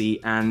backseat,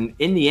 and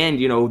in the end,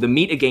 you know, the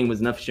meter game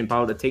was enough for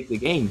Shinpalo to take the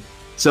game.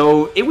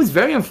 So it was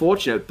very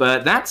unfortunate.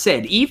 But that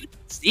said, even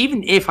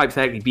if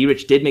hypothetically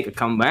Beerich did make a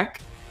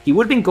comeback, he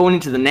would have been going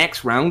into the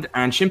next round,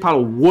 and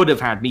Shinpalo would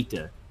have had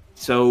meter.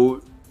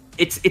 So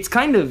it's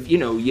kind of, you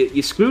know,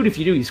 you're screwed if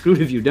you do, you're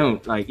screwed if you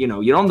don't. Like, you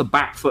know, you're on the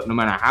back foot no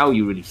matter how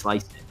you really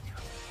slice it.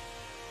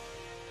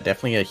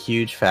 Definitely a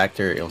huge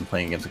factor in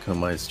playing against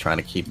Akuma is trying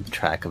to keep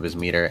track of his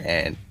meter,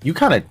 and you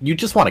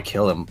just want to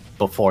kill him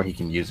before he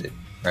can use it,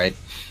 right?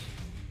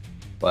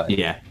 But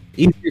yeah,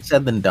 easier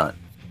said than done.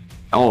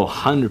 Oh,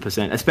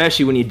 100%.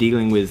 Especially when you're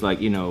dealing with, like,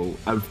 you know,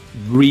 a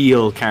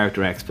real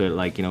character expert,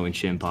 like, you know, in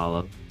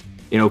Shinpalo.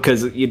 You know,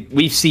 because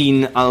we've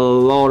seen a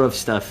lot of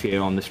stuff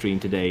here on the stream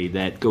today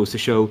that goes to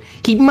show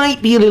he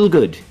might be a little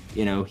good.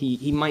 You know,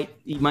 he might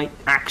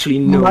actually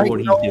know what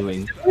he's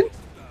doing.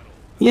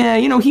 Yeah,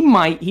 you know, he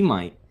might.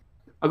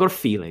 I got a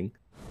feeling.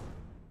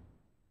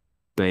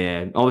 But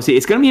yeah, obviously,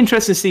 it's going to be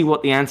interesting to see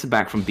what the answer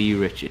back from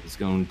Beerich is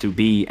going to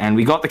be. And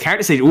we got the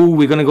character stage. Ooh,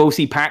 we're going to go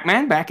see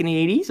Pac-Man back in the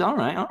 80s. All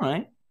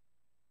right.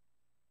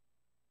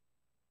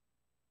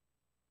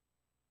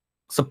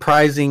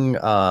 Surprising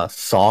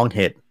song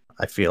hit.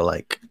 I feel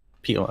like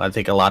I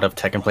think a lot of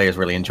Tekken players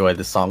really enjoyed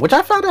this song, which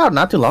I found out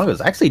not too long ago. It was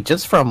actually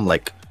just from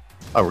like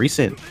a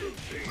recent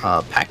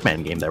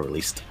Pac-Man game that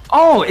released.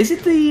 Oh, is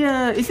it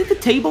the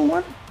table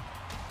one?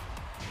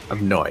 I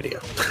have no idea.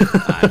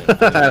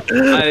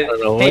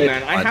 Hey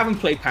man, I haven't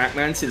played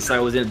Pac-Man since I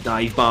was in a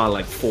dive bar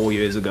like 4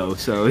 years ago,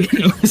 so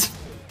it's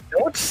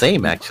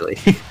same actually.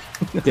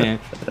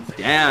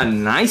 Yeah,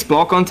 nice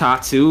block on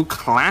Tatsu.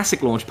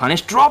 Classic launch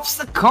punish. Drops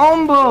the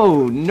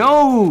combo.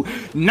 No.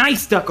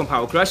 Nice duck on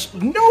Power Crush.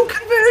 No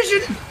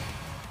conversion.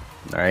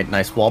 All right,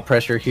 nice wall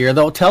pressure here,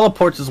 though.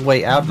 Teleports his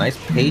way out. Nice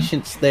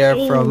patience there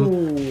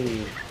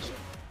from...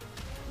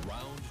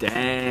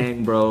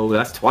 Dang, bro.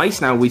 That's twice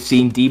now we've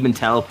seen Demon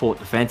teleport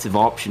defensive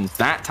options.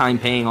 That time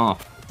paying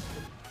off.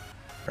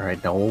 All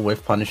right, no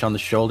whiff punish on the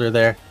shoulder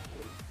there.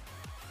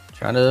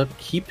 Trying to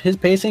keep his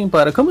pacing,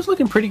 but Akuma's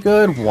looking pretty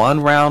good.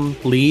 1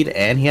 round lead,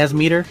 and he has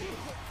meter.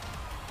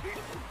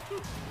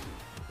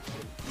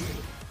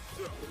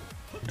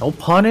 No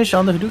punish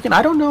on the Hadouken.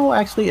 I don't know,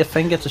 actually, if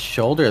Feng gets a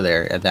shoulder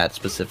there at that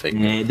specific...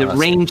 Yeah, the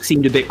range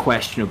seemed a bit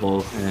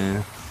questionable.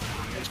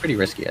 It's pretty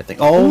risky, I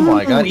think. Oh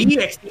my god.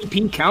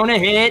 EXDP counter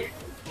hit.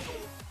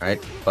 Right,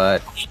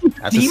 but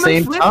at the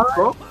same time...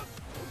 Bro.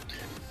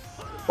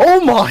 Oh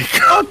my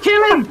god! Oh,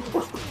 kill him!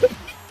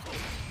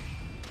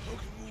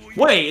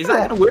 Wait, is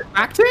that gonna work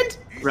back to it?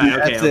 Right,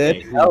 okay, that's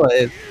it. Hell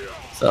is.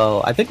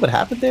 So I think what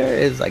happened there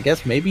is, I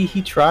guess maybe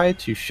he tried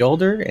to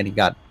shoulder and he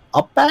got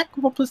up back,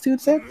 what Platoon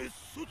said?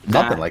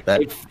 Nothing like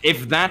that.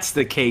 If that's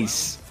the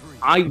case,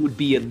 I would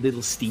be a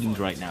little steamed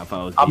right now if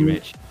I was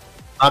Rich.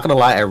 Not gonna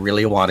lie, I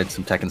really wanted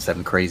some Tekken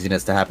 7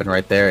 craziness to happen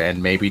right there,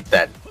 and maybe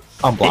that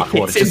unblock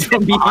would have just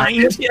from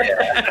behind.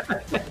 Yeah.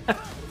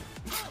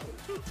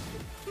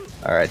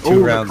 All right,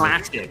 2 rounds.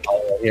 Classic.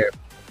 Here,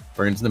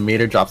 burns the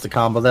meter, drops the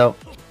combo though.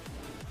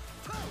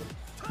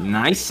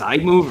 Nice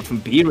side move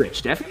from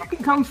Beerich. Definitely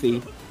looking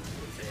comfy.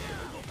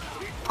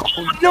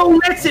 Oh no,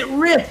 lets it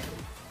rip.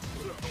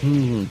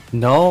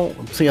 No.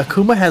 See,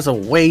 Akuma has a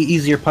way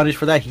easier punish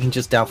for that. He can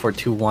just down for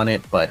 2-1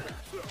 it, but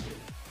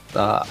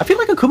I feel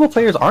like Akuma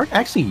players aren't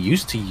actually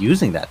used to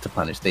using that to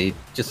punish. They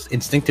just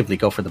instinctively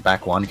go for the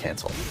back 1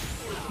 cancel.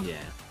 Yeah.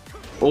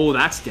 Oh,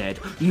 that's dead.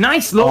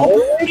 Nice low.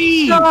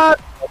 Oh,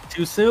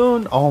 too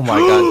soon. Oh my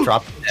god,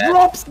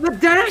 drops the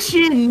dash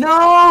in.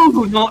 No,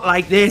 not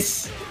like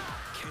this.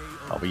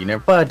 Oh, but you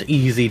never. But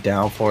easy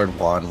down forward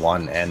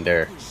 1-1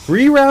 ender.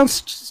 3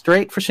 rounds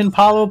straight for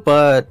Shinpalo,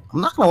 but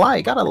I'm not gonna lie,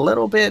 it got a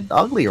little bit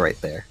ugly right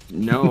there.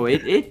 No,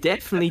 it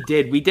definitely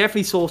did. We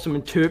definitely saw some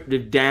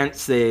interpretive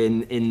dance there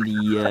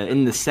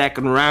in the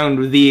second round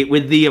with the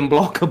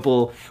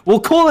unblockable. We'll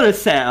call it a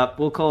setup.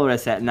 We'll call it a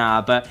set.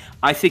 Nah, but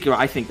I think you're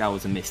right. I think that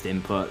was a missed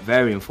input.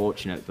 Very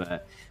unfortunate,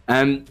 but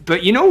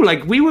you know,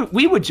 like we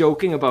were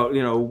joking about,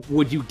 you know,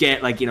 would you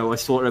get like, you know, a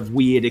sort of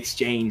weird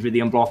exchange with the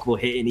unblockable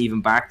hit and even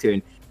back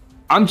turn.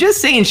 I'm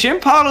just saying,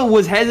 Shinpalo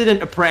was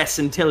hesitant to press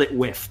until it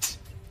whiffed.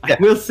 Yeah.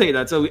 I will say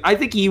that. So I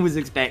think he was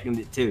expecting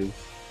it too.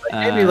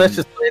 Maybe let's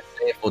just play it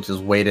safe. We'll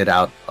just wait it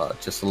out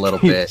just a little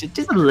bit.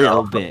 just a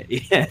little bit.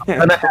 Yeah.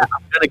 I'm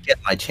gonna get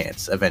my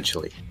chance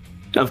eventually.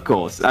 Of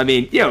course. I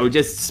mean, you know,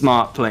 just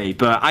smart play.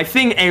 But I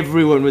think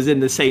everyone was in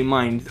the same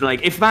mind.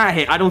 Like, if that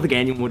hit, I don't think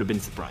anyone would have been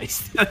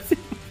surprised.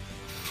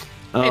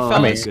 Oh,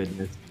 my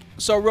goodness.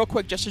 So real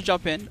quick, just to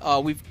jump in,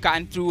 we've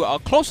gotten through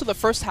close to the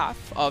first half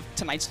of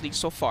tonight's league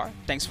so far.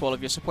 Thanks for all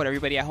of your support,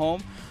 everybody at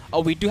home.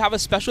 We do have a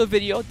special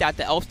video that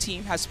the Elf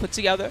team has put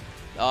together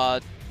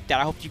that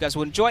I hope you guys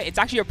will enjoy. It's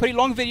actually a pretty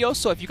long video,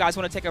 so if you guys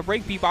want to take a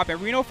break, Bebop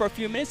and Reno for a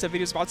few minutes, the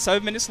video is about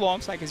 7 minutes long,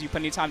 so that gives you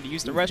plenty of time to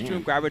use the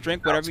restroom, grab a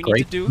drink, whatever you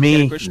need to do,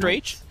 get a good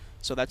stretch.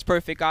 So that's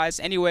perfect, guys.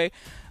 Anyway,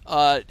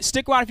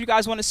 stick around if you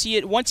guys want to see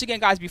it. Once again,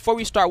 guys, before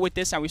we start with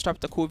this and we start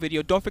with the cool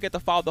video, don't forget to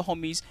follow the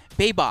homies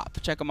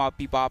Bebop. Check them out,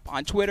 Bebop,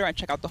 on Twitter, and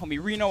check out the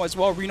homie Reno as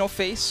well, Reno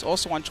Face,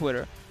 also on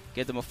Twitter.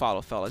 Give them a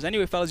follow, fellas.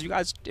 Anyway, fellas, you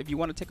guys, if you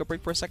want to take a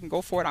break for a second,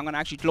 go for it. I'm going to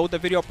actually load the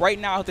video up right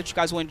now. I hope that you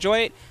guys will enjoy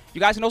it. You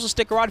guys can also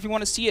stick around if you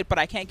want to see it, but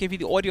I can't give you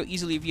the audio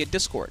easily via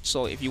Discord.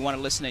 So if you want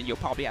to listen, you'll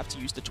probably have to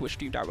use the Twitch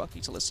stream directly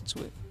to listen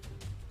to it.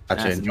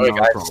 Gotcha. Enjoy,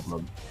 guys.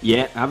 Problem.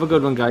 Yeah, have a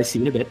good one, guys. See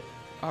you in a bit.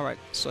 All right,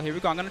 so here we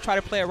go. I'm going to try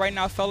to play it right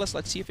now, fellas.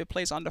 Let's see if it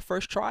plays on the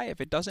first try. If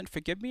it doesn't,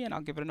 forgive me, and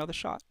I'll give it another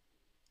shot.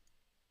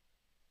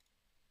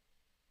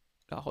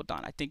 Hold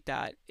on. I think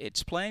that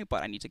it's playing,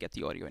 but I need to get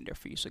the audio in there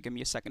for you. So give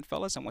me a second,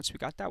 fellas, and once we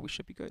got that, we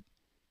should be good.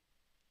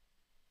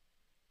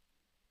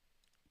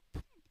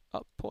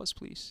 Pause,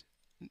 please.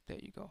 There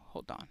you go.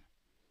 Hold on.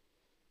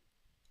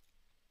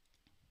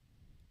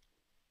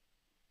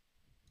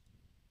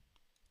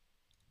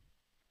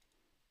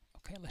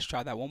 Okay, let's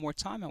try that one more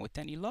time, and with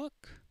any luck,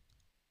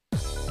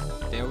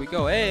 there we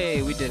go.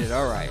 Hey, we did it.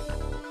 All right.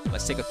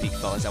 Let's take a peek,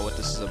 fellas, at what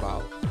this is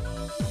about.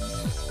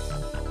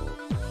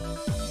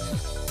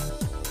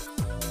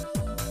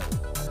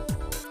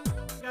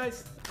 Hey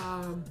guys,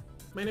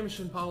 my name is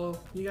Shin Paulo.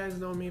 You guys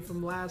know me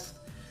from last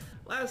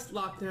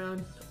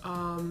lockdown.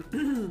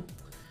 I'm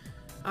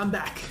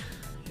back,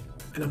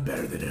 and I'm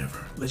better than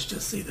ever. Let's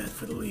just say that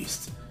for the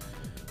least.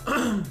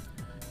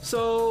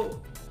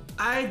 So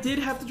I did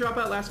have to drop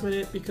out last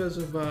minute because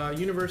of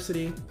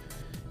university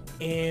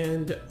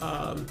and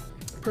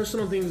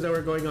personal things that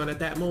were going on at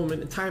that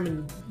moment, time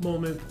and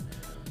moment.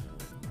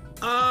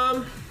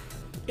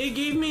 It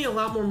gave me a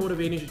lot more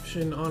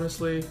motivation,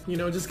 honestly. You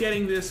know, just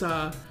getting this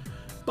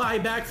buy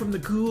back from the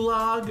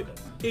gulag,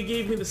 it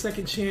gave me the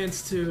second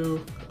chance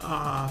to,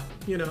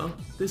 you know,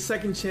 this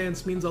second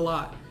chance means a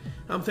lot.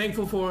 I'm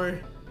thankful for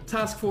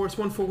Task Force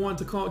 141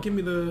 to give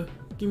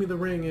me the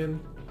ring and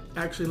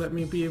actually let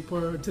me be a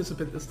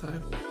participant this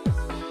time.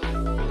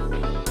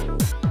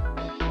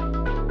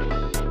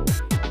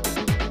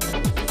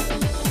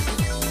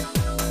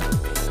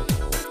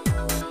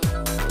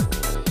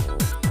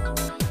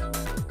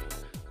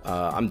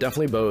 I'm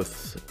definitely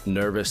both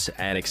nervous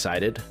and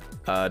excited.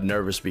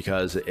 Nervous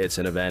because it's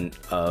an event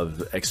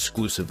of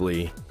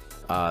exclusively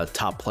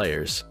top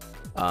players,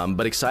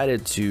 but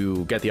excited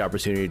to get the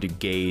opportunity to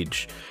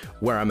gauge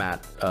where I'm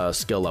at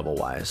skill level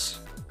wise.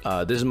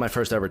 This is my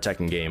first ever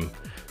Tekken game,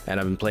 and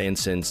I've been playing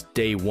since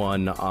day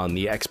one on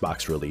the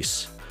Xbox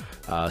release.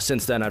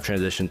 Since then, I've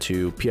transitioned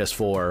to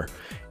PS4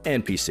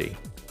 and PC.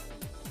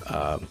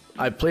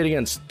 I've played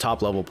against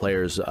top level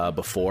players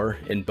before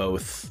in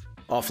both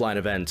offline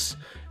events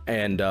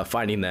and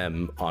finding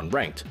them on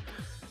ranked.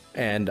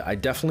 And I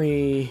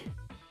definitely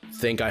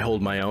think I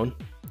hold my own.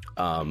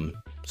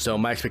 So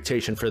my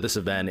expectation for this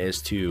event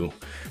is to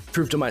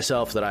prove to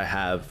myself that I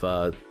have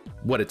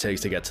what it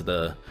takes to get to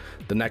the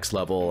next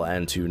level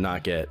and to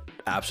not get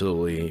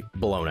absolutely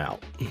blown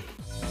out.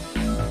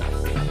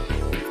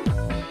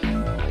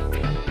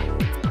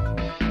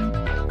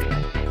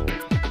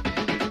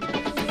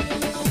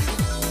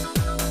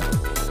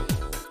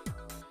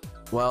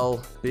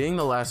 Well, being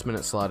the last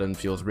minute slot in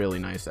feels really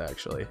nice,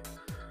 actually.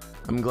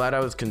 I'm glad I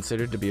was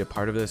considered to be a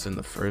part of this in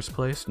the first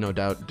place, no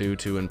doubt due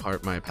to in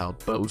part my pal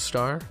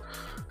Bowstar.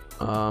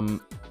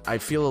 I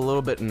feel a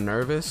little bit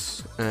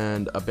nervous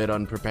and a bit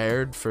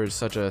unprepared for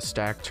such a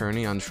stacked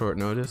tourney on short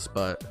notice,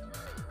 but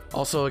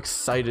also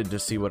excited to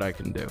see what I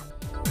can do.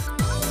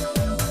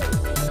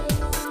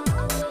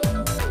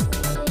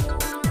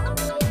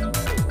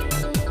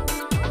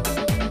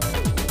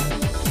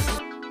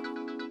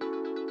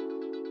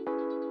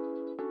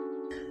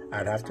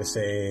 I'd have to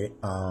say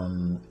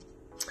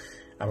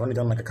I've only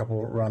done like a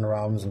couple round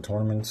robins and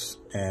tournaments,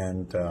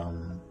 and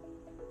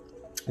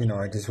you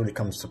know, it just really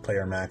comes to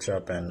player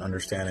matchup and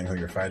understanding who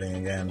you're fighting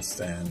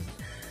against. And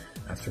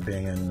after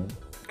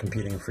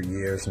competing for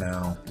years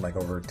now, like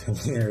over 10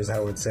 years, I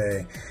would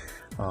say,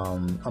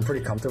 I'm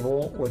pretty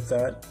comfortable with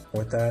that.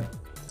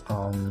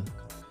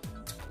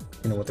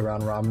 You know, with the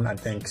round robin, I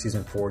think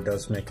Season 4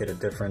 does make it a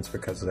difference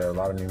because there are a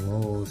lot of new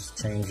moves,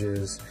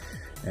 changes,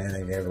 and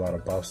they gave a lot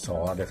of buffs to a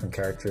lot of different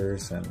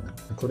characters, and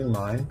including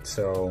mine.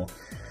 So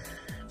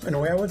in a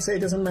way, I would say it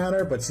doesn't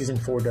matter, but Season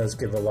 4 does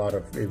give a lot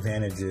of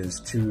advantages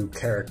to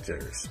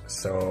characters.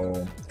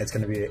 So it's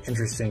going to be an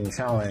interesting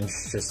challenge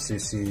just to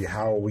see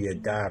how we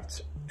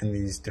adapt in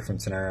these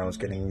different scenarios,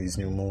 getting these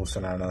new moves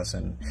thrown at us.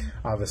 And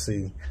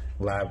obviously,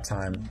 lab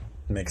time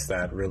makes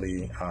that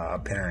really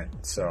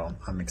apparent. So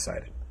I'm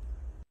excited.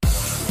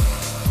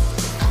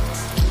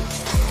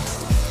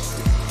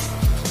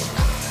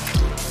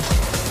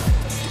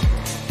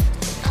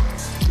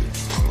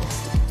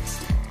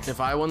 If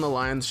I won the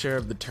lion's share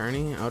of the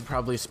tourney, I would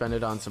probably spend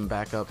it on some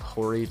backup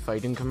Hori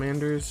fighting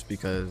commanders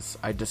because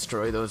I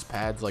destroy those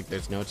pads like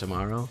there's no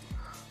tomorrow.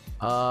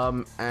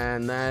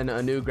 And then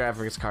a new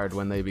graphics card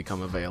when they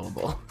become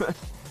available.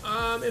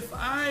 If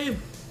I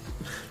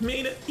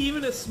made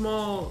even a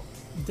small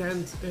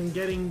dent in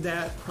getting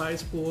that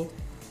prize pool,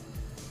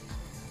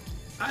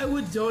 I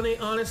would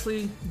donate,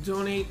 honestly,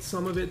 donate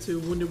some of it to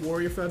Wounded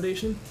Warrior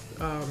Foundation,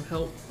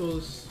 help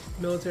those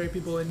military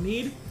people in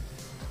need,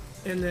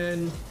 and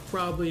then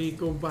probably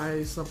go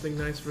buy something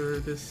nice for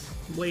this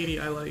lady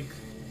I like.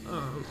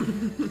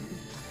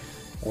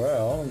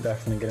 Well,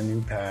 definitely get a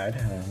new pad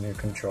and a new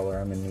controller.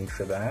 I'm in need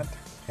for that,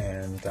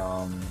 and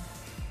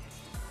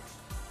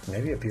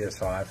maybe a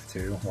PS5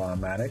 too while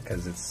I'm at it,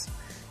 because it's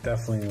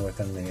definitely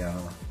within the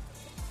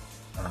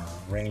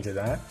range of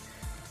that.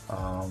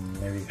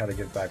 Maybe try to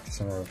give back to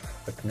some of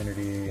the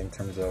community in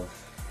terms of,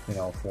 you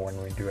know, for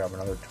when we do have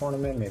another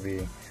tournament, maybe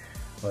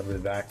a little bit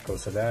of that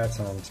goes to that,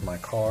 some of it to my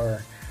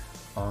car.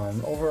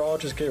 Overall,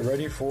 just get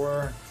ready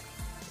for,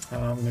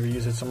 maybe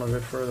use some of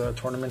it for the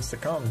tournaments to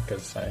come,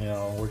 because, you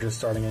know, we're just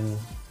starting in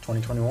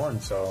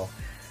 2021, so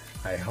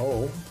I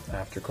hope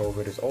after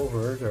COVID is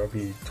over, there'll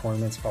be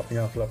tournaments popping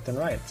up left and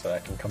right, so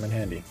that can come in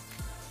handy.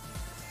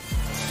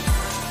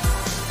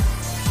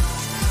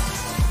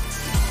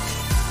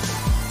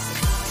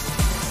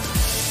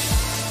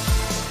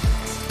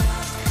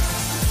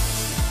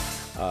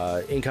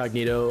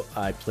 Incognito,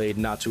 I played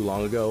not too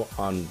long ago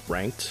on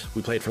ranked.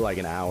 We played for like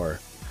an hour.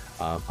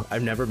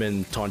 I've never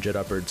been taunted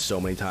upward so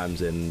many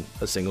times in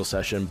a single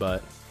session,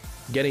 but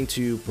getting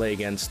to play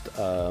against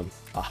a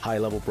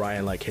high-level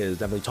Brian like his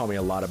definitely taught me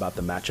a lot about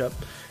the matchup,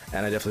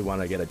 and I definitely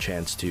want to get a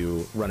chance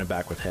to run it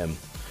back with him.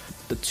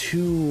 The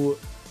two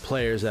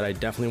players that I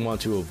definitely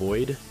want to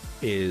avoid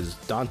is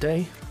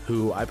Dante,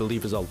 who I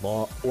believe is a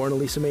Law or an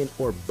Elisa main,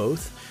 or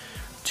both.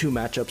 Two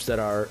matchups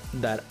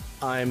that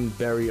I'm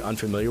very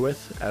unfamiliar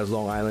with, as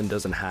Long Island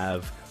doesn't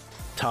have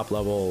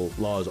top-level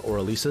Laws or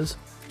Elisas.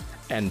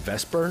 And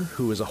Vesper,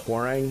 who is a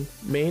Hwoarang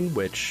main,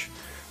 which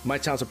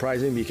might sound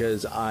surprising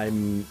because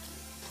I'm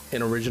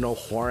an original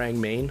Hwoarang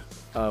main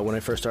when I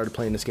first started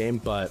playing this game,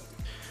 but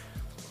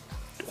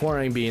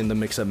Hwoarang being the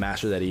mix-up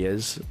master that he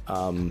is,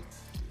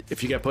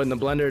 if you get put in the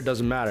blender, it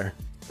doesn't matter.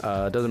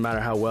 It doesn't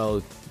matter how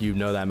well you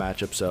know that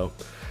matchup, so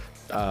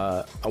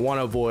I want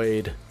to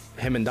avoid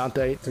him and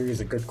Dante. 3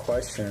 is a good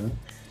question.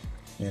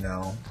 You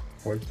know,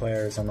 what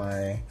players am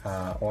I?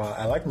 Well,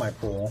 I like my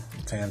pool.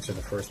 To answer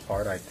the first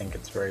part, I think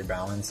it's very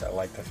balanced. I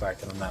like the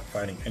fact that I'm not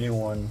fighting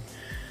anyone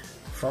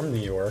from New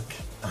York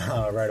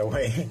right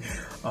away.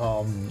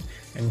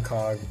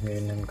 Incog, me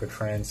and him good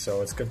friends,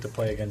 so it's good to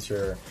play against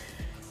your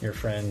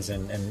friends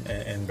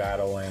in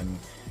battle, and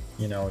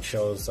you know, it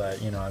shows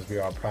that, you know, as we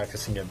are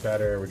practicing, get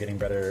better, we're getting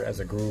better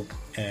as a group,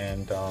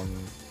 and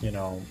you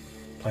know,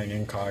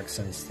 playing Incog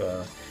since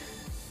the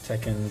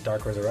Tekken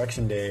Dark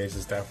Resurrection days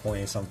is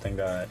definitely something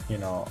that, you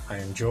know, I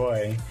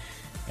enjoy,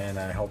 and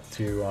I hope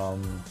to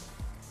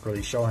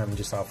really show him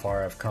just how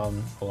far I've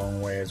come a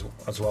long way,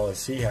 as well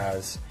as he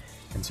has,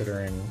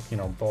 considering, you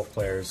know, both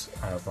players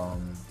have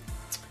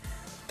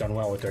done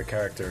well with their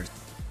characters.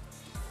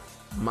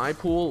 My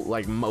pool,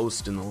 like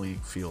most in the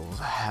league, feels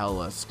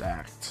hella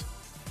stacked.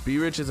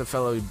 B-Rich is a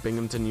fellow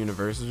Binghamton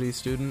University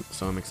student,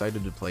 so I'm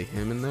excited to play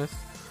him in this.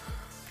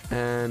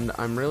 And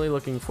I'm really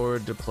looking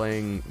forward to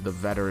playing the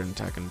veteran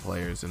Tekken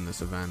players in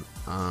this event,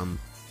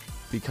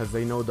 because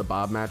they know the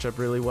Bob matchup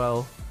really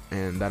well,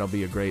 and that'll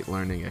be a great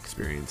learning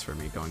experience for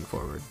me going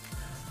forward.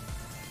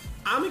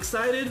 I'm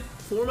excited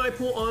for my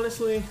pool,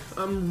 honestly.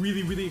 I'm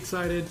really, really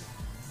excited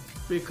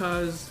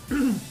because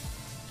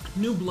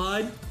new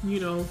blood, you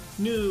know,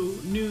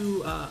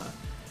 new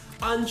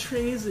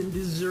entrees and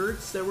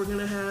desserts that we're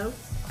gonna have.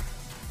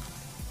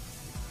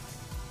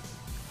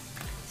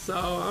 So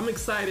I'm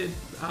excited.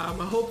 I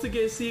hope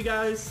to see you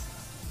guys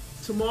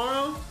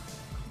tomorrow.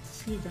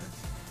 See you guys.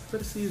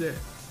 Better see you there.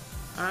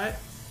 All right.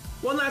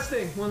 One last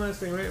thing.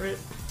 Right.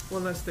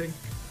 One last thing.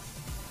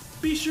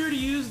 Be sure to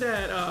use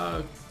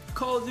that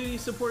Call of Duty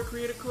support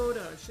creator code.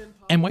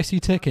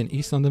 NYCTekken,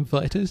 East London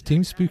Fighters,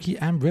 Team Spooky,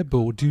 and Red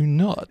Bull do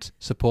not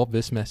support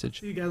this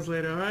message. See you guys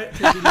later. All right.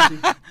 Take it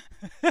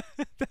easy.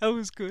 That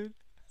was good.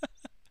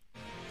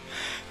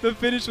 The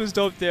finish was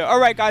dope there. All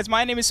right, guys,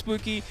 my name is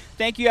Spooky.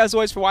 Thank you, as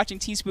always, for watching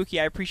Team Spooky.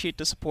 I appreciate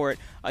the support.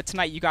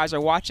 Tonight, you guys are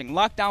watching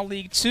Lockdown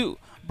League 2,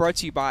 brought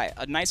to you by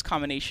a nice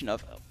combination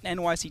of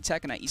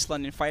NYCTekken and East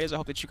London Fighters. I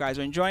hope that you guys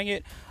are enjoying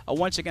it.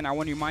 Once again, I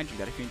want to remind you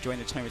that if you're enjoying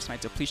the tournament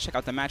tonight, so please check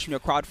out the Match in Your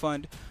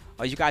crowdfund.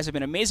 You guys have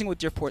been amazing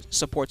with your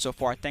support so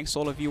far. Thanks to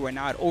all of you. We're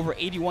now at over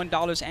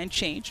 $81 and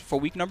change for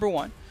week number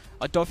 1.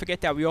 Don't forget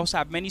that we also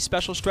have many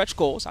special stretch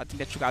goals. I think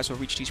that you guys will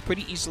reach these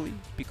pretty easily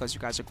because you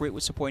guys are great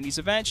with supporting these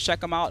events. Check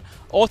them out.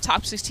 All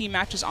top 16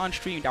 matches on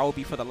stream. That will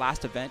be for the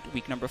last event,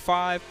 week number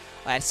 5.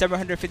 At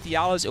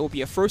 $750, it will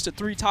be a first to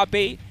 3 top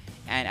 8.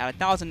 And at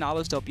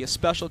 $1,000, there'll be a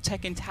special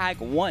Tekken Tag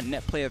 1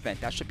 net play event.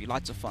 That should be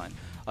lots of fun.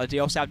 They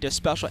also have their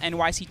special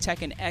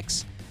NYCTekken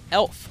X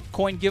Elf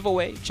coin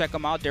giveaway. Check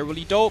them out. They're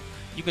really dope.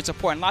 You can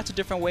support in lots of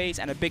different ways,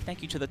 and a big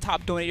thank you to the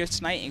top donators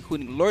tonight,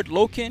 including Lord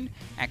Loken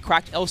and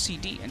Cracked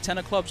LCD.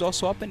 Antenna Club's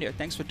also up in there.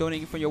 Thanks for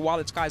donating from your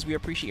wallets, guys. We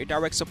appreciate your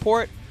direct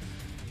support.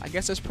 I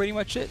guess that's pretty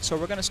much it. So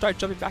we're going to start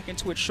jumping back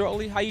into it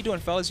shortly. How you doing,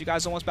 fellas? You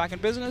guys almost back in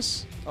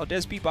business? Oh,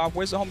 there's Bebop.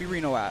 Where's the homie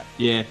Reno at?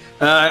 Yeah.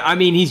 I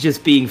mean, he's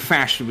just being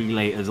fashionably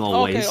late as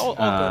always.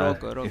 Okay, all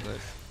good.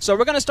 So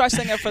we're going to start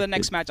setting up for the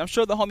next match. I'm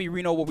sure the homie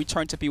Reno will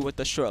return to be with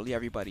us shortly,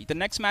 everybody. The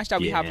next match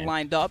that we have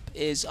lined up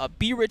is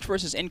B-Rich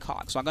versus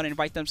Incog. So I'm going to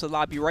invite them to the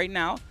lobby right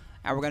now,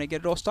 and we're going to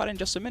get it all started in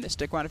just a minute.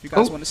 Stick around if you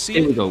guys want to see it.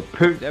 There we go.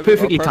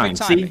 Perfectly timed.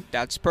 See?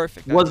 That's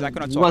perfect. That's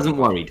exactly what I'm talking Wasn't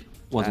about. worried.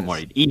 Wasn't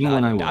worried. Even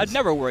when I was. I'd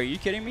never worry. You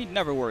kidding me?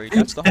 Never worried.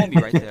 That's the homie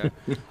right there.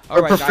 All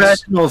We're right,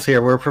 professionals guys.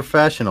 here. We're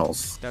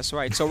professionals. That's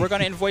right. So we're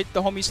going to invite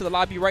the homies to the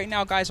lobby right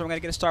now, guys. And we're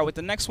going to get started with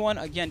the next one.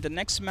 Again, the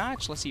next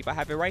match, let's see if I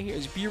have it right here,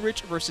 is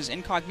B-Rich versus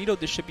Incognito.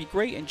 This should be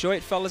great. Enjoy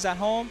it, fellas at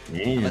home.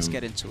 And let's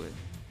get into it.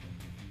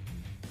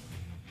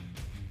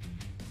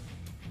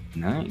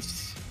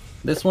 Nice.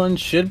 This one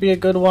should be a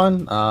good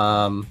one.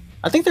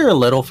 I think they're a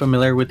little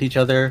familiar with each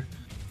other.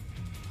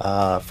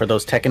 For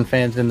those Tekken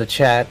fans in the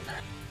chat,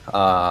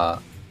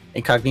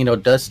 Incognito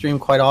does stream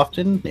quite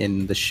often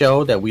in the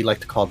show that we like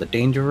to call the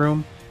Danger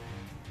Room.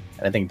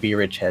 And I think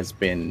B-Rich has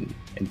been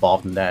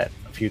involved in that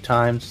a few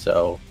times,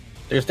 so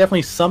there's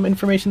definitely some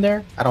information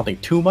there. I don't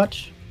think too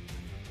much.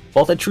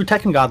 Both a true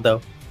Tekken god,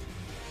 though.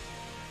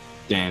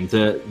 Damn,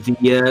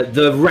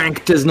 the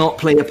rank does not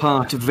play a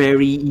part.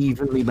 Very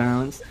evenly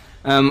balanced.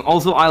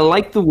 Also, I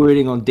like the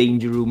wording on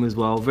Danger Room as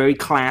well. Very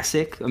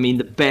classic. I mean,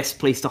 the best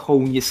place to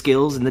hone your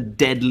skills in the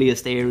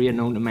deadliest area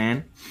known to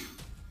man.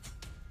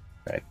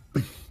 Right.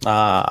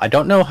 I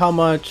don't know how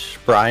much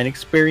Brian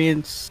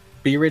experience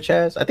B-Rich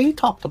has. I think he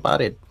talked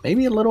about it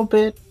maybe a little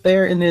bit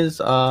there in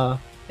his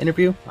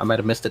interview. I might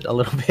have missed it a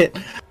little bit.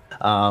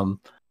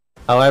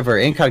 However,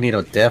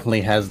 Incognito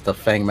definitely has the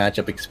Fang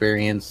matchup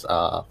experience.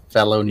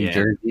 Fellow New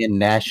Jersey and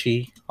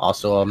Nashi,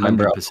 also a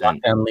member 100%. Of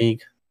Lockdown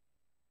League.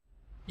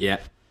 Yeah.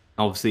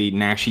 Obviously,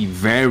 Nashi,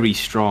 very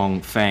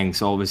strong Fang,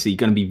 so obviously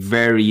going to be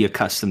very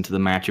accustomed to the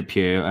matchup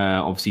here.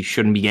 Obviously,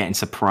 shouldn't be getting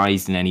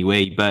surprised in any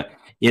way, but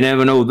you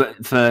never know.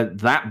 But for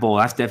that ball,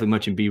 that's definitely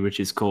much in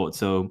B-Rich's court.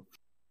 So,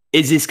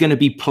 is this going to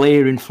be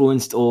player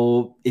influenced,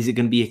 or is it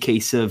going to be a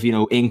case of, you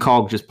know,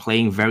 Incog just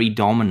playing very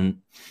dominant?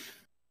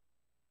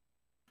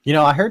 You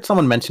know, I heard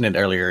someone mention it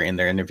earlier in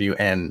their interview,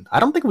 and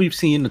I don't think we've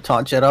seen the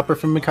taunt jet upper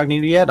from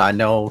Incognito yet. I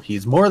know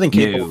he's more than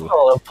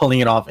capable of pulling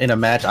it off in a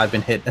match. I've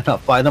been hit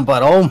enough by them,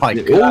 but oh my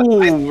god.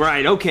 Oh,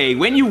 right, okay.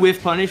 When you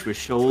whiff punish with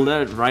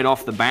shoulder right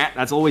off the bat,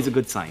 that's always a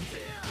good sign.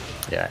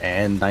 Yeah,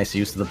 and nice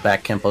use of the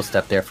back Kempo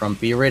step there from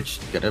B-Rich.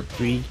 Gonna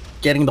be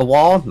getting the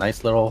wall.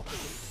 Nice little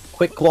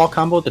quick wall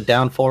combo, the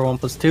down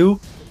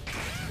 4-1+2.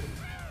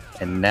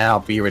 And now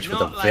B-Rich with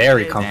a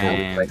very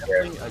comfortable right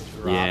there.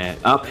 Yeah,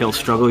 uphill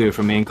struggle here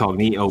from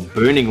Incognito.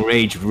 Burning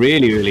Rage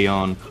really early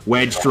on.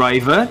 Wedge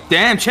driver.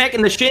 Damn,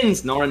 checking the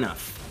shins. Not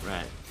enough.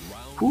 Right.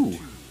 Ooh.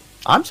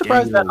 I'm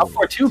surprised that up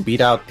 4-2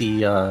 beat out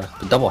the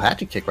double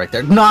hatchet kick right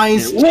there.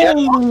 Nice!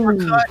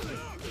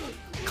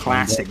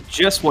 Classic.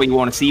 Just what you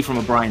want to see from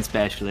a Brian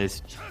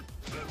specialist.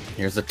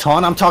 Here's the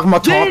taunt I'm talking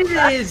about. Taunt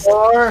back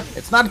four.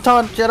 It's not a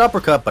taunt jet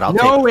uppercut, but I'll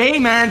take it. No, hey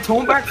man,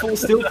 taunt back four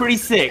is still pretty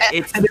sick.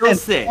 It's still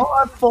sick.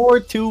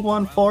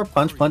 4-4-2-1-4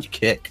 punch punch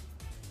kick.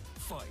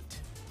 All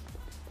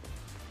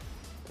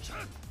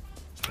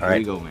right, there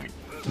you go, man.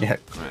 Yeah,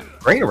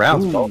 great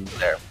rounds both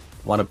there.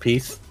 One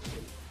apiece.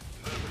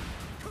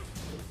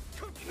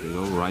 There you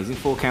go, rising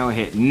full counter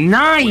hit.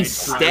 Nice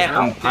step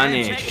and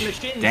punish.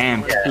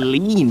 Damn,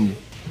 clean.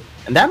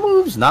 And that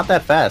move's not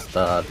that fast.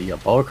 The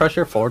Boa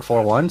Crusher forward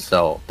 4-1,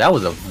 so that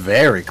was a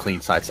very clean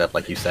side step,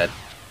 like you said.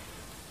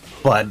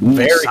 But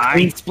very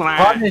side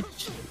splash.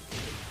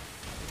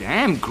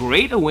 Damn,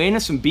 great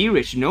awareness from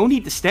B-Rich. No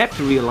need to step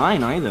to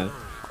realign either.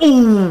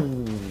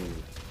 Ooh,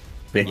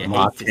 big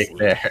mock kick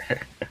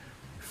there.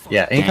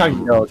 Yeah,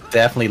 Incognito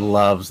definitely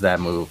loves that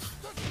move.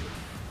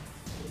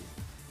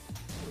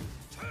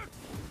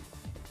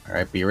 All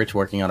right, B-Rich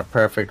working on a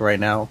perfect right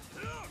now.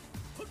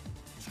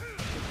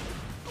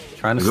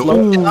 Trying to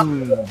slow it up a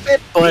little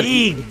bit,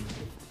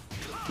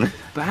 but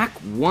back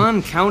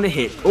one counter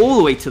hit all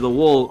the way to the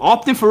wall.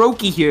 Opting for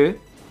Oki here.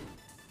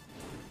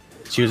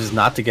 Chooses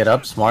not to get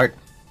up. Smart.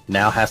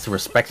 Now has to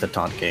respect the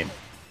taunt game.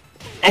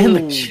 And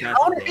the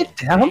counter hit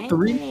down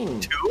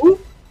 3-2.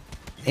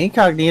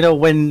 Incognito,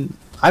 when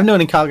I've known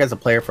Incog as a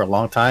player for a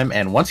long time,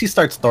 and once he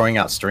starts throwing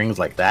out strings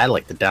like that,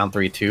 like the down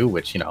 3-2,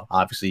 which, you know,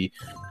 obviously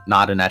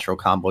not a natural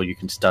combo, you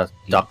can duck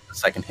the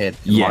second hit.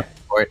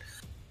 For it.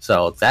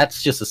 So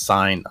that's just a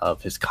sign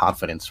of his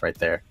confidence right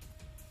there.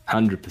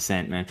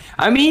 100%, man.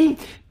 I mean,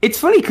 it's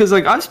funny because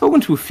like I've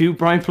spoken to a few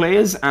Brian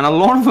players, and a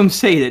lot of them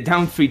say that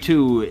down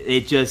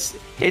 3-2,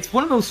 it's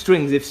one of those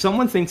strings. If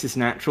someone thinks it's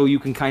natural, you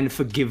can kind of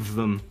forgive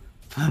them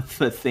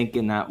for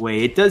thinking that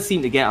way. It does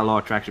seem to get a lot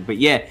of traction, but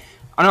yeah,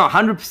 I know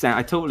 100%.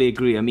 I totally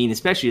agree. I mean,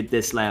 especially at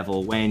this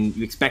level, when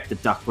you expect the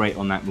duck rate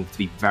on that move to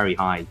be very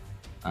high.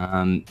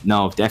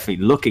 No,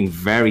 definitely looking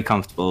very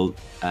comfortable,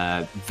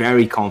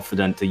 very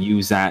confident to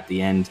use that at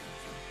the end.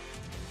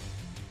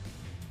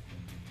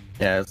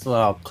 Yeah, it's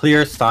a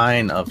clear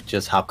sign of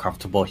just how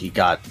comfortable he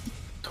got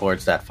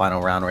towards that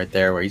final round right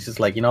there, where he's just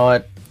like, you know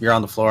what, you're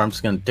on the floor, I'm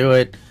just gonna do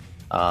it.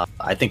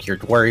 I think you're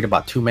worried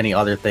about too many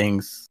other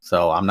things,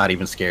 so I'm not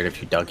even scared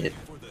if you dug it.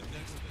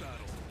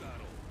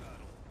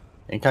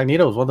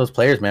 Incognito is one of those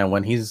players, man,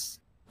 when he's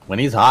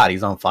hot,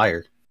 he's on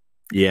fire.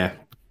 Yeah.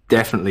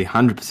 Definitely,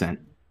 100%.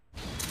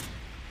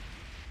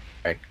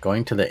 Right,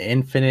 going to the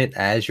Infinite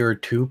as your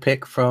 2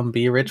 pick from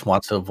Be Rich.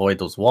 Wants to avoid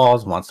those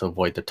walls, wants to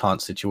avoid the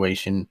taunt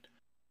situation.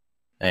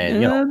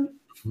 And,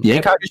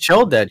 Incognito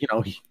showed that,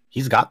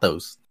 he's got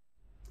those.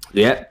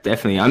 Yeah,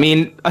 definitely. I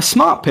mean, a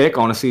smart pick,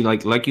 honestly.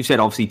 Like you said,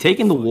 obviously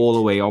taking the wall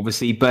away,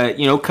 obviously, but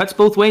cuts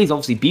both ways.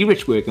 Obviously, Be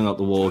Rich working up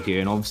the wall here,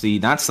 and obviously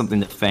that's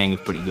something that Fang is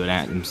pretty good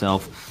at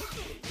himself.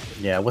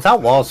 Yeah,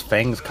 without walls,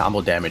 Fang's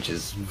combo damage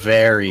is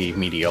very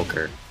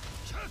mediocre.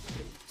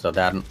 So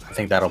I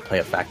think that'll play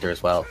a factor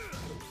as well.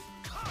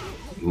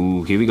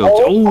 Ooh, here we go.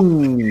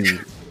 Oh,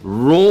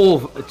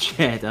 roll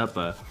Jet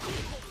upper.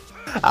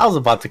 I was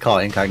about to call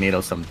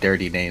Incognito some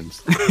dirty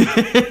names.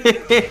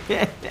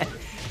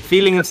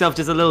 Feeling himself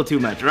just a little too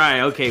much.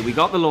 Right, okay, we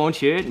got the launch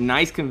here.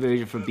 Nice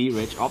conversion from Be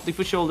Rich. Opting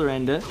for shoulder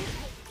ender.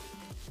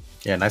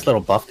 Yeah, nice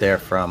little buff there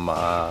from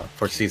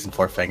for Season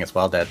 4 Fang as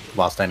well, that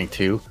while standing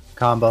 2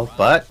 combo.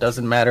 But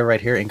doesn't matter right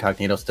here.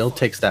 Incognito still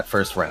takes that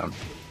first round.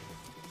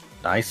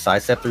 Nice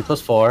side step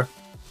 3+4.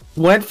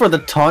 Went for the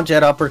taunt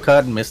jet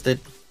uppercut and missed it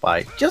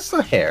by just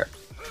a hair.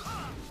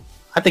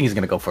 I think he's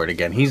gonna go for it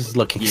again. He's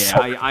looking.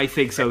 Yeah, I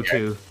think so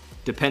too.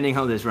 Depending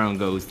how this round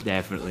goes,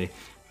 definitely.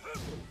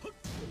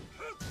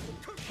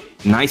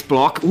 Nice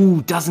block.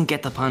 Ooh, doesn't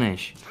get the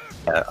punish.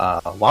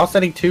 While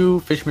setting 2,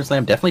 Fisherman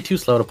Slam definitely too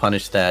slow to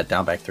punish that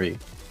down back 3.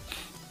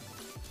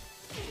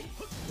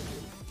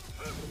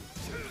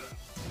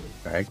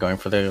 All right, going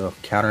for the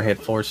counter hit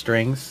 4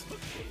 strings.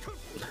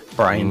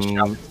 Brian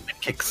jumps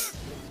and kicks.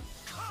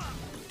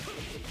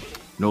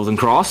 Northern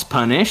Cross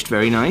punished.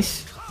 Very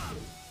nice.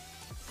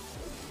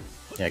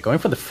 Yeah, going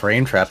for the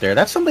frame trap there.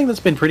 That's something that's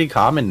been pretty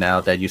common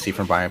now that you see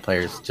from Brian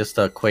players. Just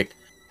a quick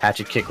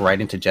hatchet kick right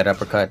into jet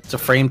uppercut. It's a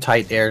frame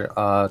tight air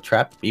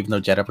trap, even though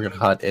jet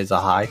uppercut is a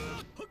high.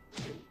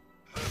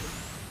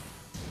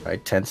 All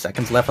right, 10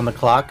 seconds left on the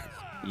clock.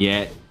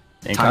 Yeah,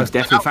 time's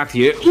definitely a factor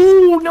here.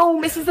 Ooh, no,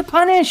 misses the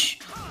punish.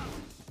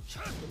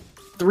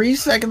 3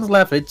 seconds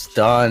left. It's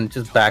done.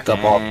 Just back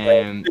up all the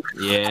way.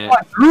 Yeah.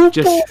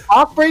 Just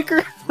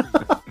heartbreaker.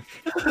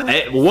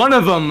 One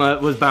of them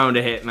was bound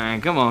to hit,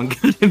 man. Come on,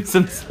 give him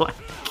some slack.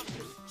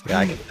 Yeah,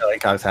 I can tell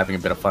Incog's having a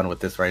bit of fun with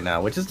this right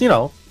now, which is,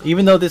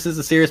 even though this is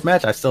a serious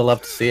match, I still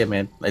love to see it,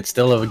 man. It's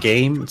still a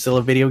game. It's still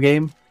a video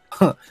game.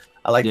 I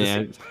like to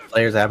see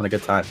players having a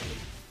good time.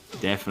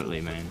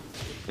 Definitely, man.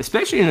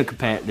 Especially in a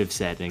competitive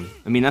setting.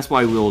 I mean, that's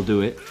why we all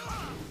do it.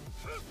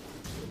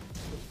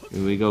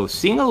 Here we go.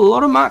 Seeing a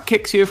lot of mark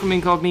kicks here from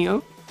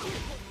Incognito.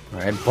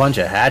 Alright, bunch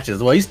of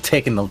hatches. Well, he's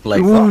taking those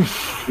legs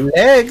off. The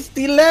legs!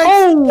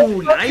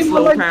 Oh, nice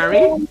low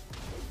parry.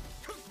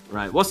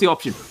 Right, what's the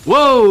option?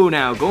 Whoa,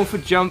 now, going for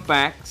jump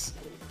backs.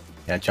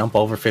 Yeah, jump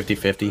over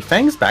 50-50.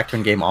 Fang's back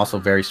turn game also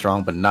very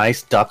strong, but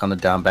nice duck on the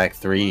down back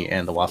 3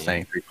 and the while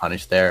standing 3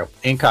 punish there.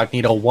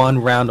 Incognito 1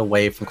 round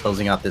away from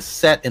closing out this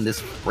set in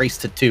this race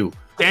to 2.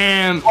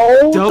 Damn!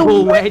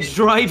 Double wedge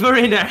driver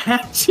in a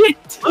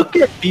hatchet! Look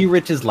at Be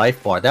Rich's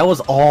life bar. That was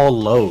all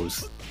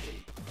lows.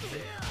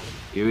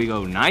 Here we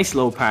go. Nice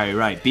low parry.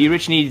 Right, Be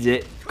Rich needs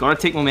it.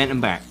 Gotta take momentum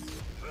back.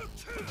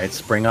 Right,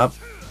 spring up.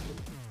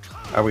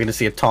 Are we gonna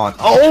see a taunt?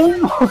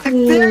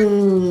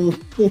 Oh!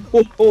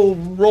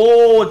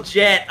 Roll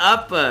jet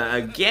upper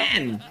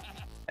again.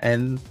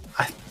 And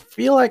I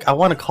feel like I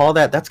want to call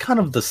that's kind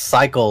of the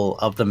cycle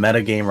of the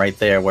metagame right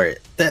there, where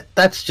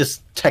that's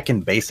just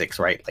Tekken basics,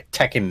 right? Like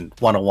Tekken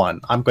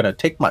 101. I'm gonna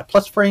take my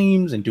plus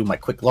frames and do my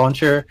quick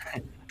launcher,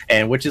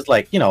 and which is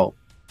like,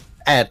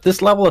 at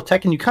this level of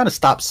Tekken, you kind of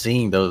stop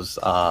seeing those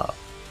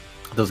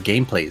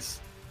gameplays.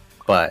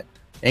 But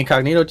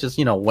Incognito just,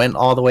 went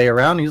all the way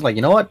around. He's like,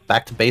 you know what?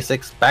 Back to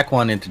basics. Back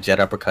 1 into jet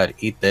uppercut.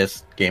 Eat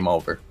this. Game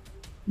over.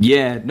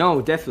 Yeah, no,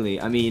 definitely.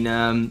 I mean,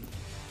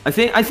 I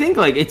think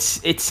like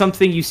it's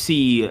something you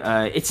see.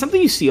 It's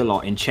something you see a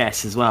lot in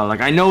chess as well.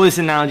 Like, I know this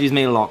analogy is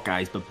made a lot,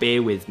 guys, but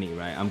bear with me,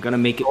 right? I'm gonna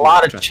make it a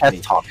lot of chess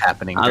talk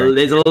happening.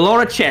 There's a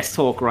lot of chess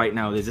talk right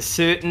now. There's a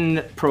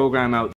certain program out